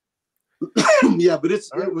 Yeah, but it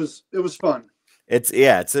was fun. It's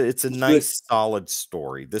a nice solid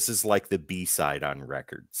story. This is like the B-side on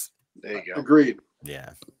Records. There you go. Agreed.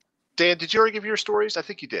 Yeah. Dan, did you already give your stories? I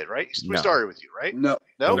think you did, right? We started with you, right? No.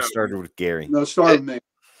 We started with Gary. No, started with me.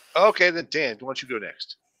 Okay, then Dan, why don't you go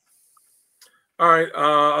next? All right,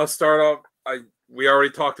 I'll start off. We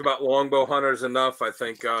already talked about Longbow Hunters enough. I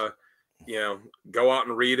think go out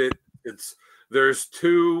and read it. There's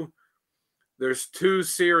two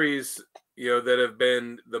series that have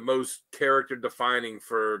been the most character defining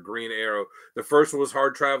for Green Arrow. The first one was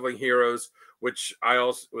Hard Traveling Heroes, which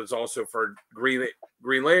was also for Green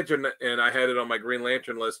Lantern, and I had it on my Green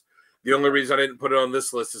Lantern list. The only reason I didn't put it on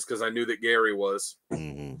this list is because I knew that Gary was.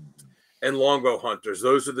 Mm-hmm. And Longbow Hunters.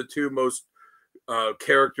 Those are the 2 most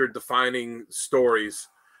character defining stories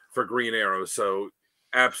for Green Arrow. So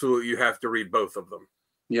absolutely, you have to read both of them.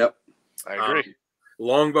 Yep, I agree.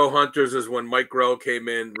 Longbow Hunters is when Mike Grell came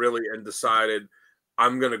in really and decided,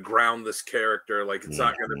 I'm going to ground this character. Like, it's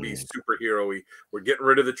not going to be superhero-y. We're getting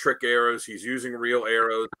rid of the trick arrows. He's using real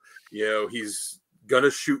arrows. He's going to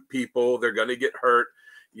shoot people. They're going to get hurt.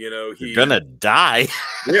 He's going to die.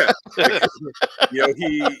 Yeah.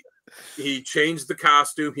 He changed the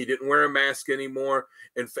costume. He didn't wear a mask anymore.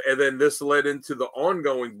 And then this led into the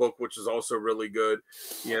ongoing book, which is also really good.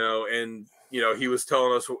 He was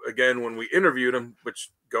telling us again when we interviewed him, which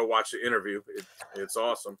go watch the interview. It's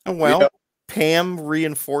awesome. Well, yeah. Pam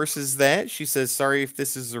reinforces that. She says, sorry if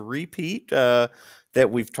this is a repeat that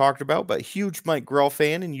we've talked about, but huge Mike Grell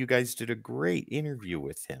fan, and you guys did a great interview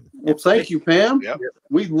with him. Well, thank you, Pam. Yep.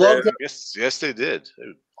 We loved it. Yes, they did.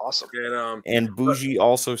 Awesome. And Bougie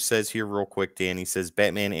also says here real quick, Dan, he says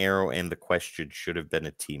Batman, Arrow, and The Question should have been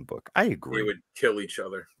a team book. I agree. They would kill each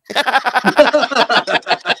other.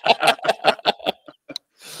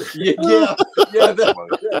 Yeah. There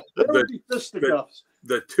would be fisticuffs.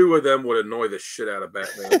 The 2 of them would annoy the shit out of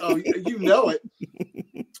Batman. Oh, you know it.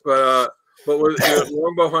 But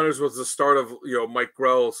Longbow Hunters was the start of Mike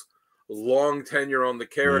Grell's long tenure on the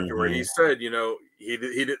character, where he said he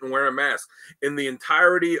didn't wear a mask in the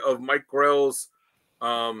entirety of Mike Grell's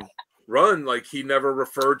run. Like, he never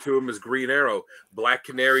referred to him as Green Arrow. Black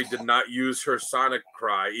Canary did not use her sonic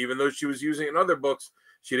cry, even though she was using it in other books.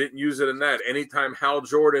 She didn't use it in that. Anytime Hal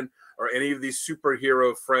Jordan or any of these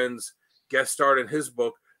superhero friends guest starred in his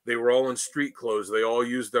book, they were all in street clothes. They all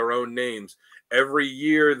used their own names. Every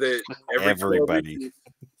year that everybody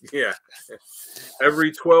Yeah,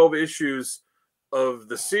 every 12 issues of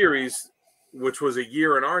the series, which was a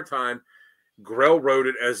year in our time, Grell wrote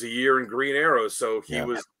it as a year in Green Arrow. So he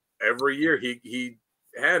was every year he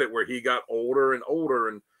had it where he got older and older,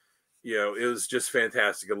 and it was just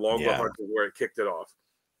fantastic. And Longbow Hunt is where it kicked it off.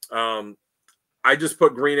 I just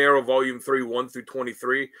put Green Arrow Volume 3, 1 through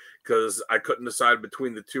 23, because I couldn't decide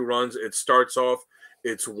between the two runs. It starts off,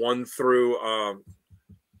 it's 1 through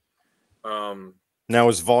now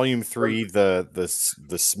is Volume 3 the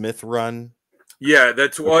Smith run? Yeah,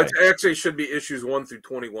 that's it actually should be issues 1 through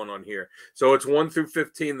 21 on here. So it's 1 through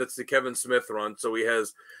 15. That's the Kevin Smith run. So he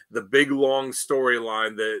has the big long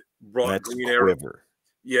storyline that brought Green Arrow.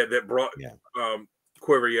 Yeah, that brought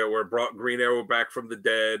Quiver. Yeah, where it brought Green Arrow back from the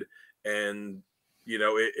dead, and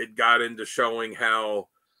it got into showing how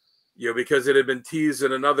because it had been teased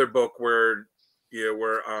in another book where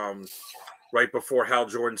right before Hal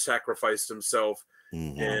Jordan sacrificed himself,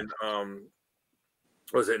 and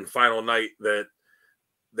was it in Final Night that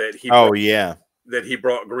he that he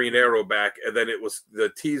brought Green Arrow back, and then the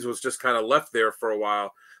tease was just kind of left there for a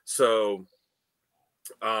while. So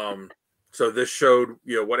so this showed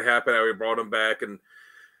what happened, how he brought him back and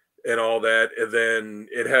all that, and then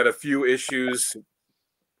it had a few issues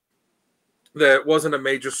that wasn't a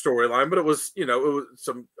major storyline, but it was it was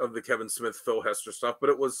some of the Kevin Smith, Phil Hester stuff, but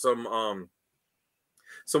it was some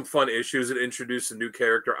fun issues. It introduced a new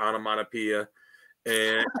character, Onomatopoeia,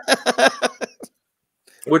 and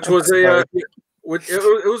which was it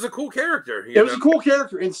was a cool character. It was a cool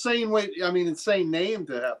character. Insane way. I mean, insane name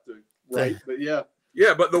to have to write, but yeah.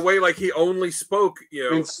 Yeah, but the way he only spoke,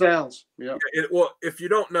 in sounds. Yeah. Well, if you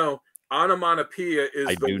don't know, onomatopoeia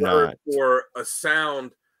is the word for a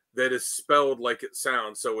sound that is spelled like it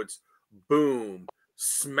sounds. So it's boom,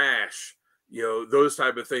 smash, those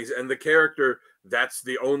type of things. And the character, that's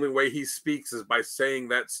the only way he speaks is by saying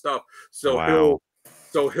that stuff. So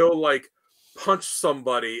he'll like punch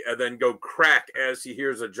somebody and then go crack as he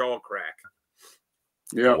hears a jaw crack.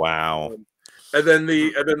 Yeah. Wow. And then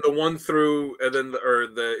the 1 through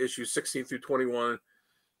the issue 16 through 21.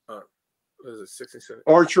 What is it? 67.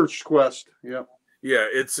 Archer's Quest. Yeah. Yeah,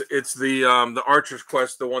 it's the Archer's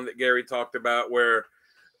Quest, the one that Gary talked about, where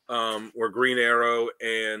Green Arrow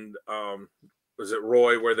and was it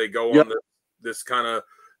Roy, where they go on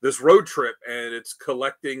this road trip, and it's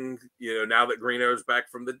collecting, now that Green Arrow's back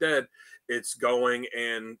from the dead, it's going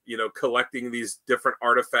and collecting these different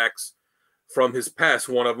artifacts from his past.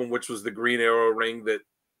 One of them, which was the Green Arrow ring that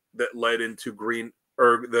led into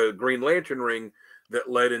the Green Lantern ring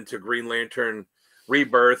that led into Green Lantern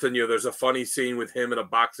Rebirth. And there's a funny scene with him in a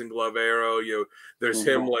boxing glove arrow. There's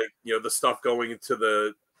him the stuff going into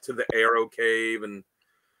the arrow cave and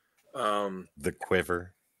the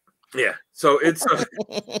quiver. Yeah, so it's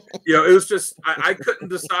it was just I couldn't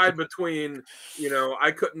decide between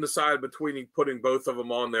putting both of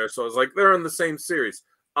them on there. So I was like, they're in the same series.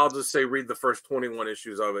 I'll just say read the first 21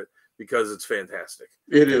 issues of it because it's fantastic.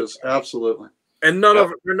 It is, absolutely. And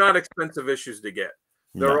they're not expensive issues to get.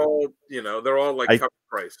 They're all like cover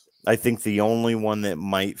price. I think the only one that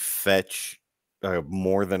might fetch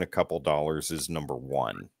more than a couple dollars is number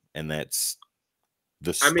 1, and that's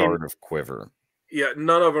the start of Quiver. Yeah,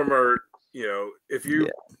 none of them are,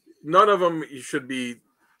 none of them should be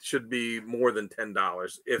more than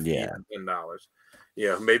 $10, if even $10.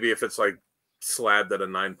 Yeah, maybe if it's like slabbed at a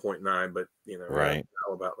 9.9, but right.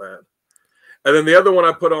 How about that? And then the other one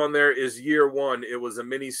I put on there is Year One. It was a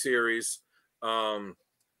mini series.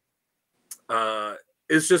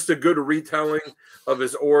 It's just a good retelling of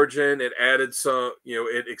his origin. It added some,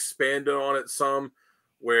 it expanded on it some,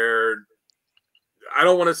 where I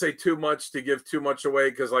don't want to say too much to give too much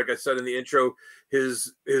away, because like I said in the intro,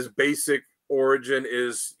 his basic origin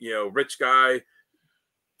is, rich guy,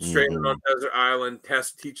 stranded on desert island,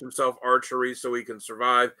 has to teach himself archery so he can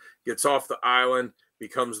survive, gets off the island,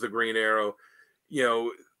 becomes the Green Arrow.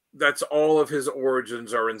 That's all of his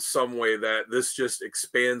origins are in some way. That this just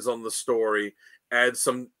expands on the story, adds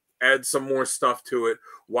some more stuff to it,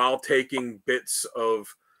 while taking bits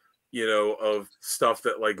of stuff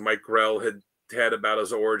that like Mike Grell had about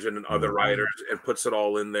his origin and other writers, and puts it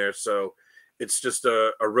all in there. So it's just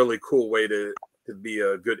a really cool way to be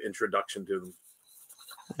a good introduction to them.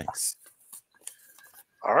 Thanks.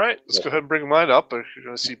 All right, let's go ahead and bring mine up. You're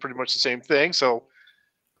going to see pretty much the same thing. So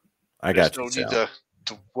I got no need to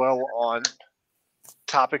dwell on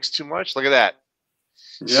topics too much. Look at that.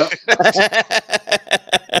 Yep.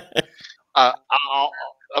 I'll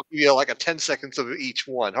give you like a 10 seconds of each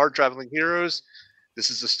one. Hard Traveling Heroes. This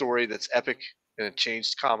is a story that's epic, and it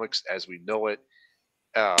changed comics as we know it.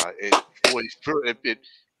 It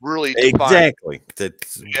really exactly.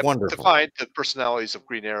 That's wonderful. Define the personalities of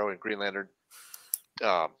Green Arrow and Green Lantern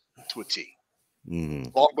to a T.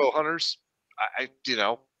 Longbow Hunters,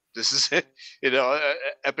 this is it.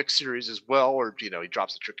 Epic series as well, or he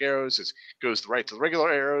drops the trick arrows, goes right to the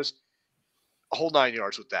regular arrows, a whole 9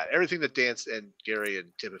 yards with that. Everything that Dan and Gary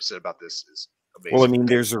and Tim have said about this is amazing. Well, I mean,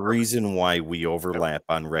 there's a reason why we overlap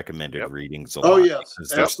on recommended readings a lot. Oh yes,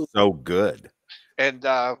 that's so good. And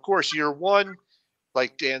of course, year one,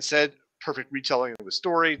 like Dan said, perfect retelling of the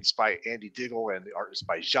story. It's by Andy Diggle and the art is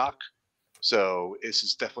by Jacques. So this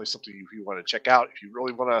is definitely something you want to check out. If you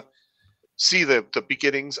really want to see the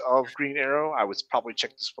beginnings of Green Arrow, I would probably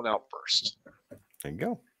check this one out first. There you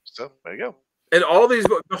go. So there you go. And all these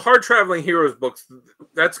books, the Hard Traveling Heroes books,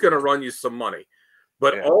 that's going to run you some money.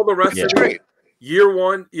 But all the rest of it, year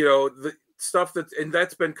one, the stuff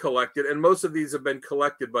that's been collected, and most of these have been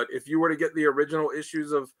collected. But if you were to get the original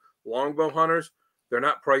issues of Longbow Hunters, they're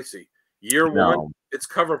not pricey. Year one, it's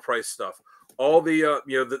cover price stuff. All the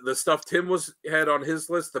the stuff Tim had on his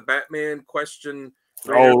list, the Batman question.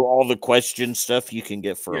 All the question stuff you can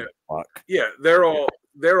get for a buck. Yeah, they're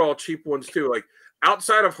all cheap ones too. Like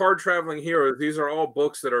outside of Hard Traveling Heroes, these are all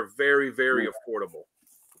books that are very, very affordable.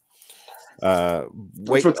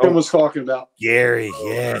 That's what Tim was talking about. Gary,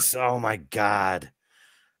 yes. Oh my God.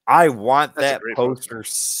 I want that poster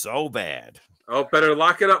so bad. Oh, better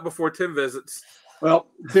lock it up before Tim visits. Well,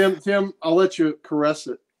 Tim, I'll let you caress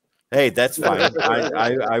it. Hey, that's fine.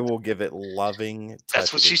 I will give it loving touches.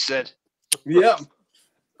 That's what she said. Yeah.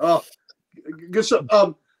 Oh, good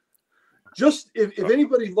stuff. Just if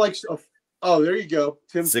anybody likes there you go.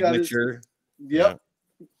 Tim's signature. Yep.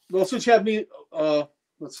 Yeah. Well, since you have me,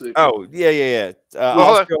 let's see. Oh, yeah.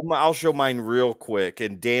 I'll show mine real quick,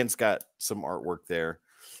 and Dan's got some artwork there.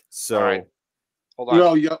 So, all right. Hold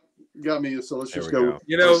on. You got me. So let's just go.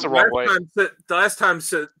 Last time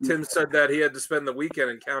Tim said that he had to spend the weekend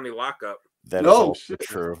in county lockup. That is also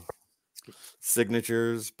true.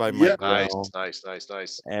 Signatures by Mike.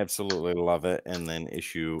 Nice. Absolutely love it. And then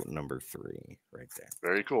issue number 3 right there.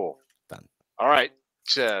 Very cool. Done. All right.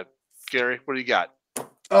 Gary, what do you got?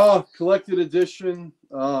 Collected edition.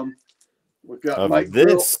 We've got of Mike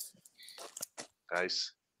this. Grill.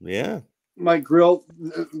 Nice. Yeah. Mike Grill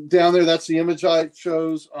down there. That's the image I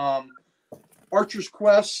chose. Archer's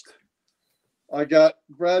Quest. I got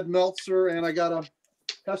Brad Meltzer and I got a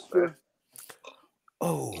Hester.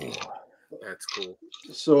 Oh, that's cool.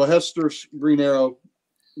 So a Hester Green Arrow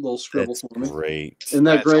little scribble for me. Great. Isn't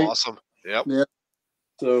that great? Awesome. Yep. Yeah.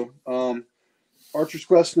 So Archer's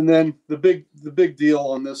Quest, and then the big deal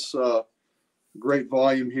on this great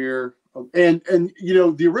volume here, and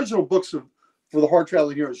the original books for the Hard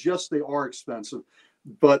Traveling Heroes, yes, they are expensive,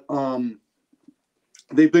 but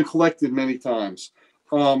they've been collected many times.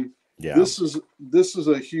 This is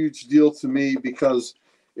a huge deal to me because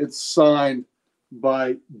it's signed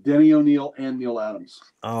by Denny O'Neil and Neil Adams.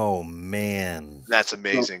 Oh man, that's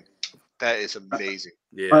amazing. That is amazing.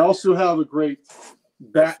 Yeah. I also have a great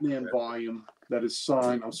Batman volume that is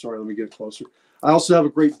signed. I'm sorry, let me get closer. I also have a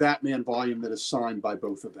great Batman volume that is signed by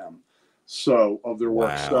both of them. So of their work.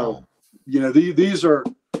 Wow. So these are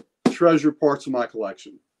treasure parts of my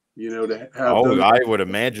collection. To have. I would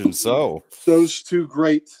imagine so. Those two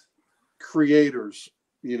great creators,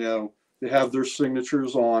 to have their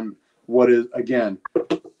signatures on what is, again,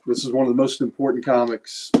 this is one of the most important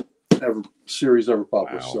comics series ever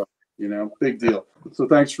published. Wow. So, big deal. So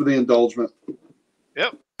thanks for the indulgence.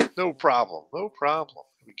 Yep. No problem. Here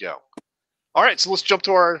we go. All right. So let's jump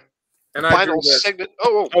to our final segment.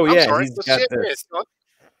 I'm sorry.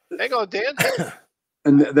 Hang on, Dan.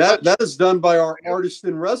 And that is done by our artist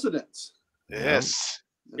in residence. Yes.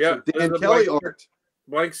 Dan Kelly art.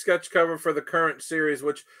 Blank sketch cover for the current series,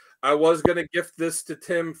 which I was going to gift this to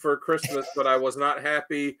Tim for Christmas, but I was not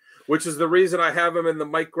happy, which is the reason I have him in the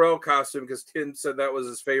Mike Grell costume, because Tim said that was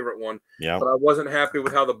his favorite one. Yeah. But I wasn't happy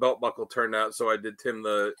with how the belt buckle turned out, so I did Tim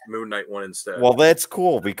the Moon Knight one instead. Well, that's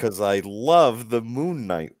cool because I love the Moon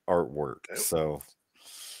Knight artwork. So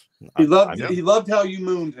he loved how you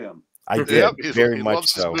mooned him. I did very much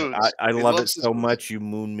so. I love it so much. You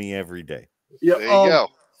moon me every day. Yeah, there you go.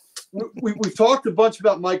 We've talked a bunch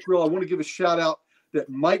about Mike Grill. I want to give a shout out that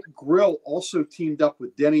Mike Grill also teamed up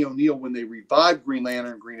with Denny O'Neil when they revived Green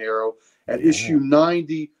Lantern and Green Arrow at issue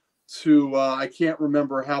 90 to I can't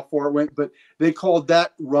remember how far it went, but they called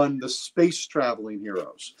that run the Space Traveling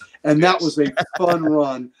Heroes. And that was a fun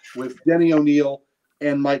run with Denny O'Neil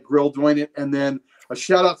and Mike Grill doing it. And then a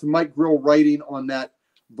shout out to Mike Grill writing on that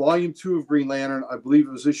Volume 2 of Green Lantern, I believe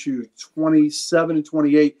it was issue 27 and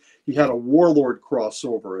 28. He had a Warlord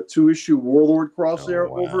crossover, a 2-issue Warlord crossover.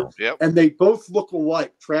 wow. Yep. And they both look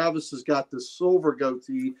alike. Travis has got this silver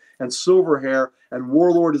goatee and silver hair, and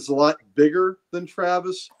Warlord is a lot bigger than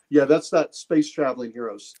Travis. Yeah, that's that Space Traveling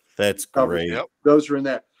Heroes. That's great. Yep. Those are in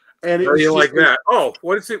there. And it How was do you just like that? Oh,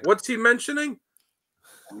 what's he mentioning?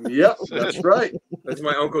 Yep, that's right. That's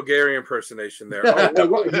my Uncle Gary impersonation there.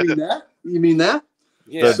 What, you mean that? You mean that?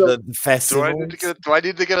 Yeah. So- The festival. Do I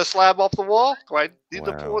need to get a slab off the wall? Do I need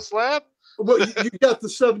to pull a slab? Well, you got the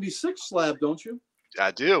 76 slab, don't you?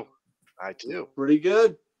 I do. Pretty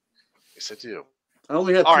good. Yes, I do. I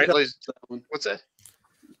only had All two right, copies ladies. of that one.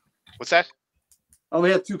 What's that? I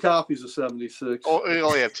only had 2 copies of 76. Oh, we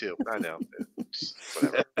only have 2. I know.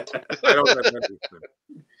 Whatever. I don't have anything.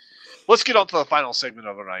 Let's get on to the final segment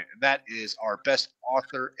of the night, and that is our best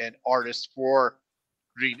author and artist for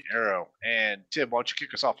Green Arrow. And Tim, why don't you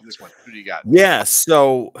kick us off with this one? Who do you got? Yeah,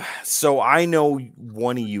 so I know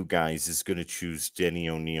one of you guys is going to choose Denny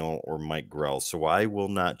O'Neil or Mike Grell, so I will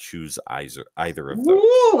not choose either of those.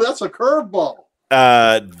 Ooh, that's a curveball.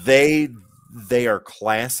 They are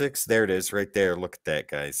classics. There it is, right there. Look at that,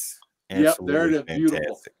 guys. Yep, there it is. Beautiful.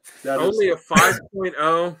 Fantastic. That Only is, a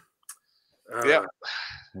 5.0. Yeah.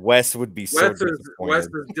 Wes would be so disappointed. Wes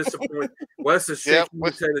is disappointed. Wes is shaking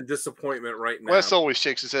his head in disappointment right now. Wes always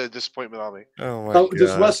shakes his head in disappointment on me. Oh my God.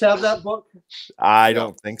 Does Wes have that book? I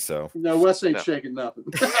don't think so. No, Wes ain't No. shaking nothing.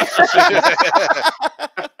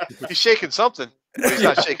 He's shaking something, but he's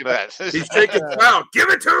not shaking that. He's shaking. Wow, give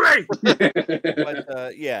it to me.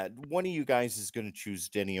 But yeah, one of you guys is going to choose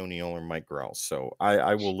Denny O'Neil or Mike Grell, so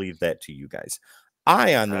I will leave that to you guys.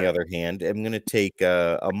 I, on the other hand, am going to take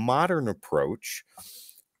a modern approach.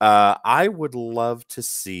 I would love to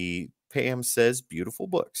see Pam says beautiful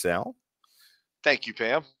book, Sal. Thank you,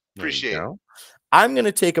 Pam. There you Appreciate it. go. I'm going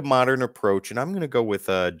to take a modern approach, and I'm going to go with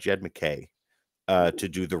Jed MacKay to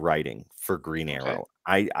do the writing for Green Arrow.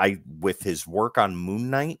 I with his work on Moon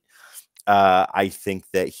Knight, I think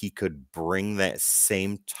that he could bring that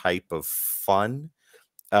same type of fun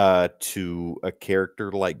to a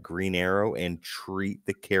character like Green Arrow and treat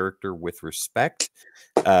the character with respect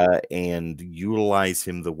and utilize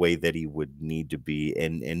him the way that he would need to be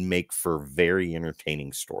and make for very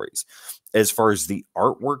entertaining stories. As far as the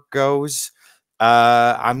artwork goes,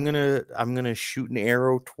 I'm gonna shoot an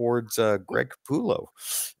arrow towards Greg Capullo.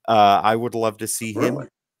 I would love to see him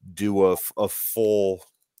do a full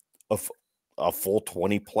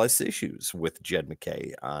 20 plus issues with Jed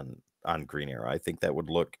MacKay on Green Arrow. I think that would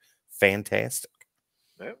look fantastic.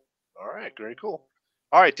 Yep. All right, very cool.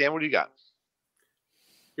 All right, Dan, what do you got?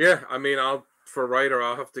 Yeah, I mean, for writer,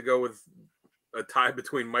 I'll have to go with a tie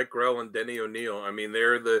between Mike Grell and Denny O'Neil. I mean,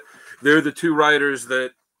 they're the 2 writers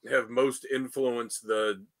that have most influenced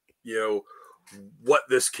the, what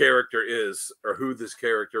this character is or who this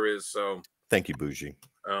character is. So thank you, Bougie.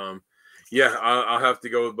 Yeah, I'll have to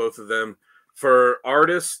go with both of them. For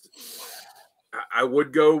artist, I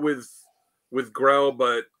would go with Grell,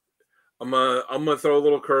 but I'm gonna throw a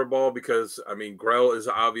little curveball because I mean Grell is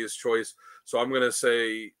an obvious choice. So I'm gonna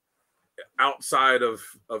say outside of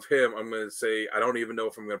him, I'm gonna say I don't even know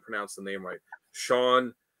if I'm gonna pronounce the name right.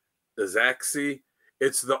 Sean Izaakse.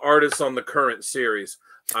 It's the artist on the current series.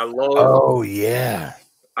 I love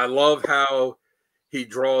how he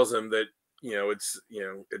draws them. That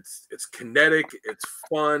it's kinetic, it's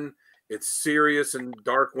fun, it's serious and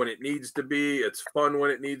dark when it needs to be. It's fun when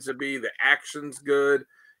it needs to be. The action's good.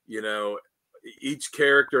 Each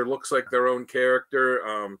character looks like their own character.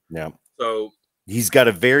 So he's got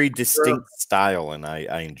a very distinct style, and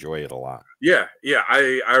I enjoy it a lot. Yeah,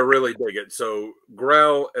 I really dig it. So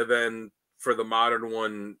Grell, and then for the modern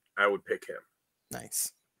one, I would pick him.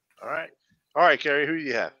 Nice. All right, Carrie, who do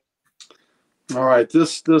you have? All right,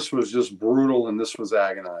 this was just brutal and this was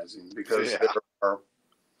agonizing because there are.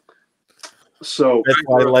 So that's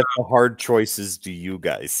why I left the hard choices to you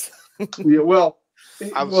guys. Yeah, well,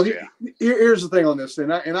 here's the thing on this,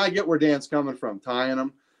 and I get where Dan's coming from, tying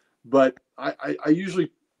them, but I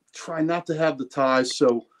usually try not to have the ties.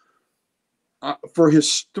 So for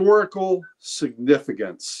historical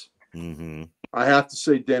significance, I have to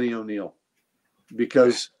say Denny O'Neil,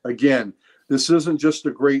 because again, this isn't just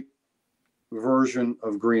a great version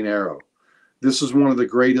of Green Arrow. This is one of the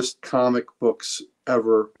greatest comic books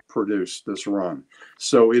ever produced, this run.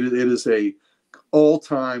 So it is a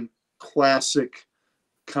all-time classic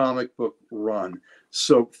comic book run.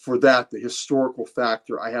 So for that, the historical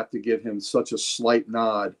factor, I have to give him such a slight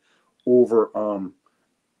nod over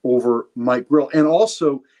Mike Grell. And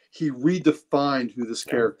also, he redefined who this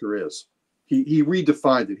character is. He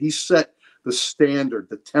redefined it. He set the standard,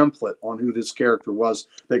 the template on who this character was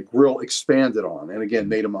that Grill expanded on, and again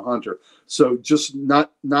made him a hunter. So just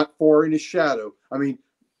not far in his shadow. I mean,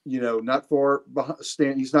 not far behind.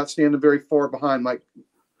 He's not standing very far behind Mike,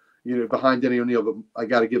 behind Denny O'Neil. But I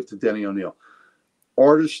got to give it to Denny O'Neil.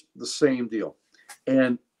 Artist, the same deal,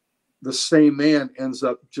 and the same man ends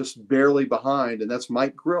up just barely behind, and that's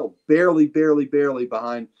Mike Grill, barely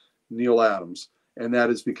behind Neil Adams. And that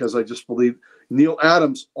is because I just believe Neil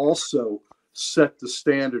Adams also set the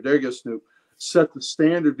standard. There you go, Snoop. Set the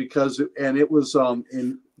standard because it was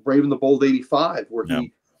in Brave and the Bold 85 where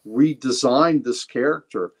he redesigned this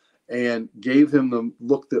character and gave him the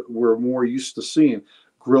look that we're more used to seeing.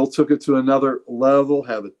 Grill took it to another level,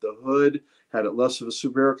 had it the hood, had it less of a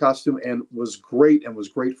superhero costume, and was great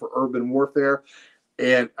for urban warfare.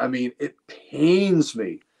 And I mean, it pains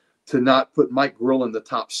me to not put Mike Grill in the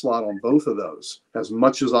top slot on both of those, as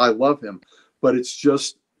much as I love him. But it's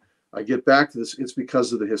just, I get back to this, it's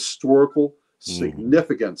because of the historical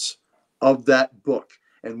significance of that book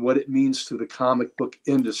and what it means to the comic book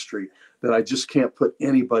industry that I just can't put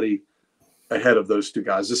anybody ahead of those two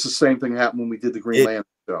guys. It's the same thing happened when we did the Green Lantern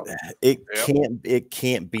show. It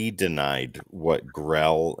can't be denied what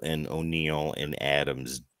Grell and O'Neil and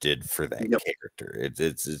Adams did for that character.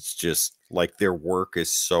 It's just like their work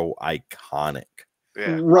is so iconic.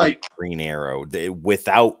 Right. Green Arrow.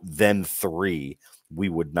 Without them three, we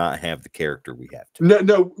would not have the character we have today.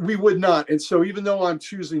 No, we would not. And so even though I'm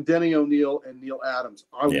choosing Denny O'Neil and Neil Adams,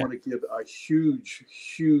 I want to give a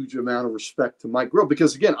huge amount of respect to Mike Grill,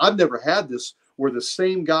 because again, I've never had this where the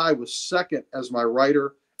same guy was second as my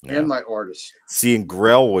writer and my artist. Seeing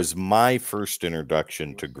Grell was my first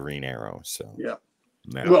introduction to Green Arrow. So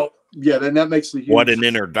well, then that makes the huge. What an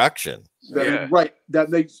introduction! Right, that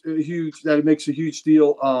makes a huge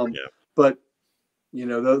deal. But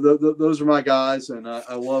those are my guys, and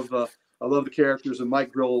I love the characters. And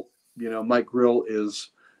Mike Grill, Mike Grill is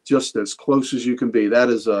just as close as you can be. That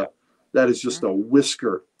is just a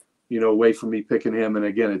whisker, away from me picking him. And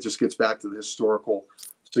again, it just gets back to the historical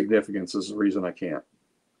significance is the reason I can't.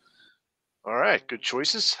 All right, good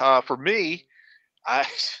choices. For me, I'm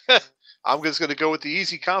just going to go with the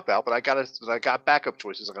easy cop out, but I got backup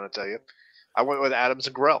choices. I'm going to tell you, I went with Adams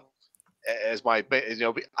and Grell as my,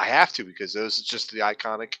 I have to, because those are just the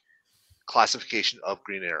iconic classification of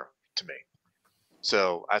Green Arrow to me.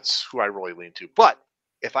 So that's who I really lean to. But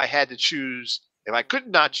if I had to choose, if I could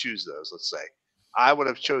not choose those, let's say, I would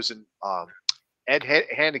have chosen Ed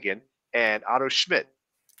Hannigan and Otto Schmidt.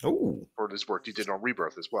 Oh, for this work he did on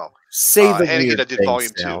Rebirth as well. Say the Hannigan weird did things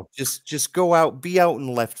volume now. 2. Just go out, be out in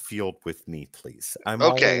left field with me, please. I'm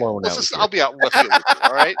okay. all alone out I'll be out in left field with you.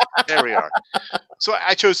 All right, there we are. So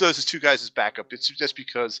I chose those as two guys as backup. It's just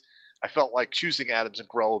because I felt like choosing Adams and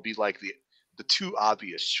Grell would be like the too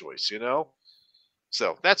obvious choice,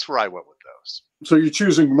 So that's where I went with those. So you're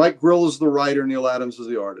choosing Mike Grill as the writer, Neil Adams as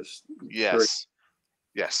the artist. Yes,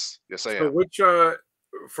 yes, I am. So which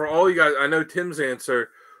for all you guys, I know Tim's answer.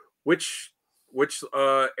 Which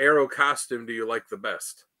Arrow costume do you like the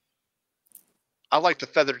best? I like the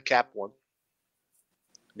feathered cap one.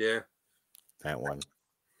 Yeah, that one.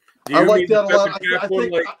 I like that a lot.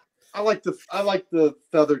 I like the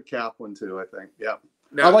feathered cap one too. I think. Yeah.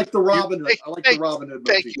 Now, I like the Robin Hood. I like the Robin Hood.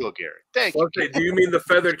 Thank you, Gary. Thank you. Okay. Do you mean the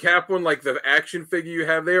feathered cap one, like the action figure you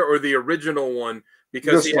have there, or the original one?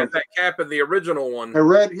 Because he had that cap in the original one.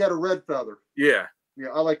 He had a red feather. Yeah. Yeah,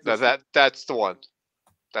 I like that's the one.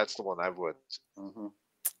 That's the one I would. Mm-hmm.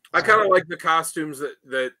 I kind of like the costumes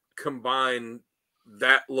that combine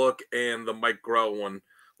that look and the Mike Grell one.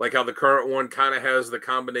 Like how the current one kind of has the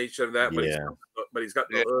combination of that, but he's got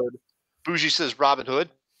the hood. Bougie says Robin Hood.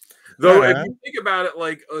 Though if you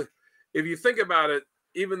think about it,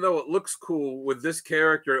 even though it looks cool with this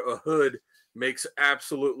character, a hood makes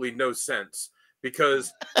absolutely no sense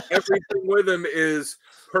because everything with him is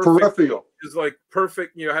perfect. Peripheral. Is like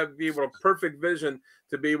perfect. Perfect vision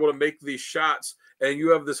to be able to make these shots, and you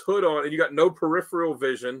have this hood on, and you got no peripheral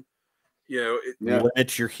vision. It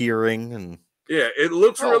limits your hearing, and it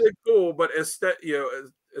looks really cool, but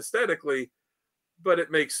aesthetically, but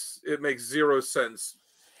it makes zero sense.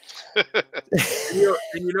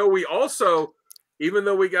 We also, even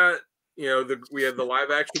though we got we had the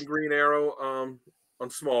live action Green Arrow on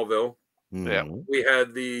Smallville, we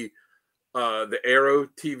had the Arrow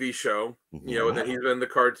TV show, and then he's been in the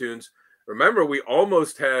cartoons. Remember, we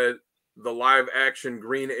almost had the live action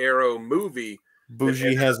Green Arrow movie.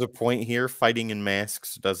 Bougie has a point here. Fighting in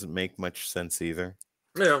masks doesn't make much sense either.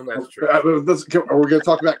 No, that's true. Are we going to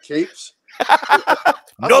talk about capes?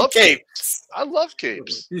 No capes. I love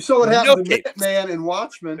capes. You saw what happened to Minuteman and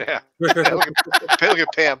Watchmen. Yeah. Look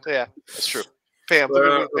at Pam. Yeah, that's true. Pam,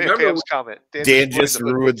 look at Pam's comment. Dan just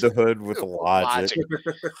ruined the hood with logic.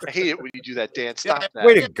 I hate it when you do that, Dan. Stop that.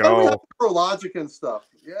 Way to go. Logic and stuff.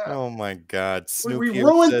 Yeah. Oh my God. We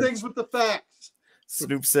ruin things with the facts.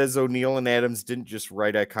 Snoop says O'Neill and Adams didn't just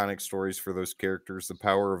write iconic stories for those characters. The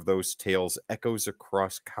power of those tales echoes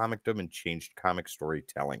across comicdom and changed comic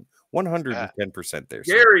storytelling. 110% there.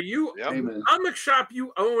 Gary, comic shop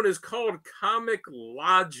you own is called Comic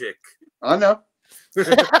Logic. I know. Let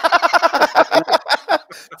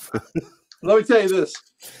me tell you this.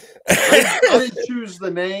 I didn't choose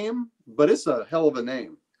the name, but it's a hell of a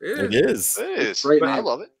name. It is. Great name. I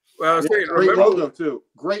love it. Well, I was saying, great logo too.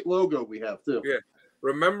 Great logo we have too. Yeah.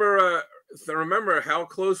 Remember how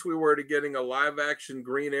close we were to getting a live-action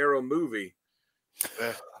Green Arrow movie.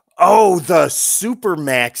 Oh, the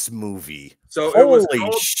Supermax movie. So holy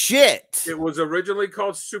shit! It was originally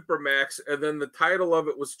called Supermax, and then the title of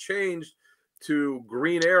it was changed to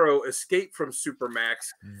Green Arrow: Escape from Supermax.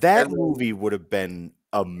 That movie would have been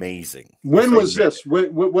amazing. When was this?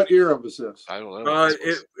 What era was this? I don't know.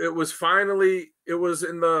 It was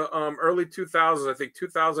in the early 2000s. I think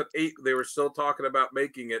 2008. They were still talking about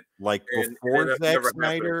making it. Like before Zack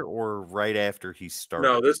Snyder or right after he started?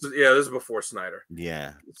 No, this is before Snyder.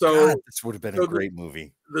 Yeah. So God, this would have been a great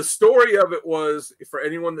movie. The story of it was, for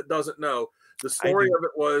anyone that doesn't know, is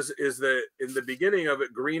that in the beginning of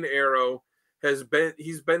it, Green Arrow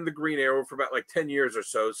he's been the Green Arrow for about like 10 years or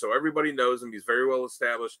so. So everybody knows him. He's very well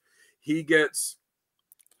established. He gets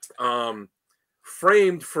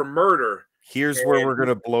framed for murder. Here's where we're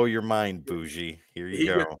gonna blow your mind, Bougie. Here you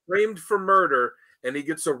go. He gets framed for murder, and he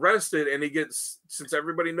gets arrested, and since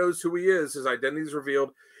everybody knows who he is, his identity is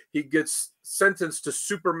revealed. He gets sentenced to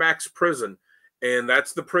Supermax prison, and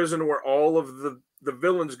that's the prison where all of the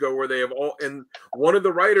villains go, where they have all. And one of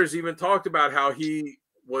the writers even talked about how he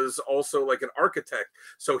was also like an architect,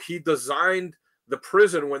 so he designed the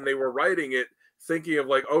prison when they were writing it, thinking of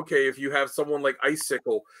like, okay, if you have someone like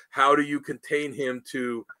Icicle, how do you contain him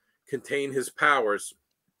to contain his powers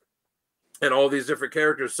and all these different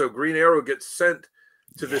characters. So Green Arrow gets sent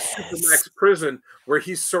to this Supermax prison where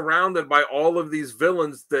he's surrounded by all of these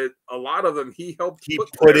villains that a lot of them he helped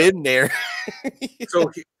put in there.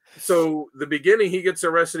 So the beginning, he gets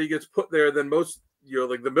arrested, he gets put there. Then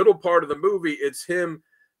like the middle part of the movie, it's him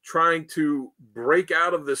trying to break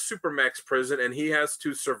out of the Supermax prison, and he has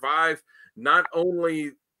to survive not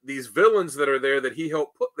only these villains that are there that he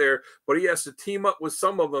helped put there, but he has to team up with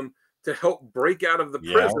some of them to help break out of the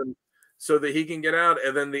prison so that he can get out.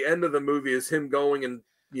 And then the end of the movie is him going and,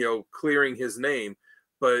 clearing his name.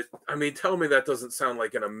 But I mean, tell me that doesn't sound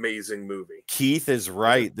like an amazing movie. Keith is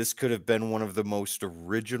right. This could have been one of the most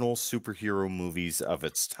original superhero movies of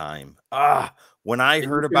its time. When I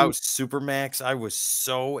heard about Supermax, I was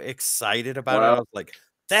so excited about it. I was like,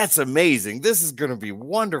 that's amazing. This is going to be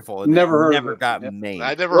wonderful. And never got made.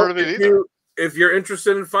 I never heard of it either. If you're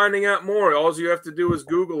interested in finding out more, all you have to do is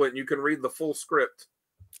Google it, and you can read the full script.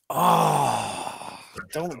 Oh,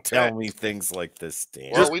 don't tell me things like this,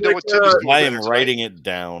 Dan. Well, we know what I am writing it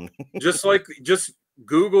down. just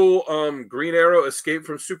Google Green Arrow Escape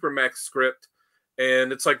from Supermax script,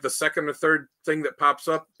 and it's like the second or third thing that pops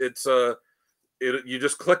up. It's you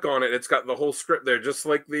just click on it. It's got the whole script there, just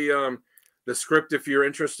like the script. If you're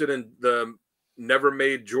interested in the never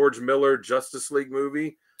made George Miller Justice League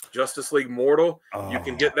movie, Justice League Mortal, you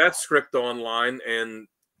can get that script online and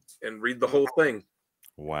read the whole thing.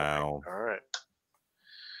 Wow.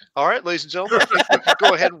 All right, ladies and gentlemen, I think we can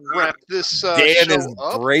go ahead and wrap this Dan show is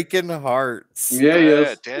up. breaking hearts.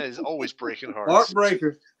 Yeah, Dan is always breaking hearts.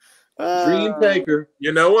 Heartbreaker. Dream taker.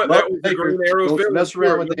 You know what? That was the Green Arrow villain. Mess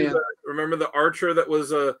around with Dan. Remember the archer that was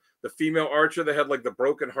the female archer that had like the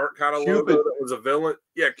broken heart kind of logo that was a villain?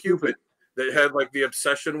 Yeah, Cupid. That had like the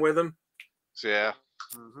obsession with him. Yeah.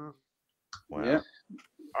 Wow. Yeah.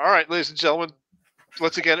 All right, ladies and gentlemen.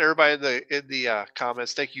 Once again, everybody in the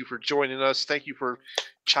comments, thank you for joining us. Thank you for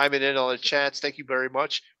chiming in on the chats. Thank you very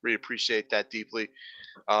much. Really appreciate that deeply.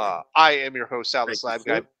 I am your host, Sal the Slab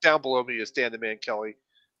Guy. Down below me is Dan the Man Kelly.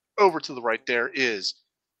 Over to the right there is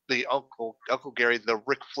the Uncle Gary, the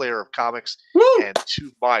Ric Flair of comics. Woo! And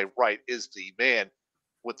to my right is the man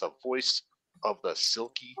with the voice of the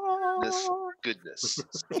silkiness goodness.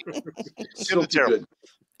 Tim the Terrible.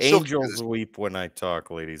 Angels weep when I talk,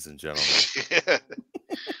 ladies and gentlemen.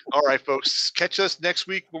 All right, folks. Catch us next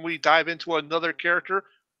week when we dive into another character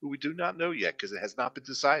who we do not know yet because it has not been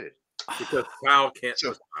decided. Because Sal can't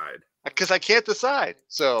decide. Because I can't decide.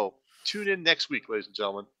 So tune in next week, ladies and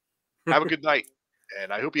gentlemen. Have a good night.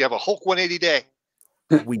 And I hope you have a Hulk 180 day.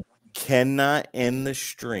 we cannot end the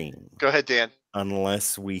stream. Go ahead, Dan.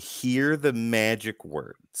 Unless we hear the magic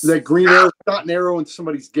words. That green arrow, shot an arrow in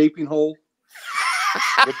somebody's gaping hole.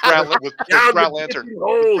 With Brown Lantern.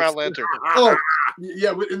 With Brown Lantern. Oh,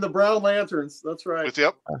 yeah, in the Brown Lanterns. That's right.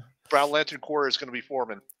 Yep. Brown Lantern Corps is going to be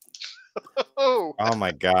forming. Oh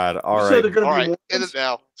my God. All right. All right. End it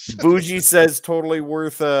now. Bougie says totally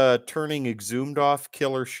worth turning exhumed off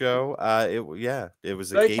killer show. It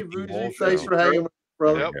was a Thank you, gaping Bougie. hole Thanks show. for hanging with us,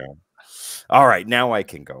 brother. Yep. All right, now I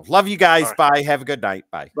can go. Love you guys. Right. Bye. Have a good night.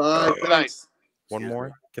 Bye. Bye. Good night. One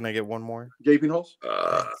more? Can I get one more? Gaping holes?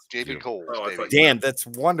 Gaping holes, baby. Dan, that's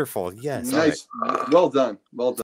wonderful. Yes. Nice. Well done. Well done.